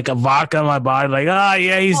fucking like a vodka on my body. Like,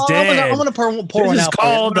 yeah, he's dead. I'm gonna pour This one is out. for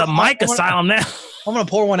you. called the I'm gonna- Mike Asylum now. I'm gonna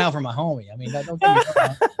pour one out for my homie. I mean, don't get me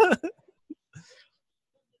wrong.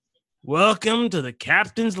 Welcome to the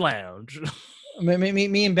Captain's Lounge.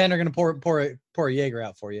 Me and Ben are gonna pour a Jaeger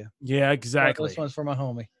out for you. Yeah, exactly. This one's for my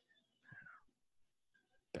homie.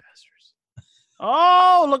 Bastards.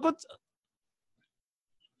 Oh, look what's.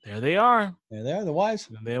 There they are. There they are, the wives.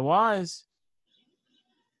 They're wise.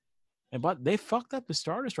 But they fucked up the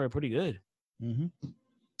Star Destroyer pretty good. Mm-hmm.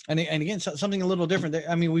 And again, something a little different.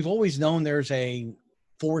 I mean, we've always known there's a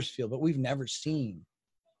force field, but we've never seen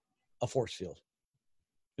a force field.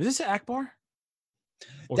 Is this Akbar?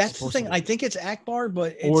 Or That's the supposed thing. to be? I think it's Akbar,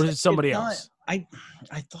 but Or is it somebody else?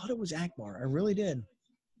 I thought it was Akbar. I really did.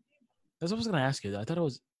 That's what I was gonna ask you. I thought it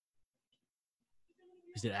was.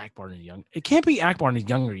 Is it Akbar in young? It can't be Akbar in his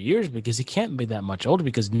younger years because he can't be that much older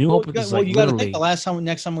because New Hope is like you got to literally. think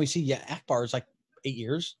next time we see Akbar is like 8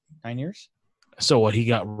 years, 9 years. So what? He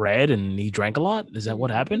got red and he drank a lot. Is that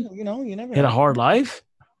what happened? You know, you never He had a know. hard life.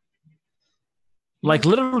 Like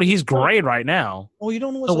literally, he's great right now. Well, you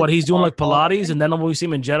don't know So what? He's doing like hard- Pilates, and then when we see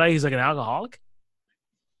him in Jedi, he's like an alcoholic.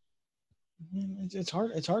 It's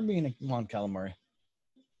hard. It's hard being a Mon Calamari.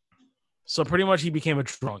 So pretty much, he became a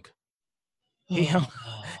drunk. He hung,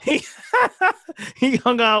 he, he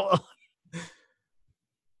hung out.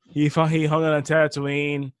 He hung out on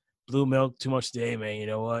Tatooine. Blue milk too much today, man. You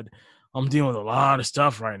know what? I'm dealing with a lot of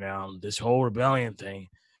stuff right now. This whole rebellion thing.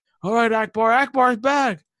 All right, Akbar. Akbar's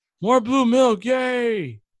back. More blue milk.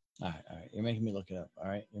 Yay. All right. You're making me look it up. All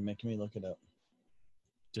right. You're making me look it up.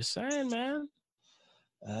 Just saying, man.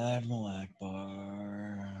 Admiral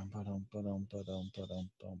Akbar. Ba-dum.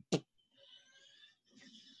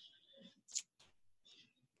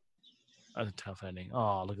 That's a tough ending.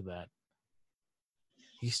 Oh, look at that.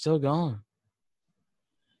 He's still gone.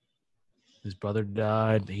 His brother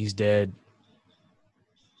died. He's dead.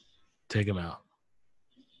 Take him out.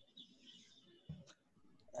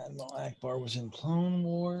 Admiral Akbar was in Clone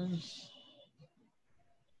Wars.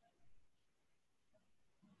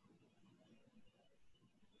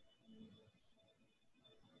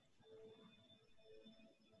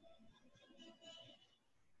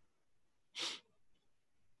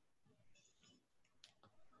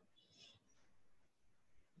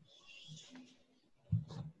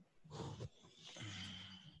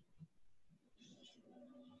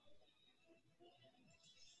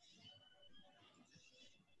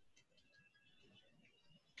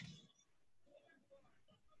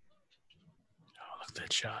 Look at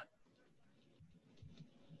that shot.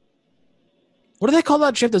 What do they call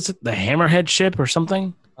that ship? That's the Hammerhead ship or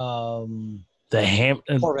something? The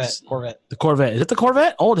Corvette. The Corvette. Is it the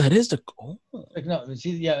Corvette? Oh, that is the. Oh. No,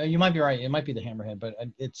 yeah, you might be right. It might be the Hammerhead, but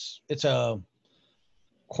it's a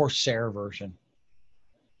Corsair version.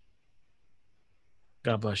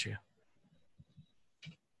 God bless you.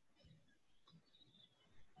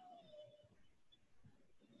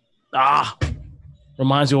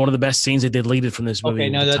 Reminds me of one of the best scenes they deleted from this movie. Okay,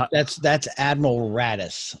 no, that's Admiral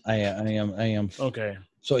Raddus. I am. Okay.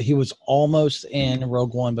 So he was almost in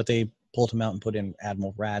Rogue One, but they pulled him out and put in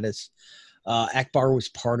Admiral Raddus. Akbar was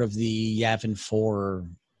part of the Yavin 4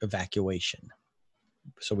 evacuation,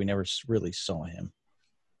 so we never really saw him.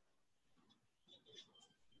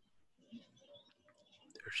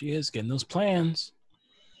 There she is, getting those plans.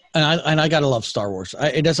 And I gotta love Star Wars.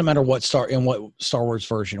 It doesn't matter what Star Wars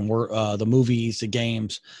version. We're the movies, the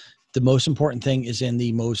games. The most important thing is in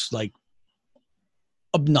the most like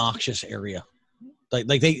obnoxious area. Like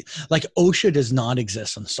OSHA does not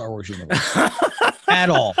exist in the Star Wars universe at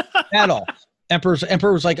all.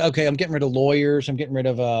 Emperor was like, okay, I'm getting rid of lawyers. I'm getting rid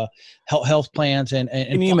of health plans and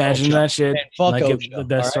can you imagine that shit? Fuck like OSHA,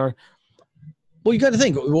 Death Star. Well, you got to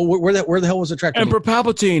think. Where the hell was the track? Emperor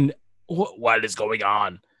Palpatine. What is going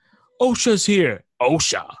on? OSHA's here.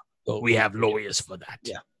 OSHA. We have lawyers for that.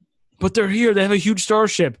 Yeah. But they're here. They have a huge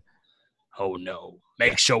starship. Oh, no.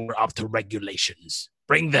 Make sure we're up to regulations.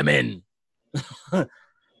 Bring them in. By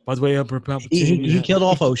the way, Emperor Palpatine. He killed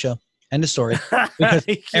off OSHA. End of story. Because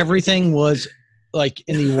everything was like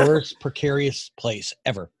in the worst precarious place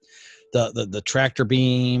ever. The tractor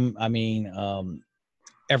beam. I mean,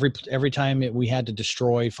 every time we had to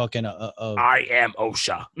destroy fucking I am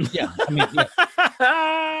OSHA. Yeah, I mean,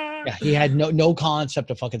 yeah, he had no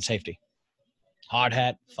concept of fucking safety. Hard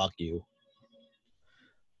hat, fuck you.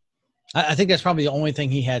 I think that's probably the only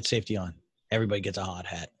thing he had safety on. Everybody gets a hard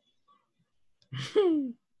hat.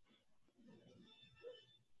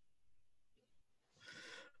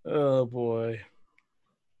 Oh boy.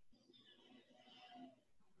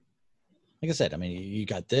 Like I said, I mean, you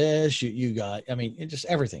got this, you got, I mean, just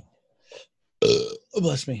everything.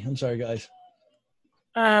 Bless me. I'm sorry, guys.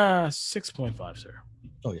 6.5, sir.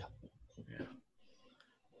 Oh, yeah.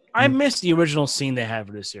 I missed the original scene they had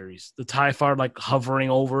for this series. The TIE fighter, like, hovering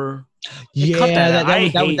over.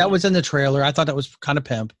 That was in the trailer. I thought that was kind of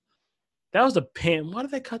pimp. That was the pimp. Why did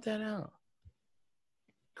they cut that out?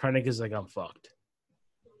 Krennic is like, I'm fucked.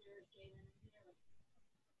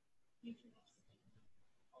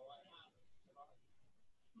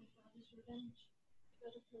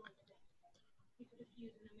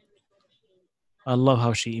 I love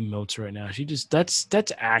how she emotes right now. She just that's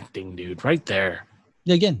acting, dude, right there.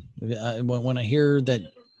 Again, when I hear that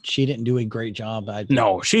she didn't do a great job,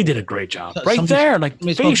 no, she did a great job right there, like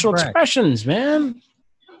facial expressions, man.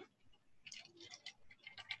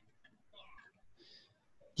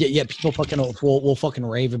 Yeah. People fucking will fucking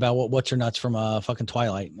rave about what's her nuts from fucking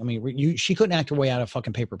Twilight. I mean, she couldn't act her way out of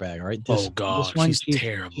fucking paper bag. All right. Oh God, she's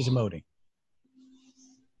terrible. She's emoting.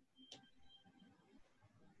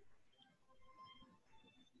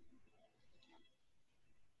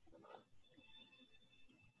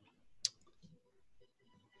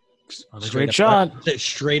 Great shot.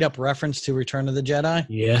 Straight up reference to Return of the Jedi.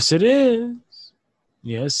 Yes, it is.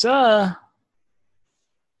 Yes, sir.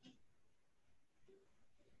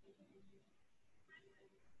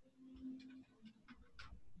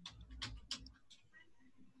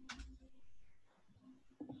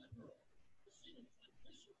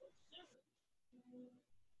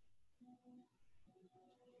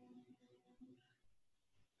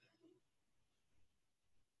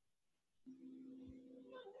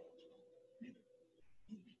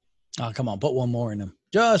 Oh, come on. Put one more in them.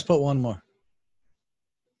 Just put one more.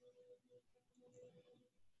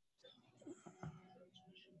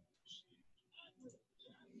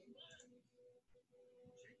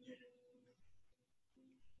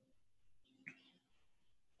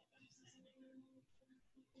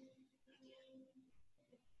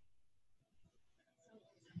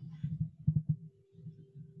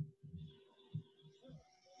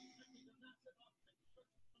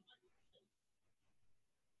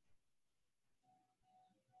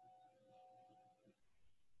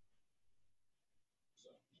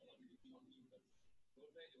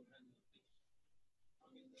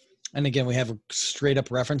 And again, we have a straight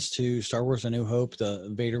up reference to Star Wars: A New Hope. The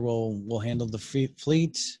Vader will handle the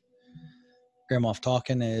fleet. Grand Moff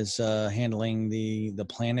Tarkin is handling the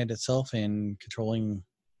planet itself and controlling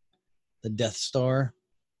the Death Star.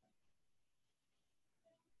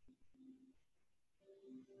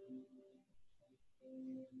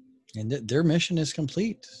 And their mission is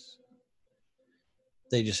complete.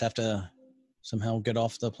 They just have to somehow get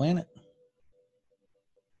off the planet.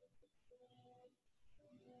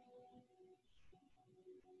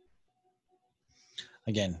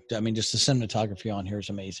 Again, I mean, just the cinematography on here is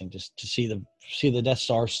amazing. Just to see the Death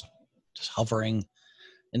Star just hovering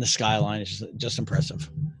in the skyline is just impressive.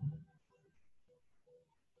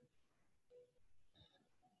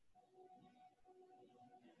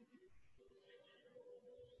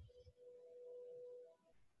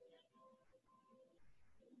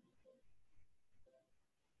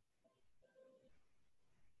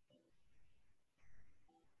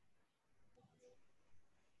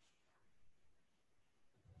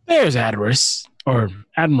 There's Admiral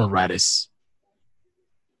Radis.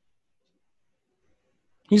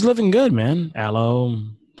 He's living good, man. Aloe,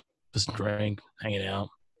 just drink, hanging out.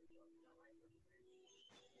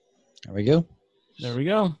 There we go. There we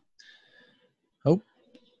go.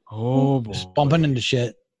 Oh boy. Just bumping into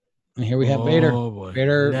shit. And here we have Vader. Boy.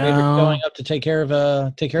 Vader going up to take care of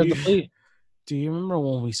the fleet. Do you remember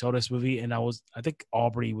when we saw this movie and I think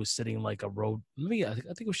Aubrey was sitting like a row, maybe I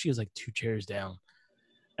think she was like 2 chairs down.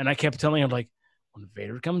 And I kept telling her, like, when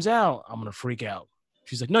Vader comes out, I'm going to freak out.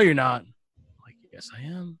 She's like, no, you're not. I'm like, yes, I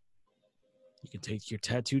am. You can take your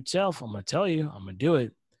tattooed self. I'm going to tell you. I'm going to do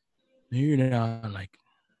it. No, you're not. I'm like,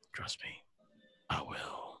 trust me. I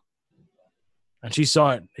will. And she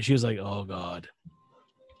saw it. And she was like, oh, God.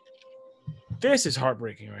 This is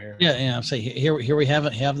heartbreaking right here. Yeah. I'm saying here we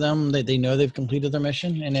have them. They know they've completed their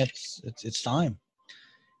mission, and it's time.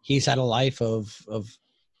 He's had a life of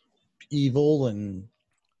evil and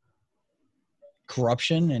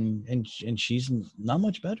corruption, and she's not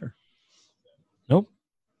much better. Nope.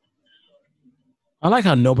 I like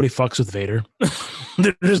how nobody fucks with Vader.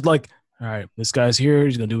 They're just like, all right, this guy's here.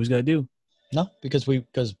 He's gonna do what he's gonna do. No, because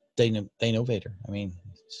they know Vader. I mean,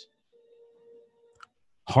 it's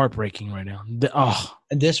heartbreaking right now.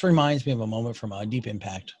 And this reminds me of a moment from Deep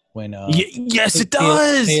Impact when. Yes, it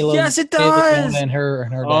does. Yes, it does. And her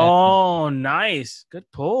dad. Oh, nice.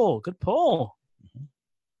 Good pull. Good pull.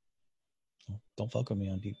 Don't fuck with me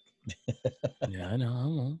on Deep. Yeah, I know. I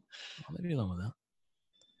won't. I'll leave you alone with that.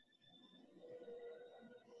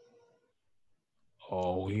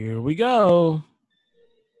 Oh, here we go.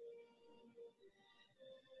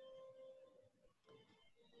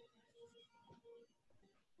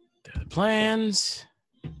 There are the plans.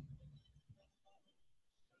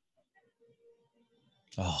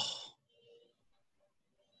 Oh.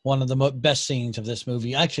 One of the best scenes of this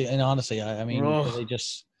movie. Actually, and honestly, I mean, really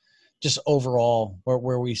just overall,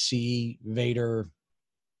 where we see Vader,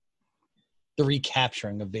 the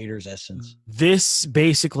recapturing of Vader's essence. This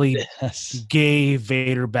basically gave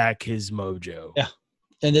Vader back his mojo. Yeah.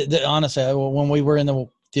 And honestly, when we were in the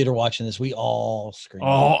theater watching this, we all screamed.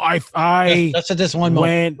 Oh, that's at this one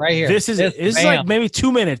moment right here. This is like maybe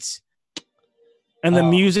 2 minutes. And the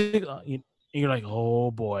music, and you're like,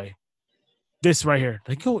 oh boy, this right here,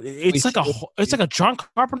 like, oh, it's We like a John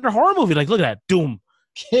Carpenter horror movie. Like, look at that, Doom,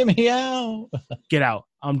 Get me out. get out,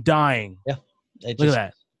 I'm dying. It Look at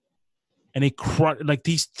that, and they like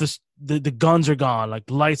the guns are gone, like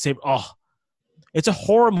lightsaber. Oh, it's a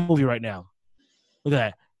horror movie right now. Look at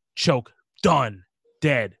that, choke, done,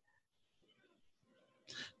 dead.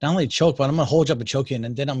 Not only choke, but I'm gonna hold you up and choke you,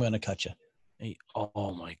 and then I'm gonna cut you. Hey,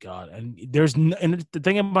 oh my god, and and the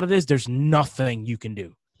thing about it is, there's nothing you can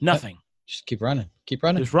do, nothing. Just keep running. Keep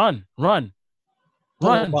running. Just run.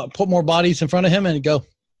 Put more bodies in front of him and go.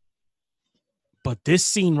 But this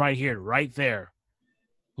scene right here, right there,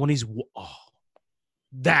 when he's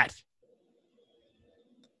that.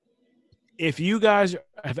 If you guys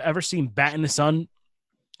have ever seen Bat in the Sun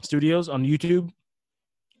Studios on YouTube,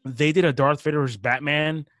 they did a Darth Vader versus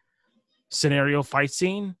Batman scenario fight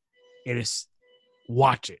scene. It is,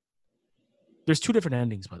 watch it. There's 2 different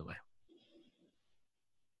endings, by the way.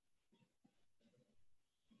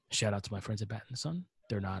 Shout out to my friends at Bat in the Sun.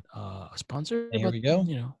 They're not a sponsor. Here we go.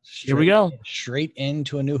 You know, here we go. Straight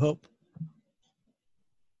into A New Hope.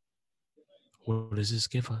 What does this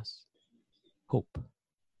give us? Hope.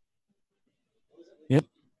 Yep.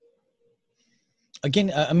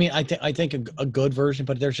 Again, I mean, I think a good version,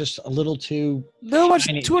 but there's just a little too too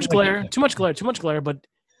much glare, but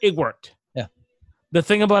it worked. Yeah. The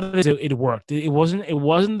thing about it is it worked. It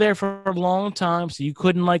wasn't there for a long time, so you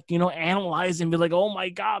couldn't analyze and be like, oh my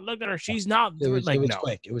god, look at her, she's not. It was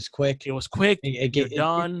quick. It was quick. It was quick. You're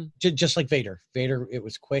done. Just like Vader. Vader, it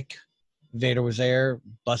was quick. Vader was there,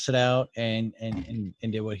 busted out, and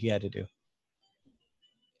did what he had to do.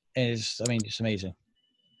 And it's amazing.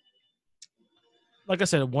 Like I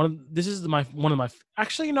said, this is one of my.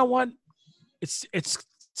 Actually, you know what? It's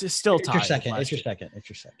still tied. It's your second.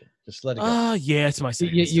 Just let it go. Yeah, it's my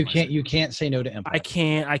second. You can't say no to Empire.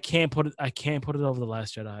 I can't put it over the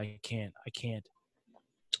Last Jedi. I can't.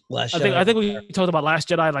 I think we talked about Last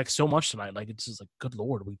Jedi like so much tonight. Like, it's just like, good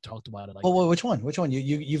lord, we talked about it. Like, well, which one?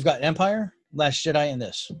 You've got Empire, Last Jedi, and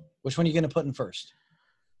this. Which one are you going to put in first?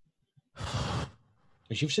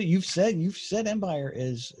 Because you've said Empire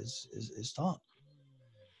is top.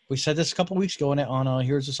 We said this a couple weeks ago on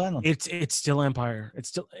Heroes Asylum. It's still Empire. It's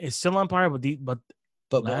still Empire, but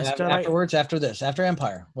afterwards, after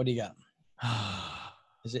Empire, what do you got?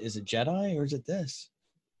 Is it Jedi or is it this?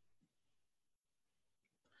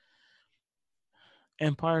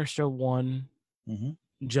 Empire still 1,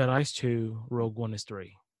 Jedi's 2, Rogue One is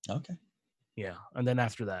 3. Okay. Yeah, and then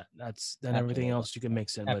after that, everything else you can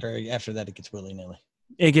mix in. After that, it gets willy nilly.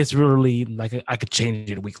 It gets really like I could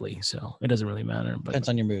change it weekly, so it doesn't really matter. But depends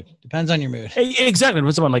on your mood. Exactly.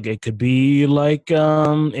 Depends on it could be like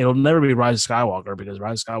it'll never be Rise of Skywalker because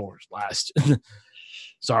Rise of Skywalker is last.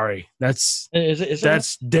 Sorry, that's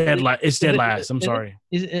dead last. It's dead last. I'm sorry.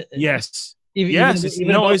 Yes.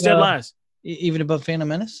 It's dead last. Even above Phantom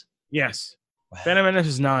Menace? Yes. Wow. Phantom Menace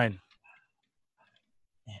is 9.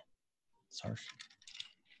 Man, it's harsh.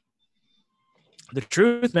 The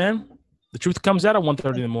truth, man. The truth comes out at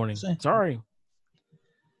 1:30 in the morning. Sorry.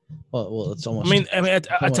 Well, it's almost. I mean,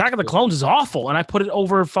 Attack of the Clones is awful, and I put it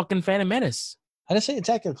over fucking Phantom Menace. I didn't say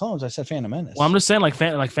Attack of the Clones. I said Phantom Menace. Well, I'm just saying,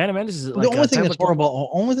 Phantom Menace is like the only thing that's horrible.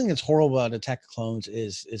 Only thing that's horrible about Attack of the Clones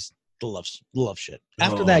is the love shit.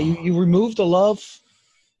 After that, you remove the love.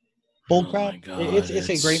 Bullcrap. It's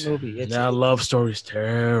a great movie. That love story is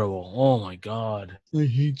terrible. Oh my god. I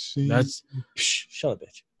hate seeing. That's shut up,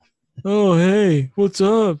 bitch. Oh hey, what's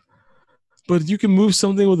up? But you can move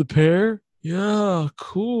something with a pair? Yeah,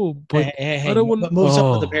 cool. But I don't want to move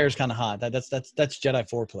something with a pair is kind of hot. That's Jedi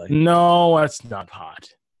foreplay. No, that's not hot.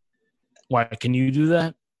 Why can you do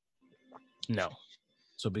that? No.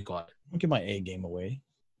 So be quiet. I'll give my A game away.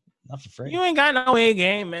 Not for free. You ain't got no A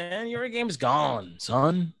game, man. Your A game's gone,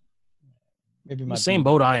 son. Maybe my same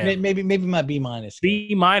boat I am. Maybe my B minus.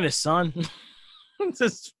 B minus, son.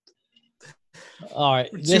 All right,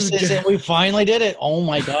 this is it. We finally did it. Oh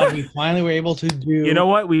my god, we finally were able to do. You know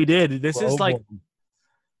what we did? This is like.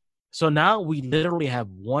 So now we literally have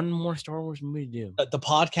one more Star Wars movie to do. The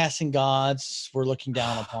podcasting gods were looking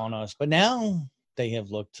down upon us, but now they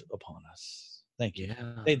have looked upon us. Thank you.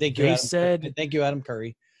 Yeah. Thank you, Adam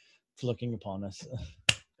Curry, for looking upon us.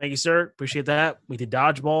 Thank you, sir. Appreciate that. We did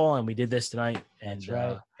dodgeball and we did this tonight. And, that's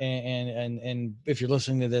right. And if you're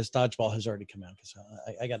listening to this, dodgeball has already come out because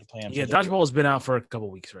I got to play on. Yeah, dodgeball has been out for a couple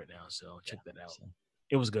weeks right now, so check that out. So.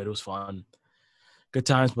 It was good. It was fun. Good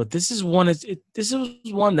times. But this is one. This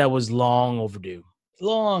is one that was long overdue.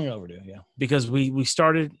 Long overdue. Yeah. Because we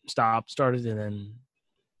started, and then.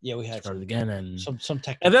 Yeah, we had started again and some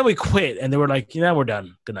technical. And then we quit, and they were like, "We're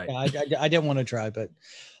done. Good night." Yeah, I didn't want to try, but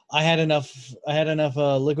I had enough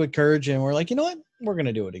liquid courage, and we're like, you know what? We're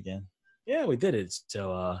gonna do it again. Yeah, we did it.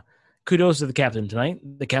 So kudos to the captain tonight.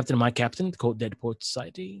 The captain of my captain, quote Dead Poet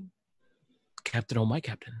Society. Captain oh my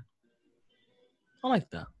captain. I like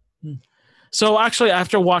that. So actually,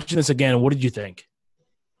 after watching this again, what did you think?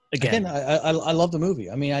 Again, I love the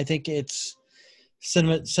movie. I mean, I think it's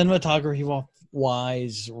cinematography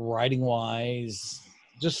wise, writing wise,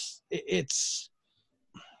 just it's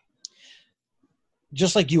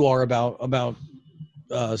just like you are about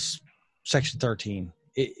Section 13.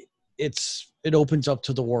 It opens up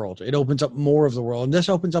to the world. It opens up more of the world, and this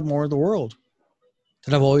opens up more of the world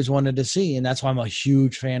that I've always wanted to see, and that's why I'm a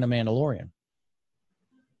huge fan of Mandalorian.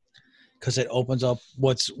 Because it opens up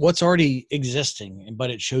what's already existing,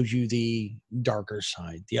 but it shows you the darker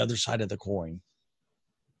side, the other side of the coin.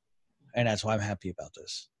 And that's why I'm happy about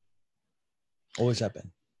this. Always have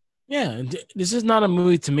been. Yeah, this is not a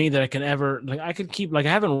movie to me that I can ever I could keep I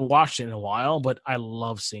haven't watched it in a while, but I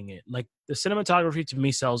love seeing it. Like the cinematography to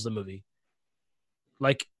me sells the movie.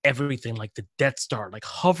 Like everything, like the Death Star, like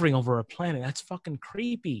hovering over a planet. That's fucking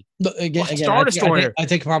creepy. Again, Star Destroyer. I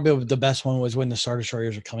think probably the best one was when the Star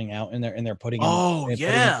Destroyers are coming out and they're putting. And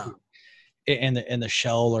the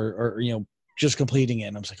shell or just completing it,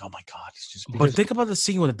 and I'm just like, oh my god, it's just. But think about the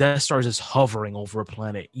scene when the Death Star is just hovering over a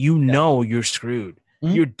planet. You know you're screwed.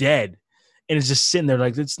 Mm-hmm. You're dead, and it's just sitting there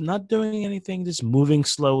like it's not doing anything, just moving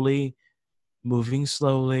slowly.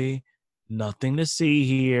 Nothing to see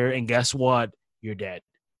here, and guess what? You're dead.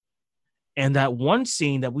 And that one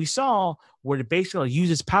scene that we saw where it basically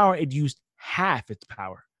used its power, it used half its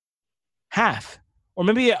power. Half. Or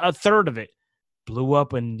maybe a third of it. Blew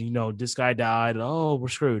up and, this guy died. Oh, we're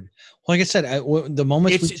screwed. Well, like I said, the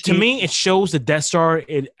moment to me, it shows the Death Star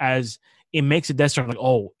it makes the Death Star like,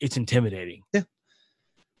 oh, it's intimidating. Yeah.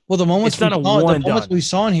 Well, the moments we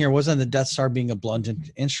saw in here wasn't the Death Star being a blunt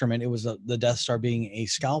instrument. It was the Death Star being a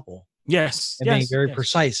scalpel. Yes. And being very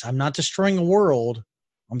precise. I'm not destroying a world.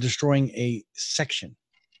 I'm destroying a section.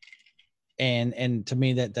 And to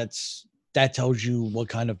me, that tells you what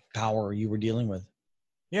kind of power you were dealing with.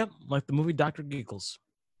 Yep, like the movie Dr. Giggles.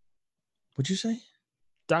 What'd you say?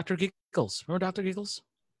 Dr. Giggles. Remember Dr. Giggles?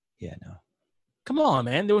 Yeah, no. Come on,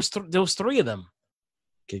 man. There was three of them.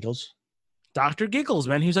 Giggles? Dr. Giggles,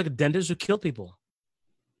 man. He was like a dentist who killed people.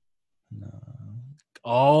 No.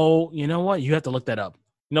 Oh, you know what? You have to look that up.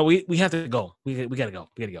 No, we have to go. We gotta go.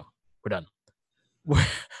 We're done.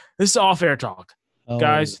 This is off-air talk. Oh.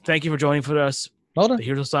 Guys, thank you for joining for us. Hold on.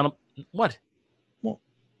 Here's a sign up. What? Well,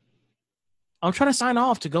 I'm trying to sign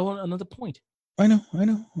off to go on another point. I know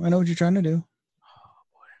what you're trying to do. Oh,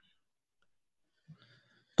 boy.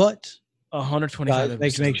 But 125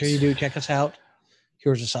 make sure you do check us out.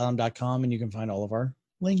 HeroesAsylum.com, and you can find all of our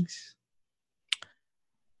links.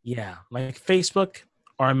 Yeah, like Facebook,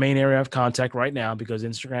 our main area of contact right now, because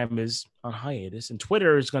Instagram is on hiatus and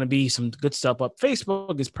Twitter is going to be some good stuff up.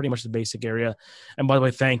 Facebook is pretty much the basic area. And by the way,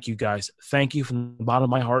 thank you guys. Thank you from the bottom of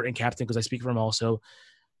my heart, and Captain, because I speak for him also.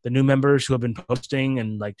 The new members who have been posting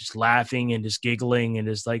and like just laughing and just giggling and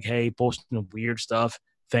just like, hey, posting weird stuff.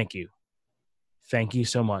 Thank you. Thank you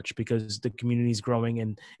so much, because the community is growing,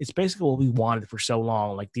 and it's basically what we wanted for so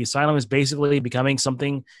long. Like the asylum is basically becoming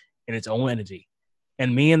something in its own entity.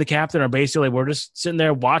 And me and the captain are basically, we're just sitting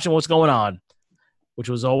there watching what's going on, which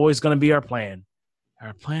was always going to be our plan.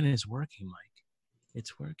 Our plan is working, Mike.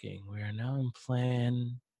 It's working. We are now in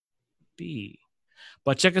plan B.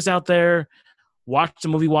 But check us out there. Watch the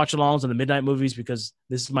movie watch-alongs and the midnight movies, because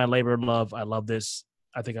this is my labor of love. I love this.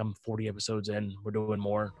 I think I'm 40 episodes in. We're doing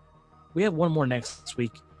more. We have one more next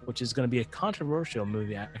week, which is going to be a controversial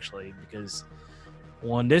movie, actually, because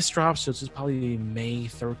when this drops, so this is probably May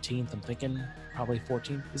 13th, I'm thinking. Probably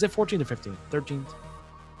 14th. Is it 14th or 15th? 13th?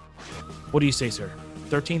 What do you say, sir?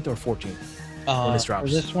 13th or 14th when this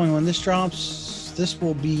drops? When this drops, this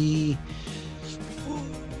will be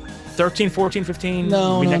 13, 14, 15?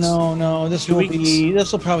 No. This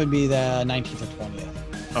will probably be the 19th or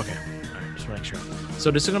 20th. Okay. All right. Just make sure. So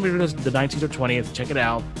this is going to be released the 19th or 20th. Check it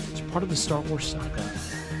out. It's part of the Star Wars saga.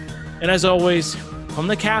 And as always, from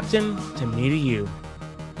the captain to me to you,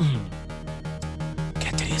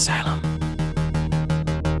 get to the asylum.